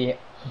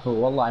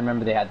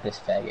remember they had this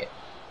faggot.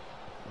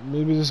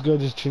 Maybe this guy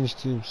just changed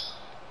teams. It's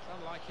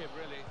unlike him,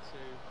 really, to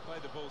play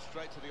the ball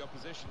straight to the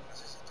opposition.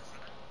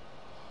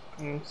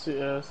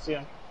 See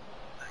him.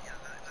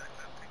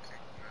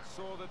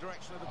 Saw the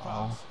direction of the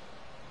pass.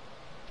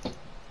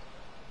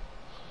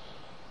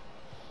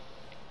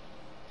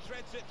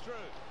 Threads it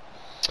through.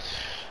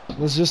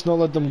 Let's just not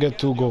let them get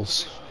 2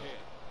 goals.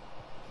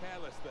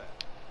 Careless there.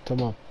 Tamam.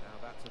 Now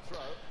that's a throw.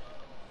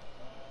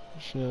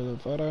 عشان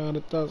فران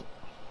التاز.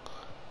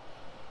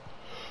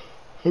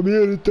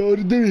 أمير أنت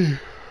أردني.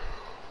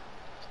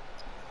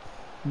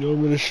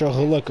 يوم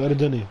شغلك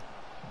أردني.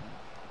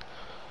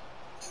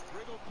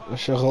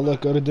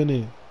 شغلك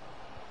أردني.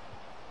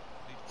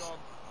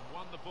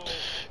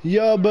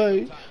 يا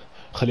بي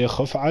خلي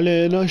يخف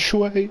علينا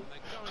شوي.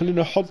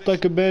 خلينا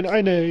نحطك بين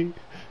عيني.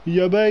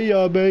 يا بي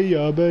يا بي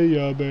يا بي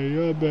يا بي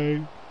يا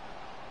بي.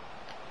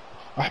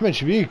 أحمد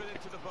شبيك؟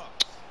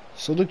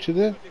 صدق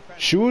كذا؟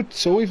 شوت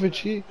سوي في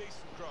شي.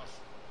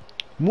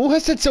 مو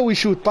هسه تسوي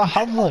شوت طاح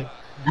حظك.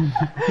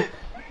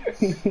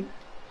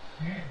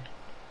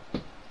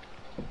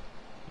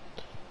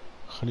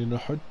 خلينا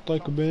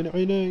نحطك بين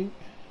عيني.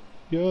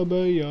 يا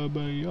بي يا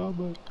بي يا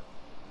بي.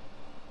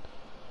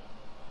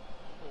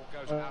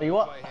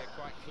 ايوه.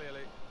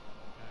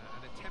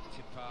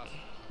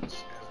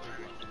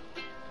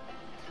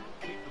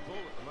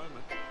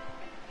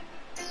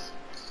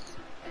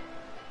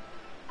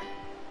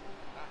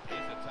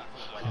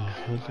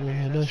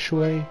 خذنا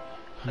شوي.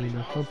 خلينا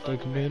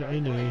نحطك بين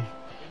عيني.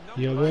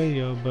 يا بي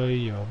يا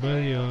بي يا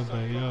بي يا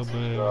بي يا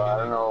بي. Bro, I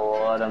don't know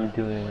what I'm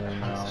doing right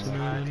now.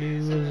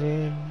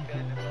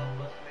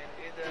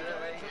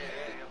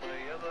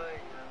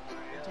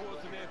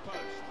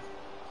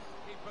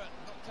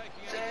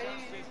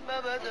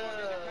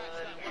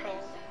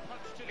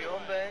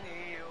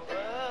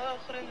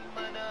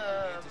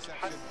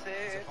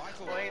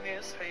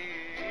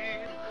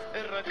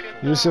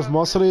 Yusuf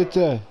Masri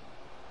te.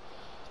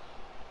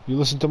 You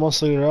listen to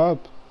Masri rap?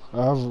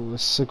 I have a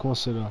sick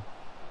Masri rap.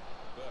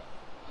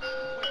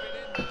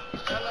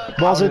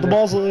 Basit.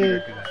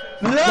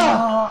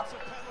 No!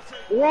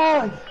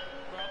 What?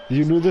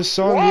 You knew this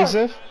song, What?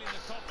 Yusuf?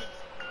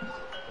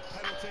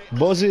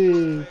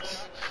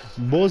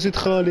 Basit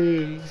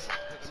Khalil.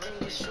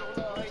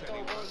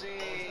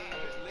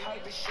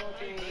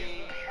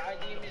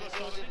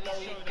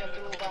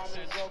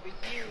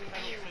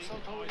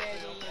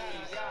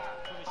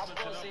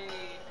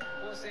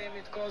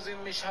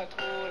 مش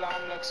هتقول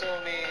عاملك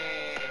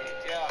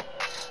صوميت يا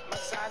ما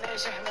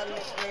تسعناش احنا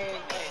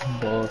الاثنين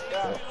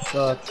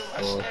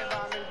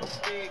بعمل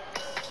بستيك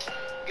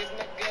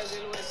جبنا الجاز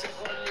الوسخ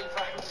كل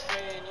الفحم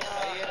فين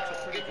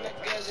يا جبنا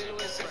الجاز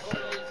الوسخ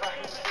كل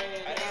الفحم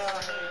فين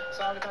يا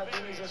صعب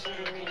تعديني زي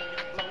سوري مين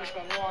دماغ مش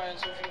ممنوع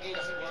ينسوا في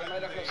نجيلة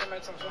زمايلك لو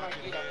سمعت سمسون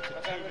هتجيلك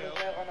هتعمل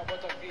دماغ انا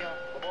بطل فيها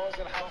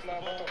ببوظ الحفلة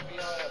بطل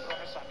فيها يا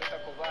بروح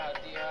لصاحبتك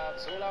وبهديها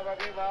بسهولة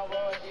بجيبها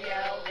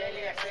وبوديها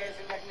وجالي احساس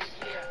انك مش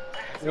ليها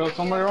Yo,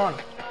 somebody run.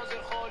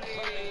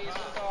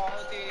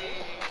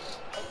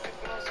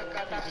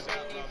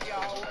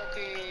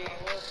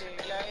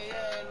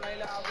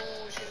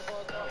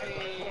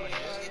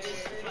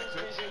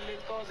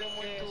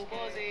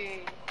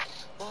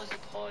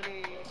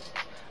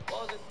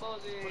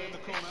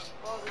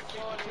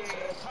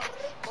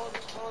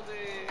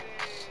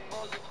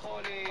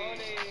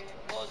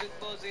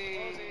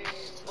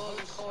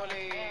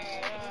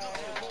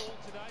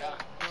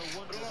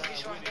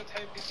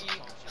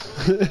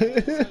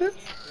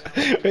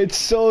 It's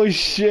so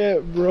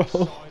shit, bro.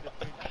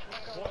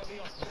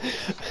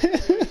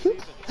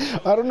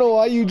 I don't know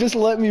why you just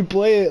let me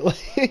play it.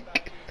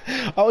 Like,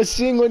 I was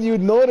seeing when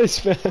you'd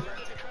notice, man.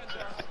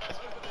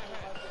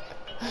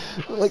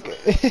 Like,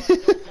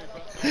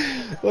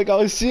 like I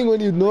was seeing when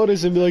you'd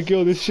notice and be like,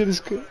 yo, this shit is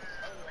good.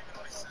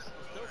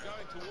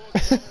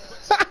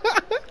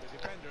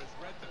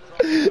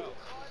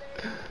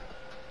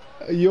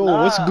 Yo,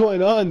 what's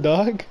going on,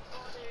 dog?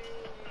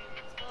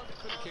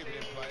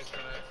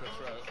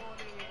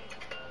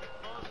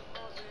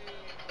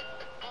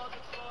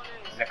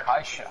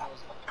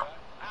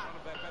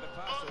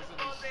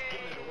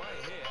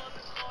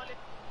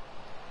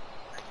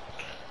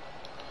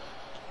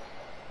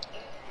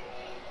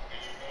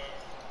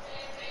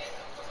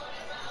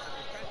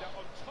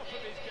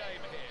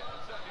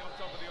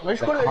 مش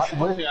كل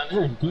الشوط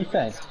يعني.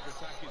 defense.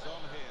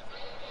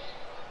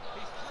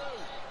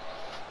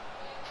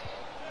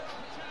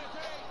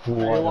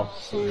 What a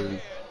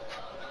save.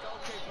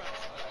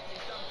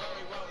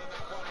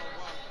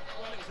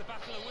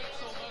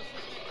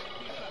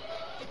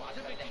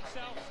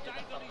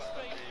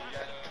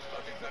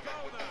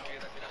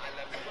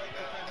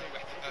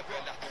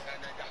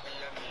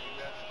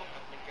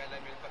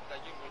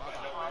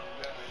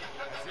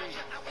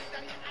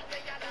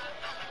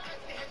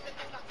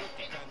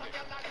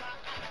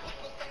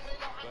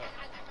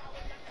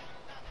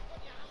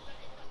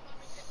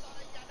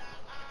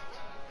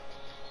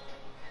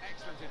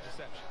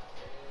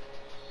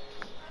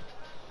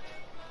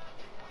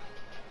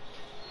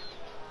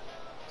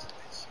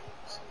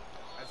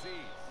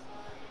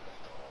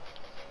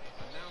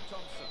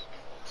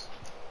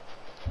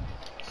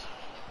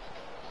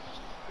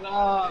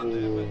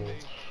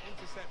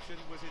 Interception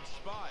was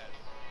inspired.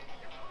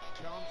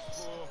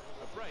 Chance for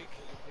a break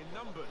in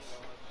numbers.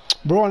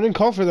 Bro, I didn't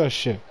call for that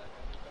shit.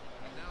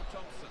 Now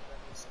Thompson.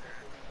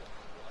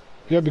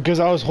 Yeah, because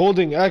I was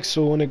holding X,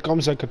 so when it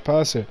comes, I could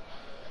pass it.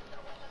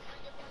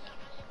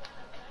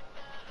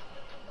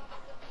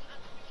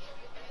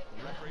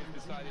 The referee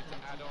decided to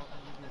add on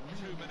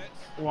 2 minutes.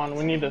 Come on,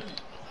 we need it.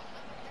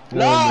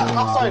 No,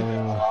 offside.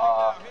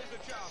 Here's the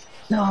chance.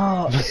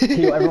 No!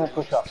 Theo, everyone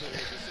push up.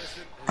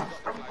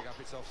 Flag up,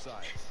 it's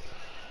offside.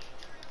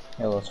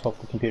 Yeah, let's hope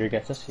the computer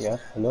gets us. Yeah,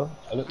 hello?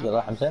 Hello?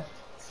 Yalla, Hamza?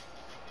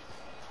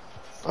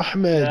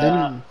 Ahmed,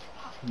 Yeah.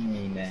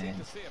 Me, man.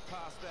 To see a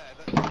pass there.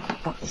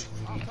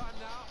 Half-time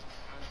now,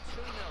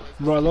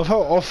 and 2-0. bro, I love how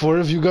all four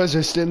of you guys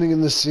are standing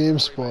in the same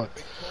spot.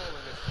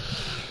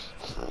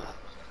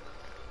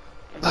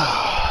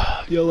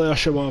 Yalla ya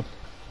shabab.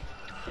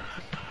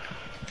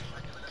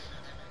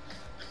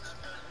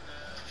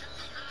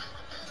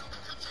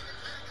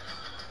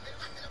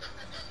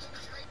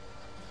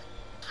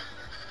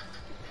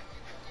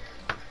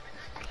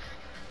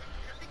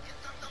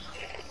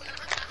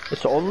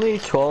 It's only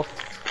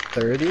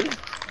 12:30.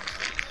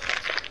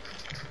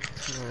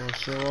 Oh,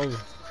 so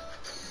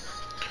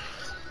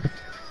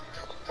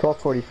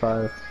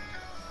 12:45.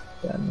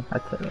 يعني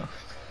حتى لو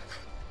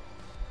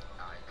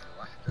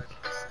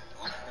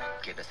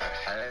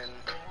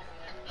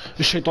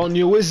الشيطان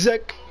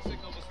يوزك.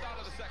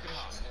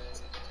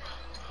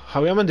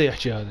 حاوي من ده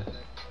يحكي هذا.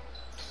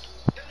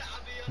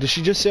 Did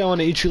she just say I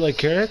want to eat you like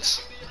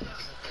carrots?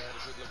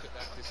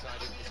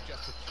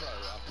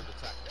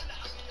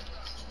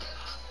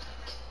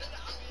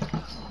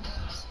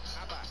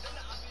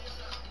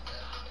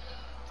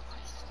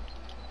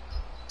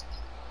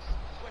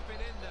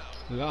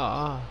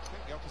 لا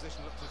The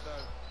opposition looked as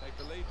though they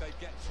believed they'd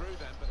get through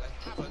them, but they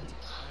haven't.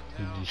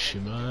 And now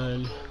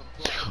الشمال.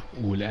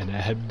 قول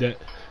انا هبدأ.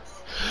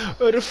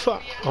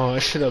 ارفع.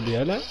 اشرب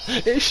يلا.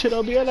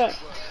 اشرب يلا.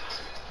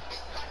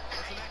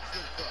 it's an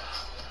excellent cross.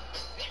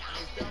 And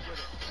he's dealt with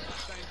it.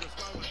 Dangerous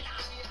moment.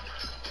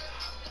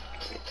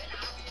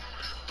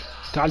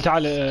 تعال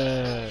تعال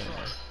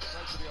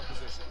Throw to the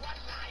opposition.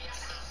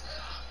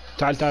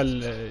 تعال تعال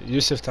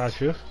يوسف تعال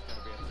شوف. Going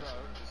to be a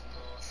throw.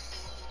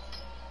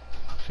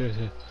 شوف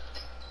شوف.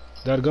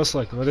 دار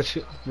قصلك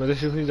ما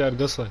تشوفني دار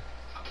قصلك.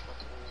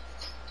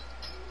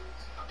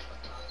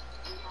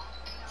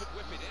 Could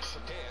whip it in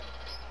from here.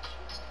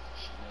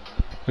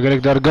 اقول لك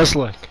دار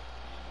قصلك.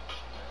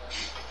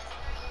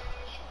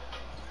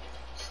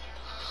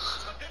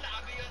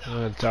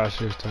 تعال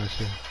شوف تعال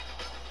شوف.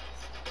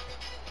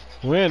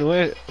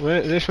 وين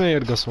ليش ما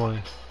يرقص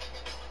معي؟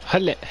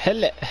 هلا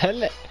هلا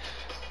هلا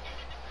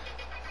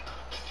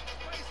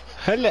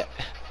هلا.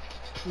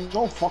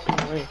 No fucking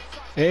way.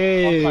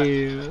 ايه.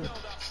 Well,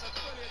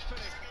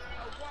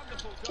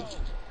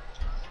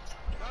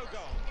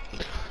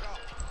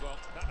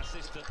 that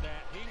assistant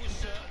there, he was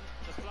certain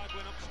the flag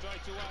went up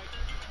straight away.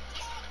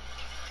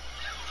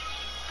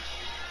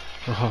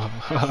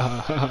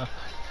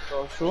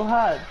 شو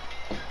هاد؟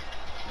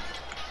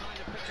 Trying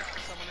to pick up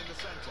someone in the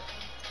centre.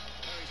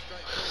 Very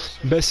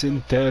straightforward. بس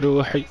انت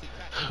روحي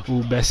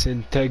وبس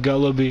انت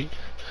قلبي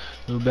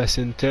وبس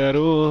انت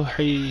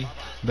روحي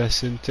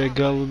بس انت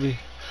قلبي.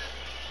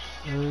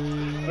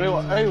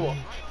 ايوه ايوه.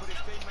 Put his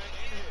teammate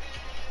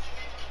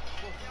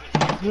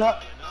in here. لا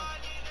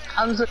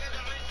حمزة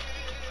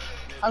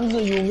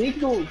you make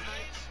those.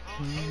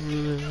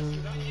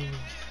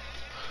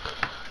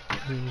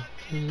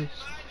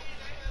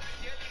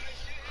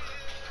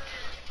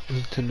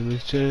 انت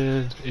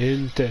المجال.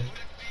 انت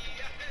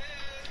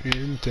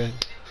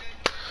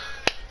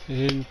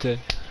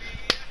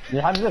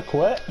Did Hamza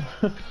quit?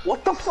 What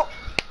the fuck?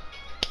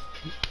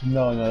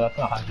 No, that's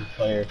not Hamza's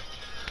player.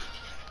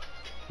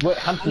 Wait,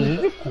 Hamza,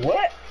 did you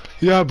quit?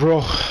 Yeah,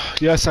 bro.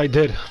 Yes, I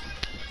did.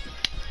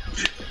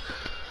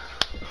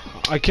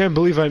 I can't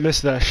believe I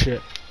missed that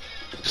shit.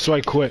 So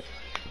I quit.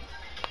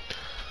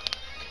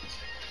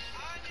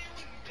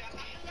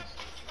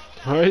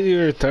 Are you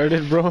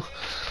retarded, bro?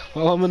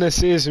 All I'm gonna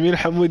say is me and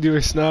Hamoud, you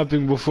were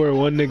snapping before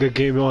one nigga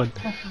came on.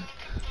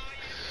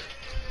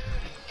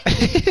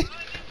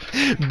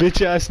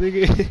 Bitch ass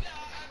nigga.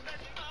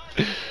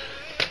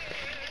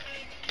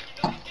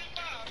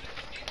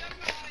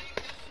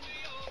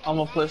 I'm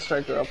gonna play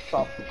striker up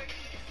top.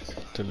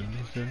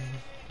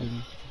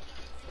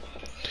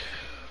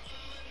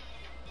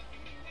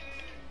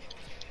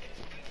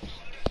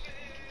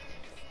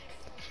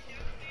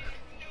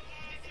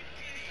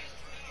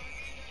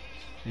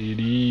 It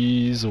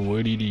is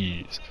what it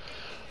is.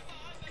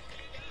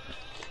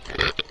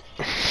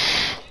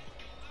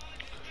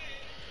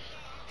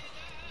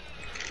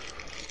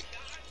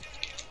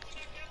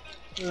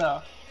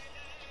 No.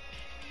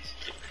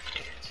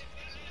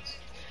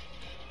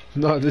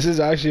 No, this is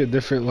actually a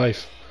different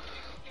life.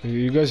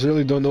 You guys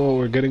really don't know what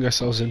we're getting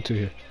ourselves into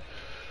here.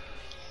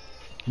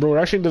 Bro, we're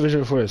actually in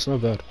Division 4, it's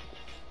not bad.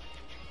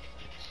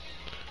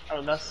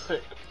 Oh, that's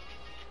sick.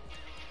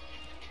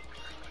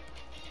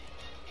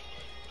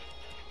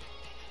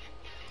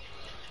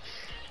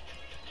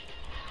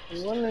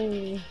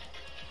 Winning.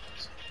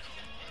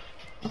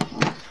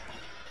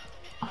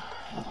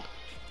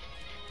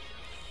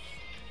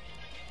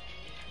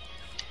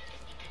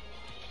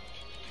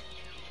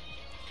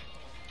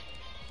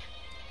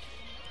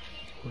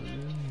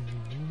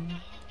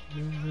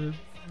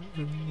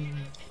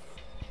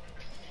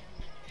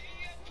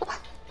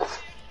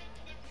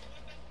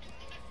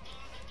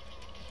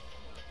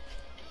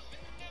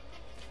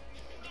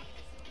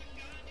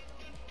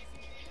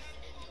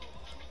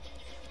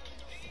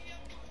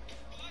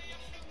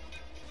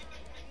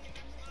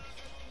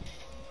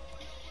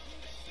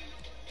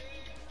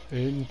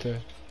 انت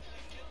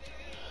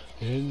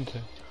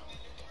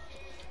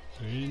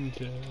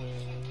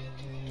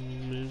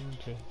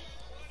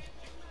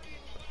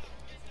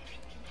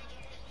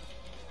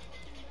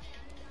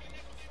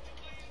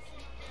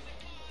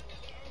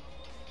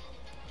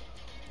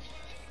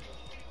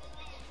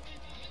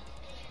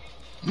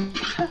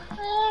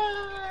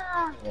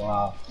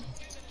Wow.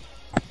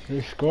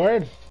 You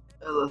scored?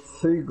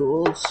 3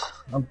 goals.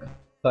 I'm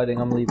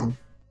cutting, I'm leaving.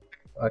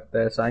 Like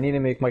this. I need to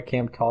make my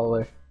cam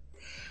taller.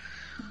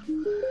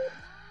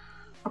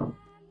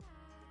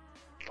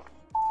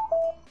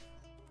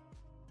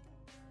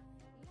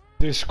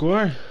 They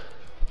score?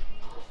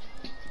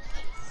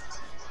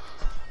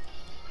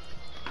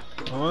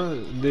 Oh,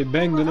 they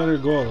banged another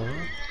goal,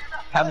 huh?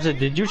 Hamza,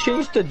 did you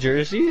change the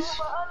jerseys?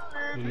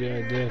 Yeah,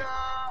 I did.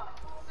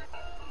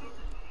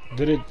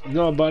 Did it?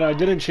 No, but I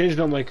didn't change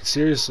them, like,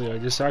 seriously. I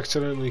just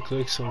accidentally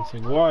clicked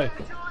something. Why?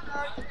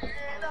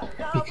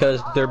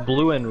 Because they're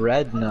blue and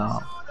red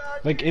now.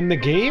 Like, in the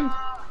game?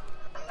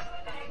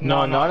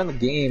 No, not in the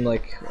game.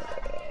 Like,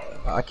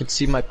 I can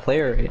see my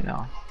player right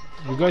now.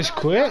 You guys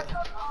quit?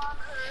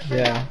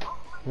 Yeah.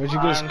 Why'd you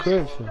guys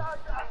quit for?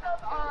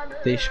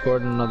 They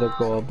scored another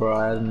goal, bro.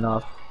 I had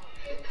enough.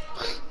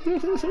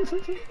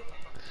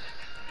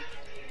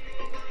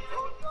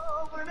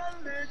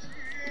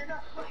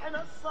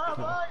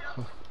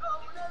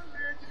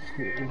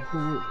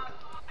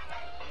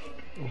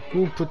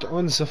 Who put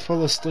on the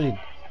Palestine?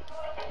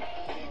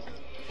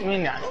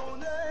 مين يعني؟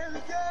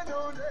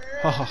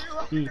 Haha.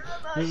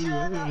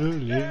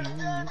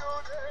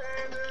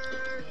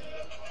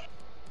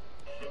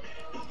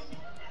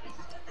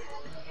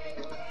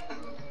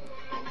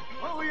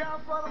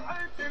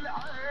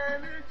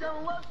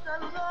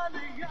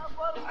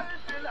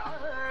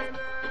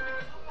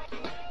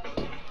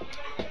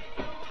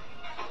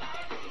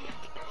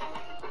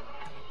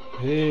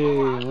 Hey,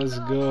 let's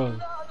go.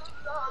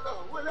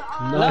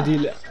 نادي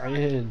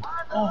العين.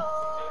 Oh!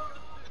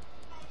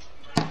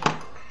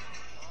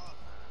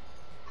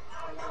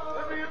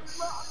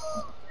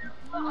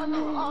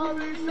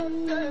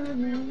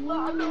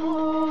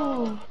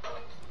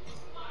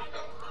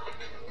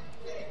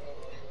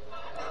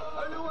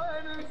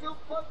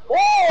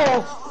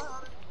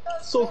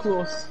 So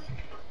close.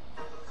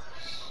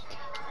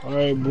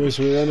 Alright, boys,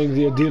 we're running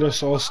the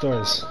Adidas All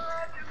Stars.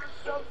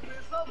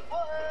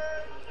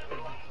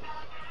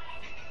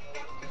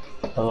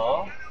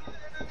 Hello?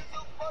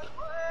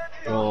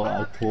 Bro,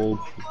 I told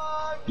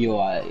you. Yo,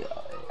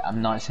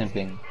 I'm not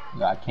simping.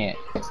 Yo, I can't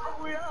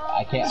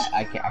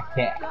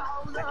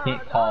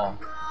call.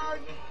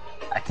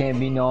 I can't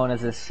be known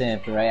as a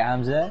simp, right,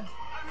 Hamza?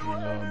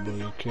 No, bro,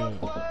 you can't.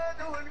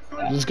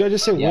 This guy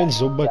just said when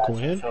Zubak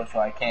win? So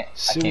I can't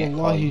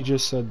Wallah, he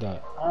just said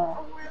that.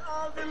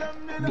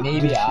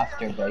 Maybe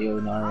after, but yo,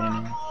 not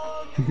right now.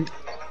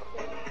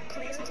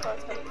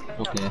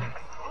 Okay.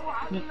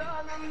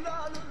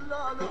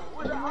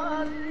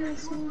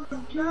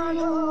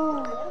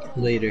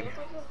 Later.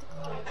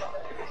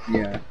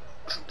 Yeah.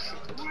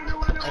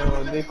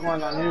 Oh,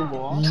 Daquan on you,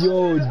 boy.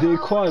 Yo,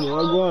 Daquan,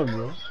 what going,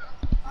 bro?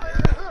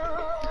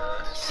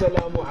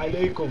 Assalamu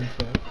alaikum,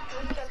 fam.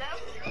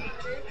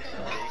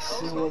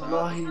 See,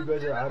 wallahi, you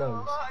guys are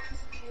Arabs.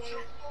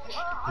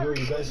 Yo,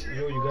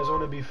 you guys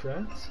wanna be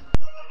friends?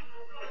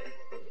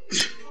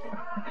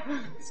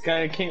 This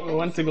guy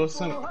went to go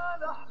swim.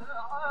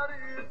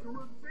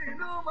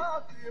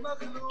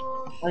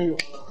 Are you?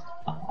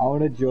 I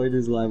wanna join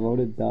this live, I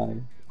wanna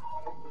die.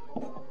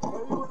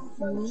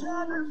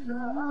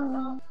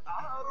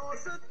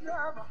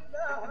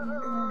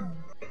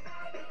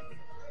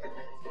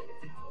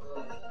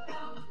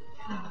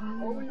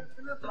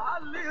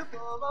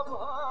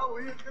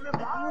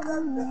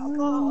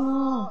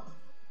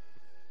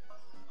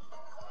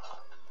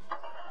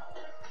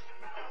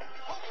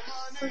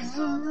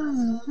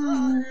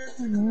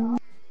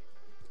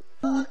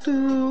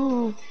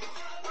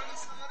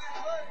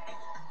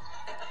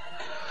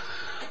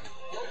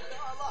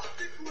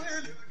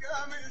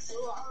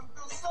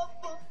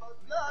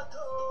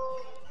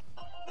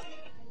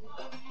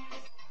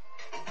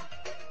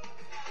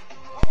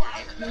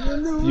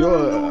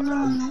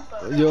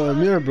 Yo,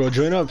 Amir, bro,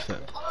 join up,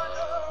 fam.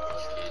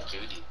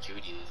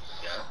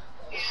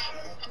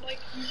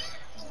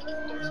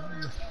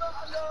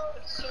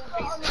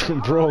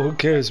 Bro, who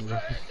cares, bro?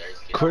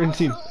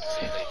 Quarantine.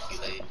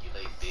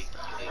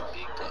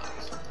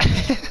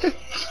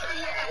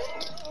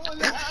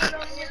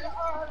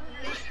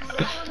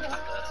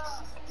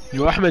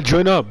 Yo, Ahmed,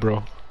 join up,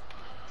 bro.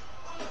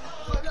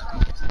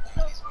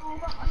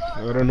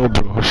 I don't know,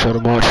 bro.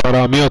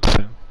 Sharamiyat,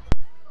 fam.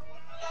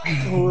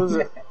 Who is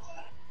it?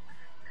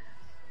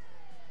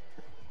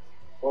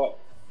 What?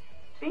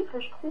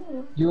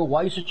 Yo,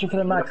 why are you searching for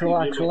the max?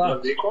 Relax.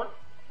 Daquan,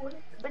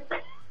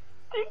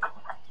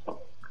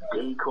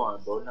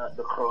 bro, not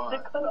the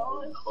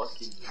Quran.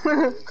 Fucking.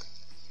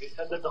 They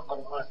said that the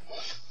Quran.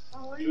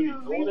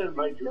 Dude, don't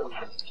invite you. I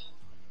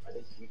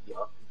didn't see you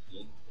off the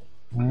game.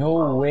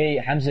 No way,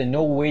 Hamza,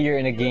 no way you're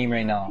in a game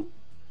right now.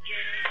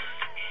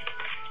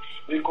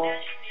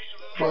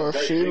 Bro,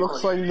 she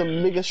looks like the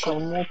biggest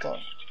sharmuta.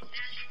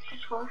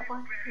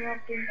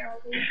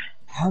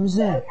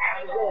 Hamza,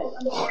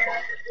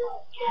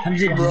 did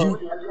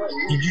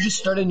you just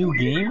start a new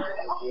game?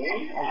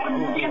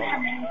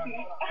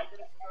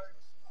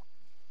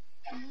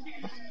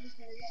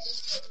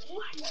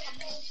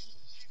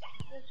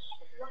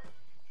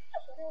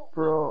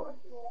 Bro,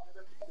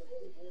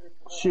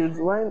 she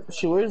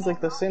wears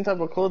like the same type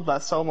of clothes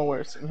that Salma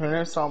wears, and her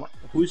name's Salma.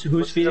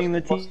 Who's feeding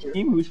the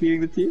team? Who's feeding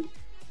the team?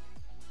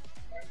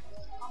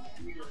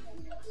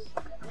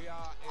 We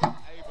are in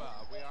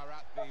Aba. We are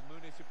at the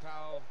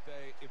Municipal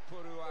de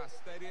Ipurua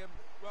Stadium.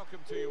 Welcome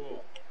to you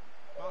all.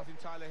 Martin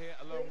Tyler here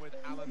along with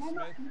Alan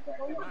Smith. The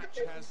match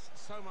has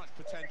so much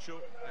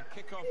potential and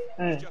kickoff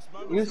is just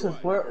moments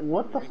Yusuf, away.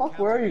 what the fuck?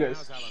 Where are you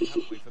guys?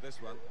 For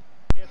this one.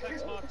 Yeah,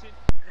 thanks, Martin.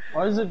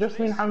 Why is it just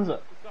me and Hamza?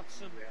 We've got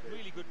some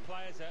really good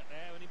players out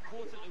there, and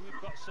importantly,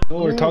 we've got some. No,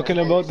 we're talking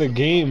about the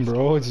game,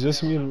 bro. It's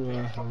just me and... I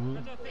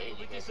don't think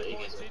we'll be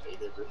disappointed.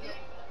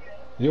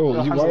 Yo,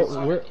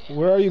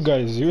 where are you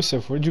guys?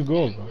 Yusuf, where'd you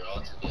go, bro?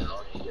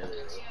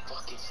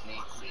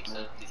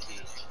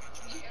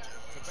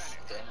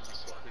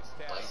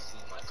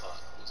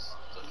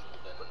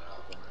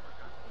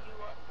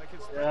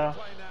 can spread Yeah. the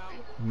play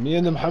now. Me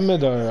and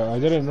Muhammad are, I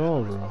didn't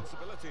know, bro.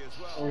 Responsibility as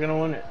well. We're gonna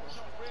win it.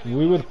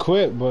 We would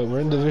quit, but we're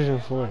in Division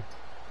 4. The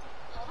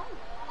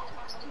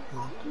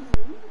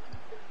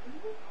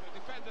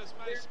defenders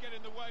managed to get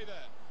in the way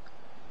there.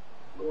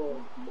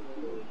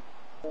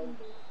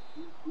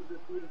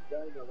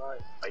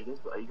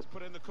 It's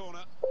put in the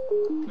corner,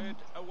 cleared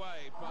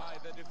away by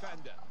the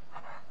defender.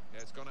 Yeah,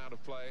 it's gone out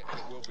of play, and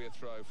it will be a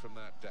throw from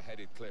that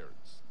headed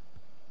clearance.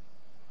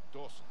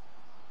 Dawson.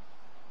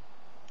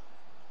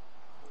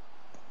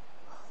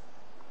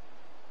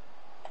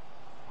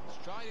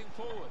 Striding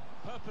forward,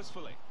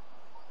 purposefully.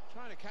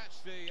 Trying to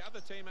catch the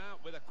other team out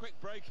with a quick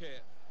break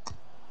here.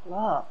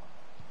 Wow.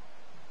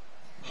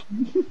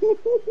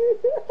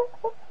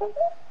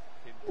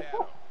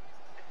 Quintero.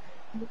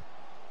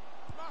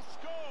 Must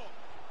score!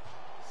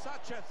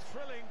 Such a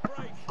thrilling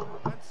break,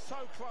 and so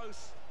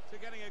close to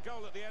getting a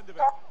goal at the end of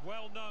it.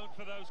 Well known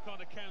for those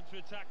kind of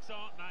counter-attacks,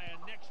 aren't they?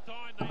 And next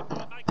time they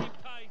might make him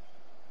pay.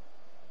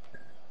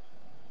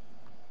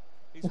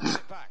 He's won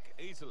it back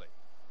easily.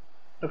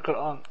 Look it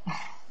on.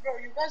 Bro,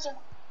 you guys are.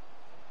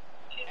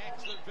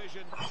 Excellent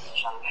vision. There's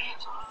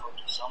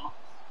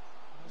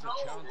a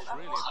chance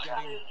really of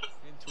getting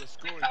into a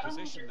scoring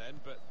position then,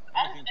 but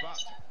anything but.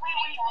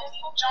 Wait,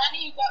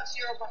 Johnny, you got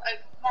 0, but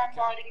my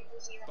body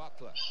was 0.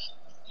 Butler.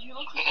 You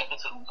look like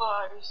 2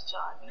 bars,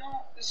 Johnny.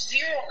 No,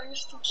 0. You're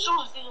still 0.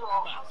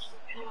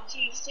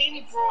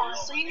 Sadie, bro.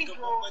 Sadie,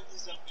 bro.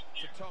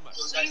 To Thomas.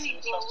 Sadie,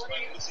 bro. What are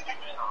you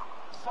expecting?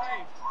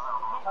 Saved.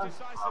 Not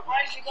decisive.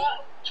 Why you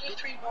got 2,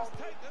 3 balls?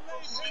 Must take the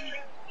lead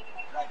here.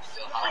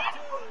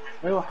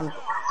 ايوه حلو.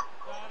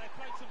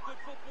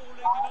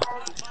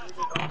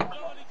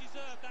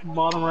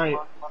 Bottom right,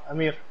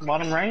 Amir.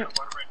 Bottom right.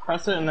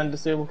 Press it and then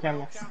disable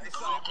camera.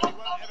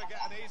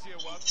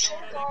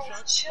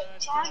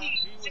 Johnny.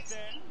 He was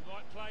there,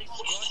 right place,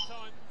 right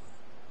time.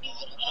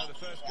 So the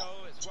first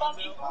goal is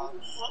 1-0.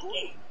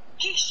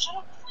 Hey, shut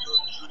up.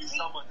 Judy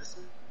Sama, this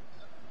is.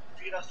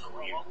 Read us the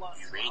way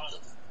you read the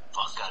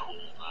fuck out of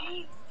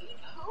me.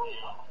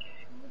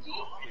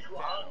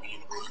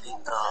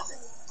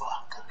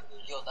 Fuck.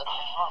 Yo, that's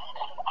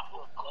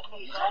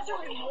You guys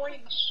are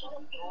annoying. Shut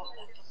up.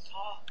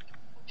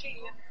 Okay,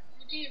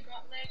 you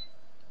got like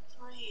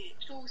 3,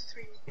 2,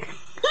 3.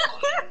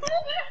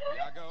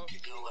 Iago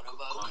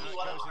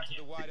goes into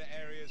the wider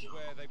areas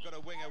where they've got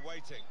a winger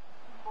waiting.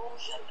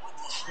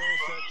 Still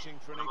searching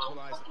for an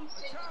equaliser. A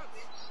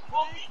chance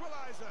for an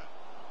equaliser.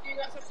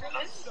 That's a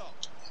brilliant stop.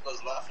 I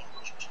was laughing.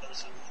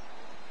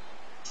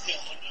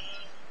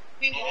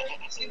 Here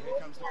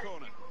comes the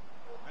corner,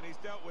 and he's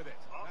dealt with it.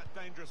 That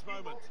dangerous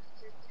moment.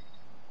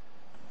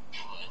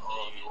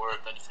 Oh, you were a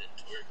benefit.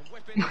 Can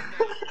whip it in now.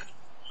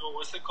 Yo,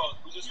 what's it called?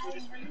 Who just put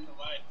his finger in the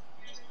line?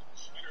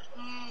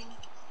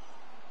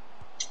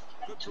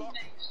 Good block.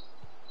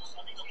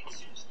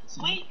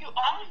 Wait,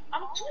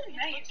 I'm too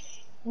nice.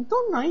 I'm so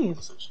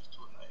nice. Too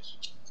nice.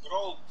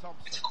 Bro,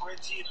 it's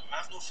quarantine. I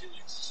have no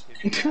feelings.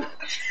 Iago.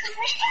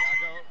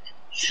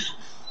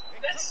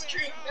 That's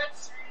true.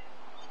 That's true.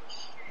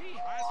 He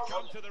has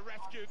come to the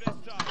rescue this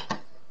time.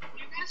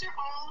 You guys are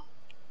all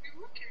you're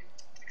working,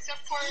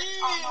 except for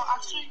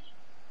actually,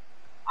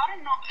 I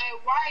don't know.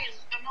 Wise,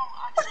 no,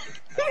 actually,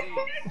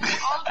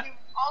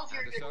 all of you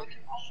are good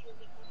looking.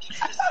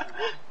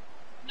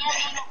 No,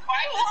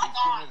 Wise is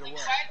not.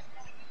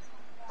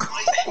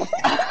 Like,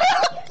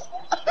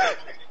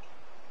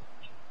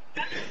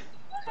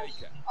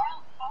 Baker.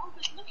 All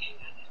good looking.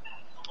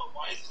 No, but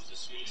Wise is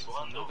just really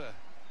one. Another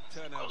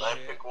turnover Well,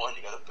 here. pick one.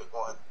 You gotta pick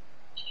one.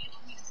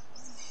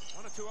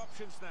 One or two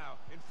options now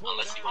in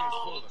forward Unless you areas want the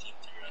for whole them. team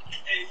to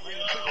Hey,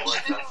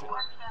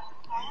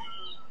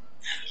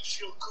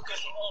 she'll cook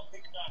us all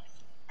Big Mac.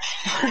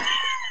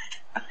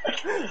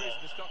 reason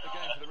to stop the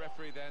game for the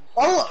referee then.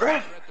 Oh, He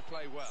read the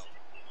play well.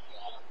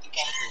 The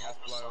referee has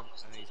blown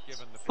and he's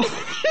given the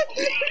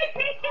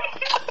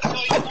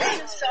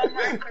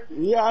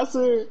Yeah,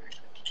 sir.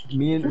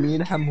 Me and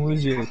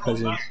Hamouzi are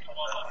cousins.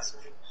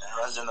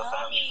 Runs in the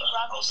family.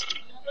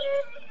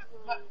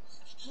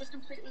 Was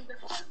completely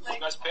different. Like,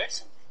 You guys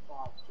picked?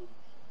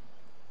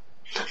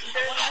 there's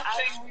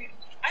nothing.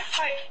 I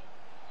fight.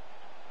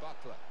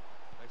 Butler.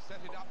 They've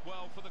set it up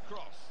well for the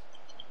cross.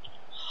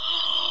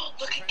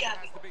 Look at Defender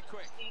Gabby. has to be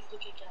quick. Please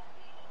look at Gabby.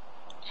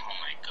 Oh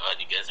my god,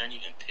 you guys aren't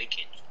even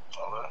picking.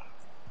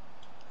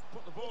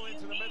 Put the ball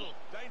into the middle.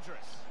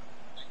 Dangerous.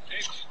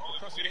 Oh,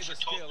 Crossing is a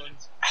skill and a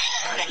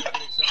really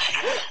good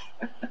example.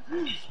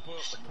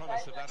 Spoilt the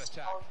promise of that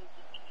attack.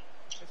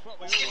 It's what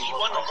we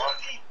all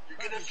You're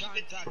gonna feed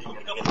the team.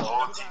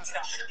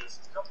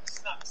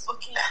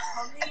 Okay,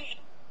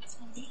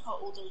 tell me how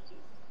old are you?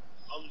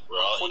 We're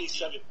all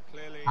 27.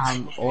 Clearly,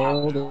 I'm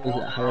old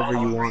as however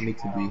you want me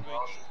to be.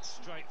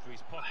 Straight for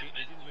his pocket. He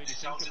didn't really think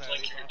Sounded about like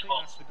it. you're But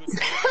I think that's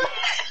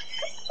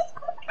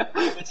the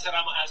good Even said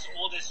I'm as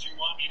old as you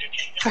want me to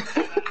be.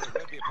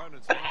 read the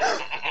opponent's mind and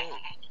got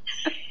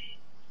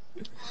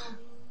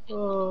the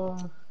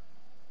ball.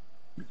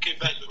 Okay,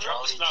 Ben, you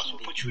drop the snaps. We'll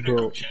put you in a Bro,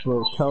 group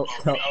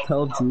chat.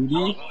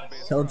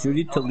 tell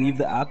Judy to leave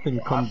the app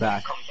and come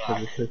back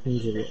because the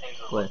settings are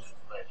glitched.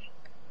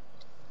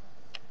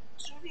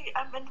 Sorry,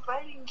 I'm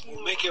inviting you.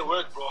 We'll make it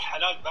work, bro.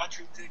 Halal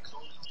battery takes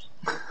only.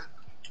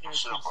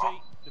 As you can see,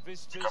 the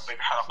visitors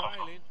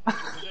trailing in the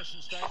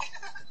possession state.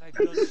 They've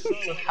done so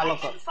well.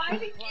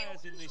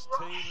 Players in this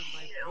team, and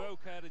they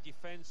broke out of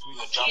defence with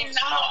the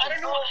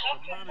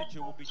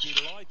manager will be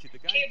delighted. The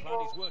game plan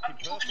is working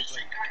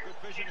perfectly. Good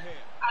vision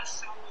here.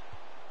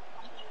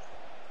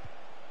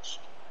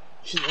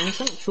 She's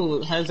innocent.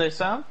 شو هذا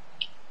يسام؟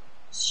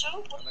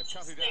 And they've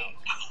cut it out.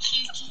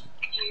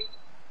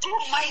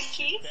 Oh,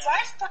 Mikey.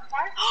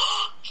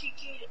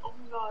 Kiki. Oh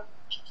my God.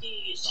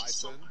 Kiki is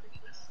so pretty.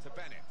 To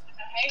Bennett.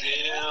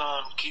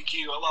 Damn,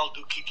 Kiki. Well, I'll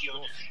do Kiki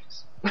on your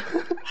face.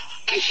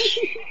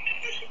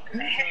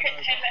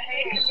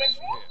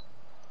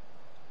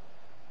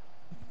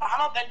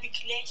 عم بقلبك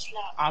ليش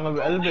لا؟ عم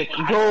بقلبك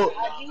جو.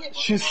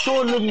 She's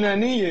so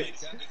لبنانية.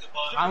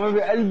 عم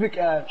بقلبك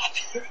قال.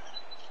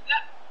 لا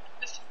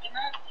بس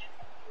كمان.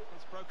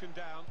 It's broken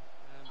down,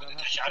 and they'll have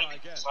to try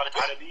again. صارت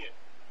عربية.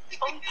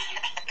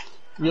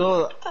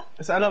 يو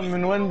اسألها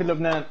من وين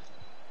بلبنان؟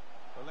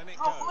 Well, then it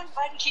goes.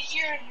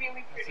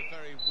 It's a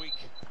very weak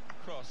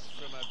cross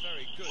from a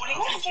very good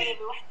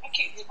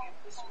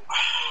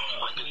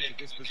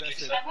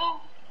dispossessive.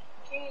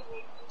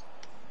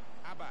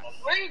 Abbas.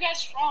 Where are you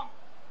guys from?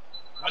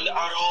 Take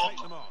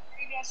them on. Where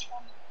are you guys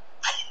from?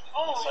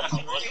 Oh,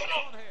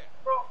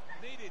 Bro.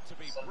 Needed to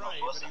be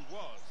brave, and he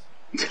was.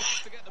 He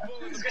wants to get the ball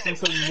in the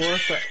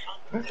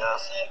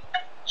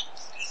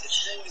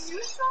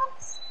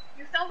box.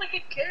 You sound like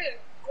a kid.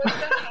 What's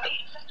that?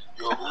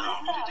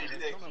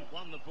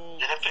 Won the ball in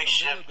the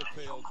middle of the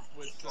field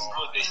with some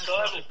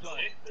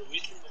play.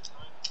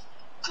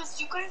 Because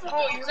you guys are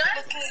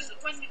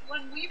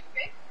when we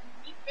pick,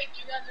 you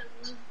guys are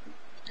rude.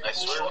 I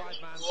swear.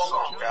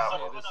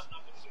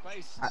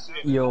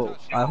 Yo,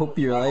 I hope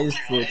your eyes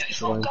look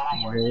like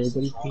red.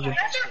 You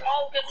guys are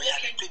all good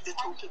looking.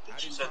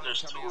 She said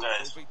there's 2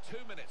 guys. Will be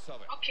 2 minutes of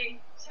it. Okay,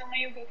 so now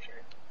you go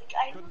first.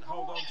 Couldn't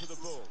hold on to the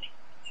ball.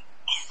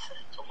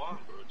 Come on,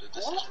 bro. This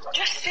is right.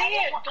 Just say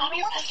it. Don't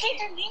you want to say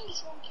their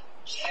names?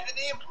 Say the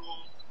name, bro.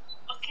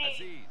 Okay,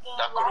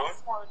 the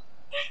last one.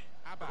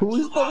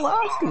 Who's the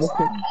last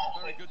one?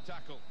 Very good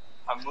tackle.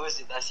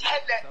 حموزي هلا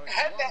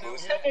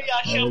وسهلا يا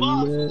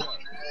شباب.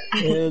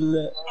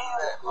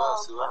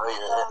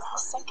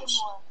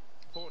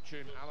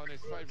 Fortune, Alan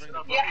is favouring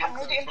the يا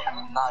حمودي انت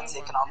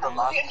حمودي. have a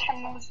bet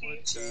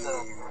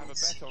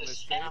on this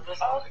team.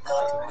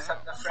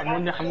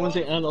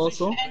 حمودي and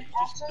also.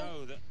 Just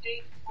know that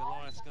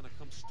Goliath's going to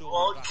come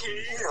storming back. You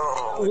guys are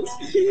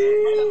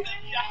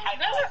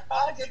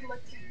all good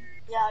looking.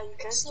 Yeah, you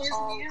guys are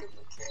all good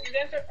looking. You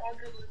guys are all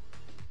good looking.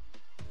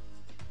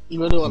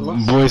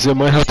 Boys,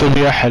 ما يهطل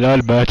يا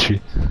حلال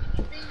باكي.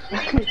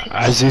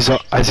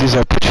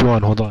 عزيزة put you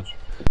on, hold on.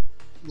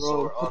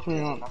 Bro, put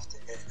me on.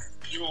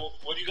 Yo,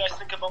 what do you guys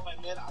think about my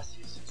man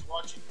Aziz since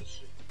watching this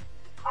shit?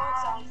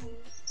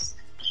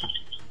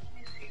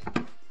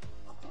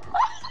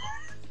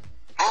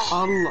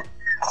 الله.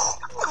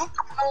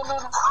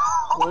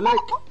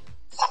 ولك.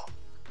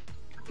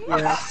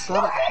 يا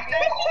خسارة.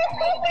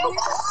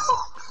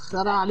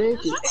 خسارة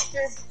عليكي.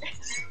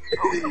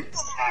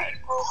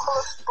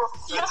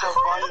 That's a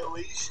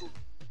violation.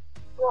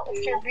 Well,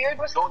 if your beard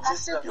was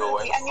massive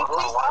and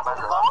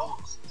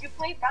you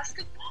play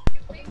basketball,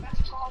 you play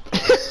basketball.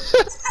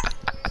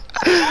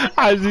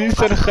 عزيز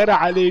سنخر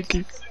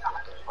عليكي.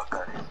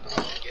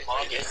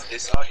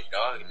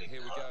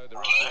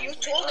 You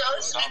told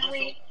us and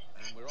we.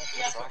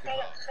 I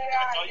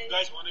thought you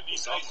guys want to be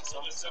nice all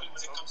of a sudden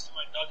when it comes to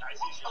my dog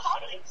Aziz.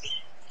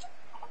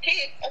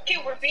 Okay,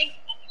 we're being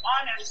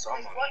honest.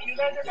 What you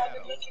guys are about to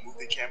Move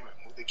the camera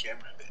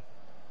a bit.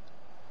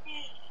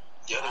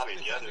 The other way.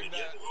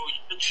 Bro,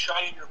 you've been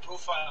shy in your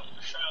profile.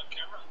 You're shy on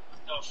camera.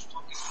 What the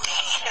fuck is going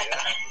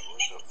on?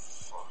 What the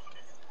fuck?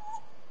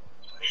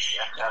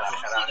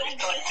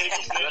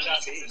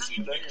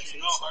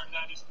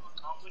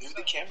 Move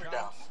the camera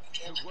down.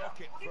 Work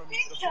it from the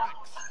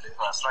flanks.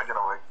 It's not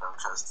gonna work though,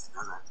 trust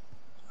me.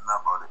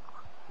 Not about it.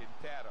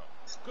 Quintero.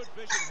 Good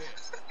vision here.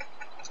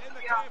 In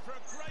the clear for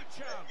a great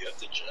chance. You have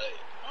to try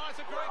it. Oh, it's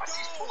a great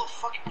Aziz, goal. pull the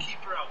fucking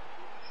keeper out.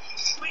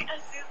 Wait,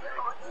 Aziz,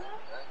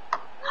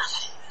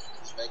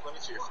 Just make one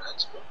of your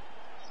friends, bro.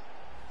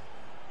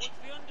 It's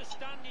the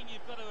understanding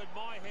you've got to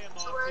admire here,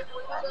 Martin.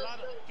 A lot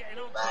of getting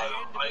on to the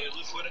end of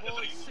it.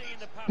 Boys seeing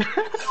the pass.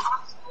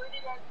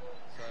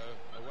 So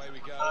away we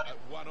go at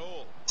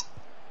 1-1.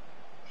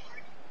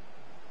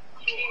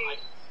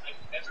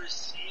 I've never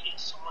seen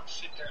someone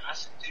fit their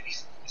ass in titties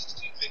in this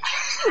big.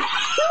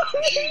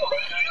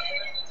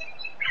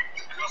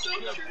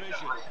 Good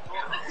vision.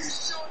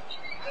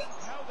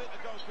 Held it the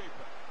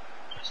goalkeeper.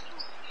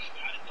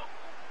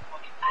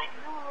 I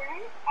know,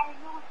 right? I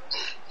know.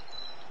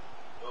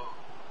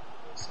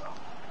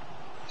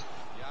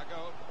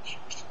 Iago.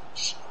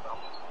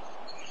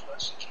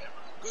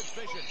 Good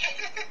vision.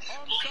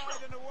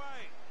 Onside and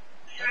away.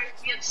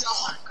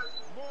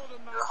 More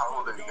than that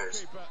for the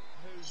goalkeeper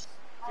who's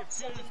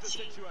diffused the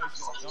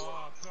situation.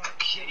 Oh,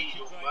 great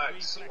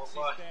reflexes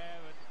there,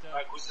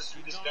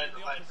 and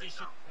the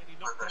opposition, any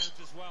knockdowns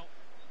as well.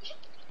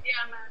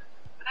 Yeah, man.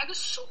 That is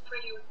so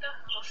pretty. What the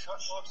hell?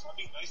 Stop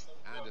being nice.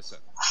 Anderson.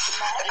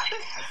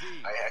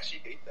 I actually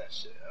hate that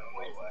shit. I don't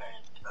know why.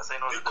 That's how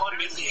you know the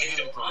busy hate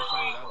him.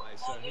 Don't they?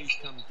 So he's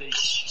come deep and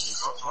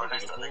he's got hold of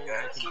the ball and they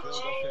can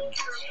build off him.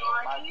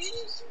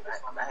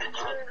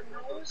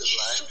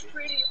 So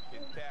pretty.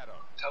 Quintero.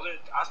 Tell her,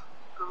 ask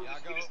her who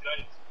Iago. this guy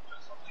is.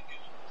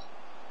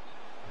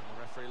 The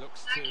referee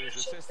looks to his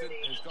assistant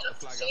who's got the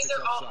flag up. It's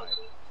offside.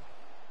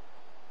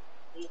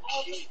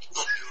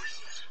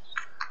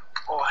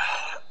 Oh,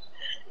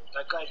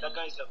 that guy's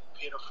a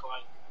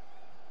pedophile.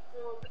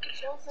 Look at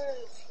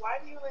Joseph. Why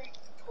do you like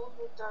pull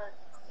with that?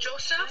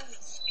 Joseph?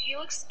 He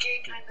looks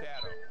gay kind of.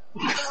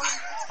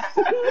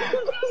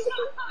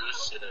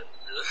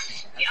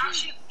 He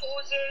actually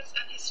poses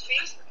and his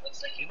face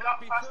looks like he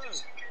got plastic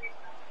surgery.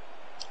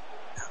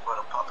 What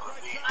a pop of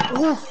me.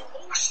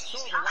 Saw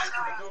the way to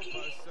the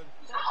goalpost and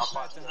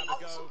prepared to have a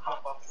go,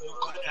 but not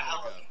quite to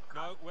have a go.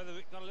 No, whether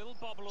it got a little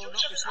bobble or not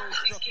before he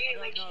struck it,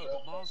 I don't know,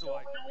 but miles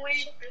away.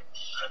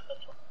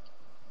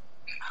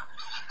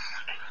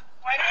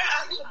 Why do I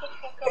have to shut the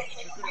fuck up?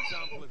 It's a good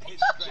example of his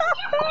strength.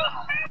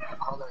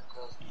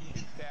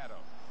 Quintero.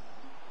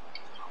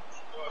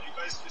 You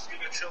guys just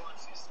gonna chill on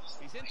FIFA.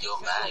 He's Yo,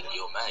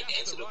 Mag,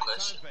 answer the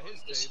question. For his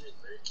team.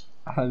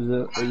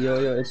 Yo,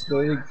 it's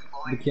slowly,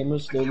 the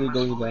camera's slowly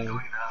going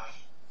down.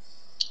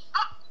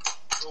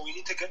 Bro, we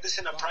need to get this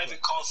in a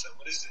private call set.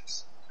 What is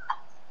this?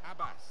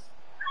 Abbas.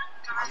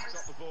 He's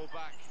got the ball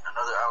back.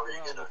 Another hour you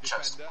Well, get the a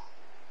chest. defender.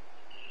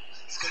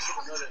 Let's get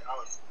another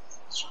hour. I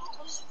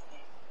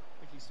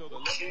think he saw the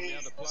look from the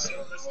other player,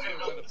 saw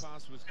where the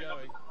pass was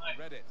going, and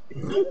read it.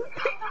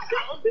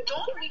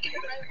 Don't make it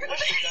right.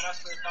 That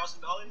asked for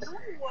 $1,000?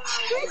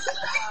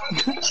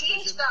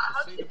 Change that.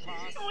 How See did the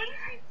pass.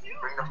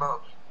 Bring them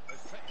up.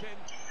 Clipped in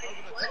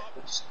over the top.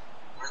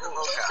 Bring them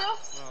up.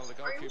 Joseph? Well, the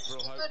goalkeeper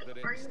will hope that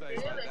it stays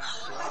like that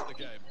throughout the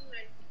game.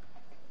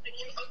 Like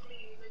you're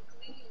ugly, like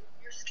leave.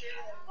 You're scary.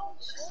 So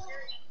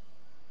scary.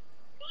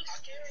 Really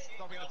scary.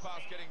 Stopping the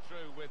pass getting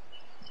through with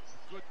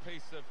a good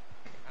piece of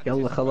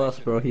Yalla khalas,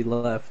 anticipation. bro, he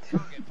left.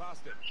 Can't get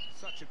past it.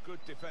 Such a good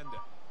defender.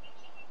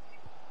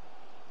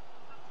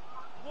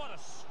 What a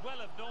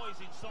swell of noise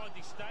inside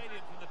the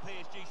stadium from the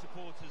PSG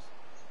supporters.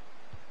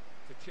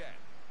 To check.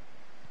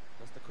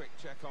 Just a quick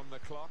check on the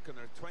clock, and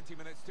there are 20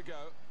 minutes to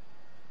go.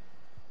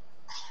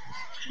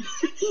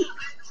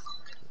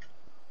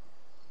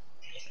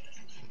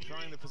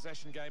 Trying the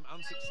possession game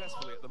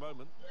unsuccessfully at the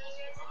moment.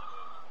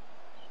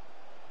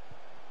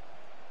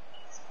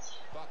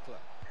 Butler.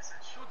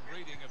 Good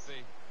reading of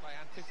the by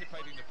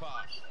anticipating the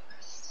pass.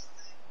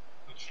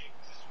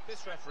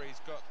 This referee's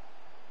got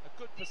a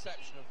good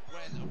perception of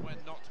when and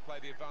when not to play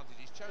the advantage.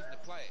 He's chosen to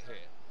play it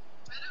here.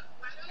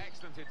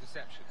 Excellent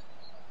interception.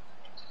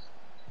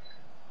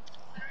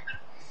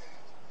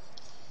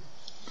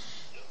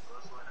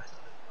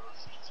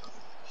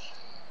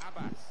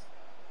 Abbas.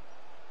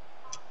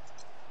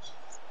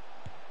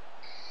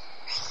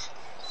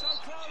 So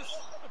close,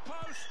 the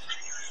post.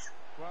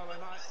 Well, they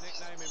might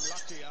nickname him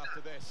Lucky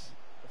after this.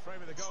 The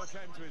frame of the goal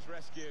came to his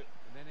rescue,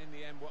 and then in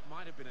the end, what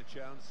might have been a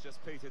chance just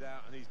petered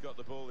out, and he's got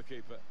the ball, the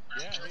keeper.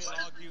 Yeah, he'll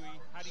argue he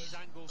had his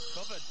angles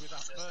covered with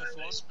that first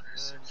one,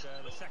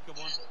 and the second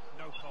one,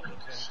 no problem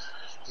for him.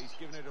 He's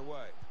given it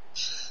away.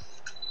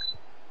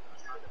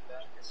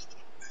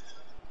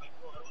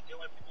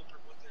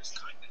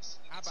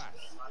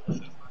 Abbas.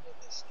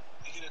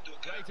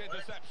 Great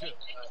interception.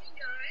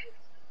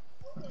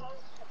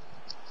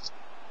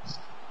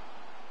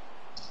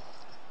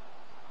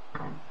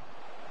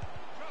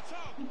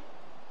 Croton.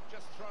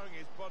 Just throwing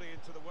his body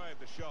into the way of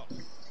the shot.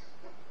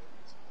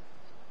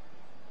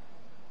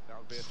 That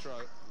would be a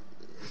throw.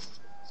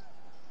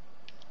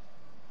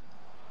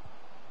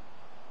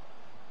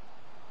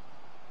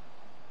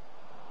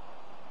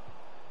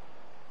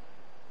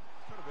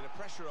 Put a bit of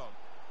pressure on.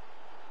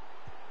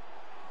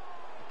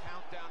 The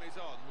countdown is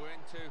on. We're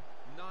into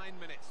 9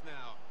 minutes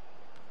now.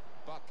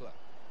 Butler.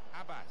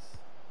 Abbas.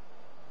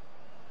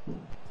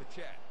 To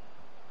Chet.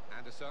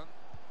 Anderson.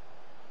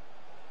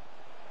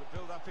 The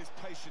build-up is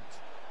patient.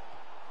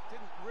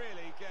 Didn't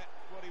really get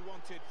what he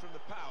wanted from the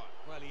power.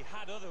 Well, he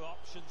had other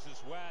options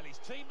as well. His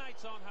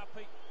teammates aren't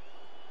happy.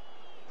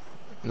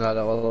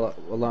 No,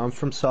 well, I'm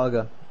from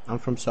Saga. I'm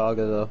from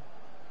Saga, though.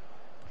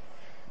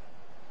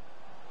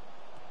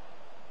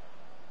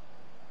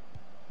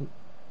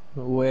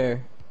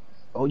 Where?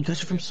 Oh, you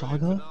guys are from Saga?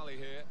 Finale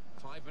here.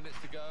 5 minutes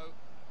to go,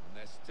 and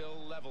they're still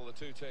level, the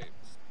two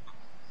teams.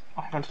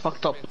 Ahmed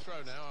fucked up.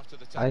 Throw now after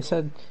the I tackle.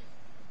 said,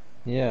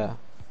 yeah.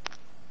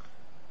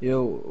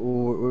 Yo,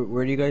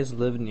 where do you guys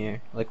live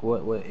near? Like,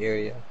 what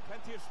area?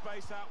 Plenty of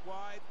space out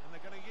wide, and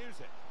they're going to use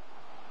it.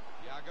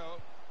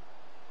 Iago.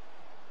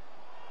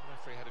 The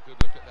referee had a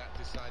good look at that,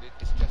 decided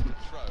it's just a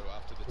throw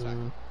after the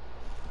tackle.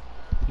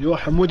 Yo,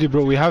 Hamoudi,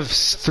 bro, we have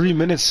 3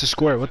 minutes to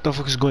score. What the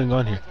fuck is going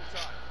on here?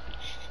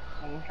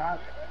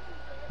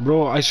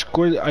 Bro, I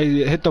scored. I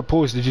hit the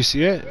post. Did you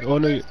see it? Oh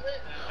no,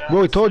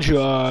 bro, I told you.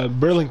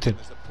 Burlington.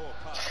 There's a poor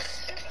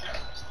pass.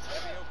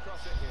 Maybe he'll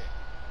cross it here.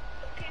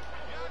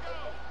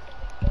 Iago.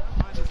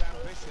 Behind his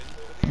ambition,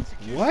 but the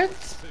What?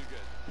 From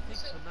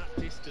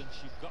that distance,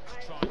 you've got to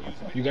try and use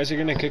a bit You guys are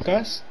gonna kick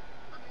us?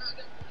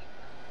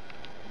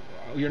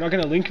 You're not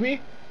gonna link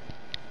me?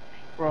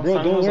 Bro,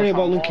 don't worry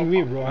about linking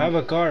me, bro. I have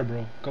a car,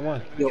 bro. Come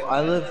on. Yo,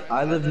 I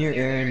live near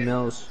Aaron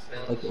Mills,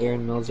 like the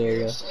Aaron Mills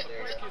area.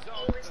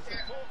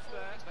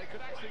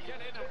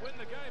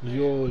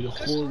 Yo,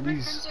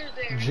 holy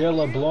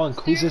Jella Blanc.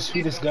 Who's the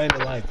sweetest guy in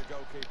the life?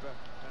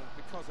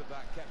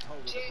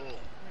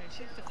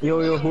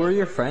 Yo, who are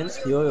your friends?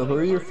 Yo, who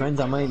are your friends?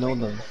 I might know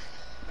them.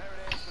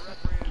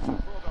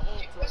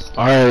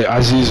 Alright,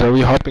 Aziz, are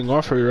we hopping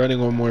off or are you running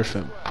one more,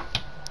 fam?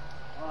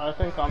 I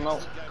think I'm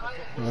out.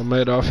 I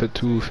might off it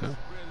too, fam.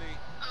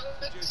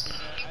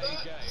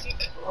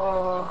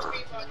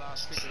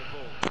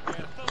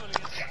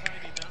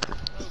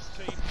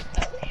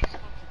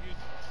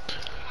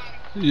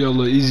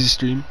 Yalla, easy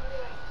stream.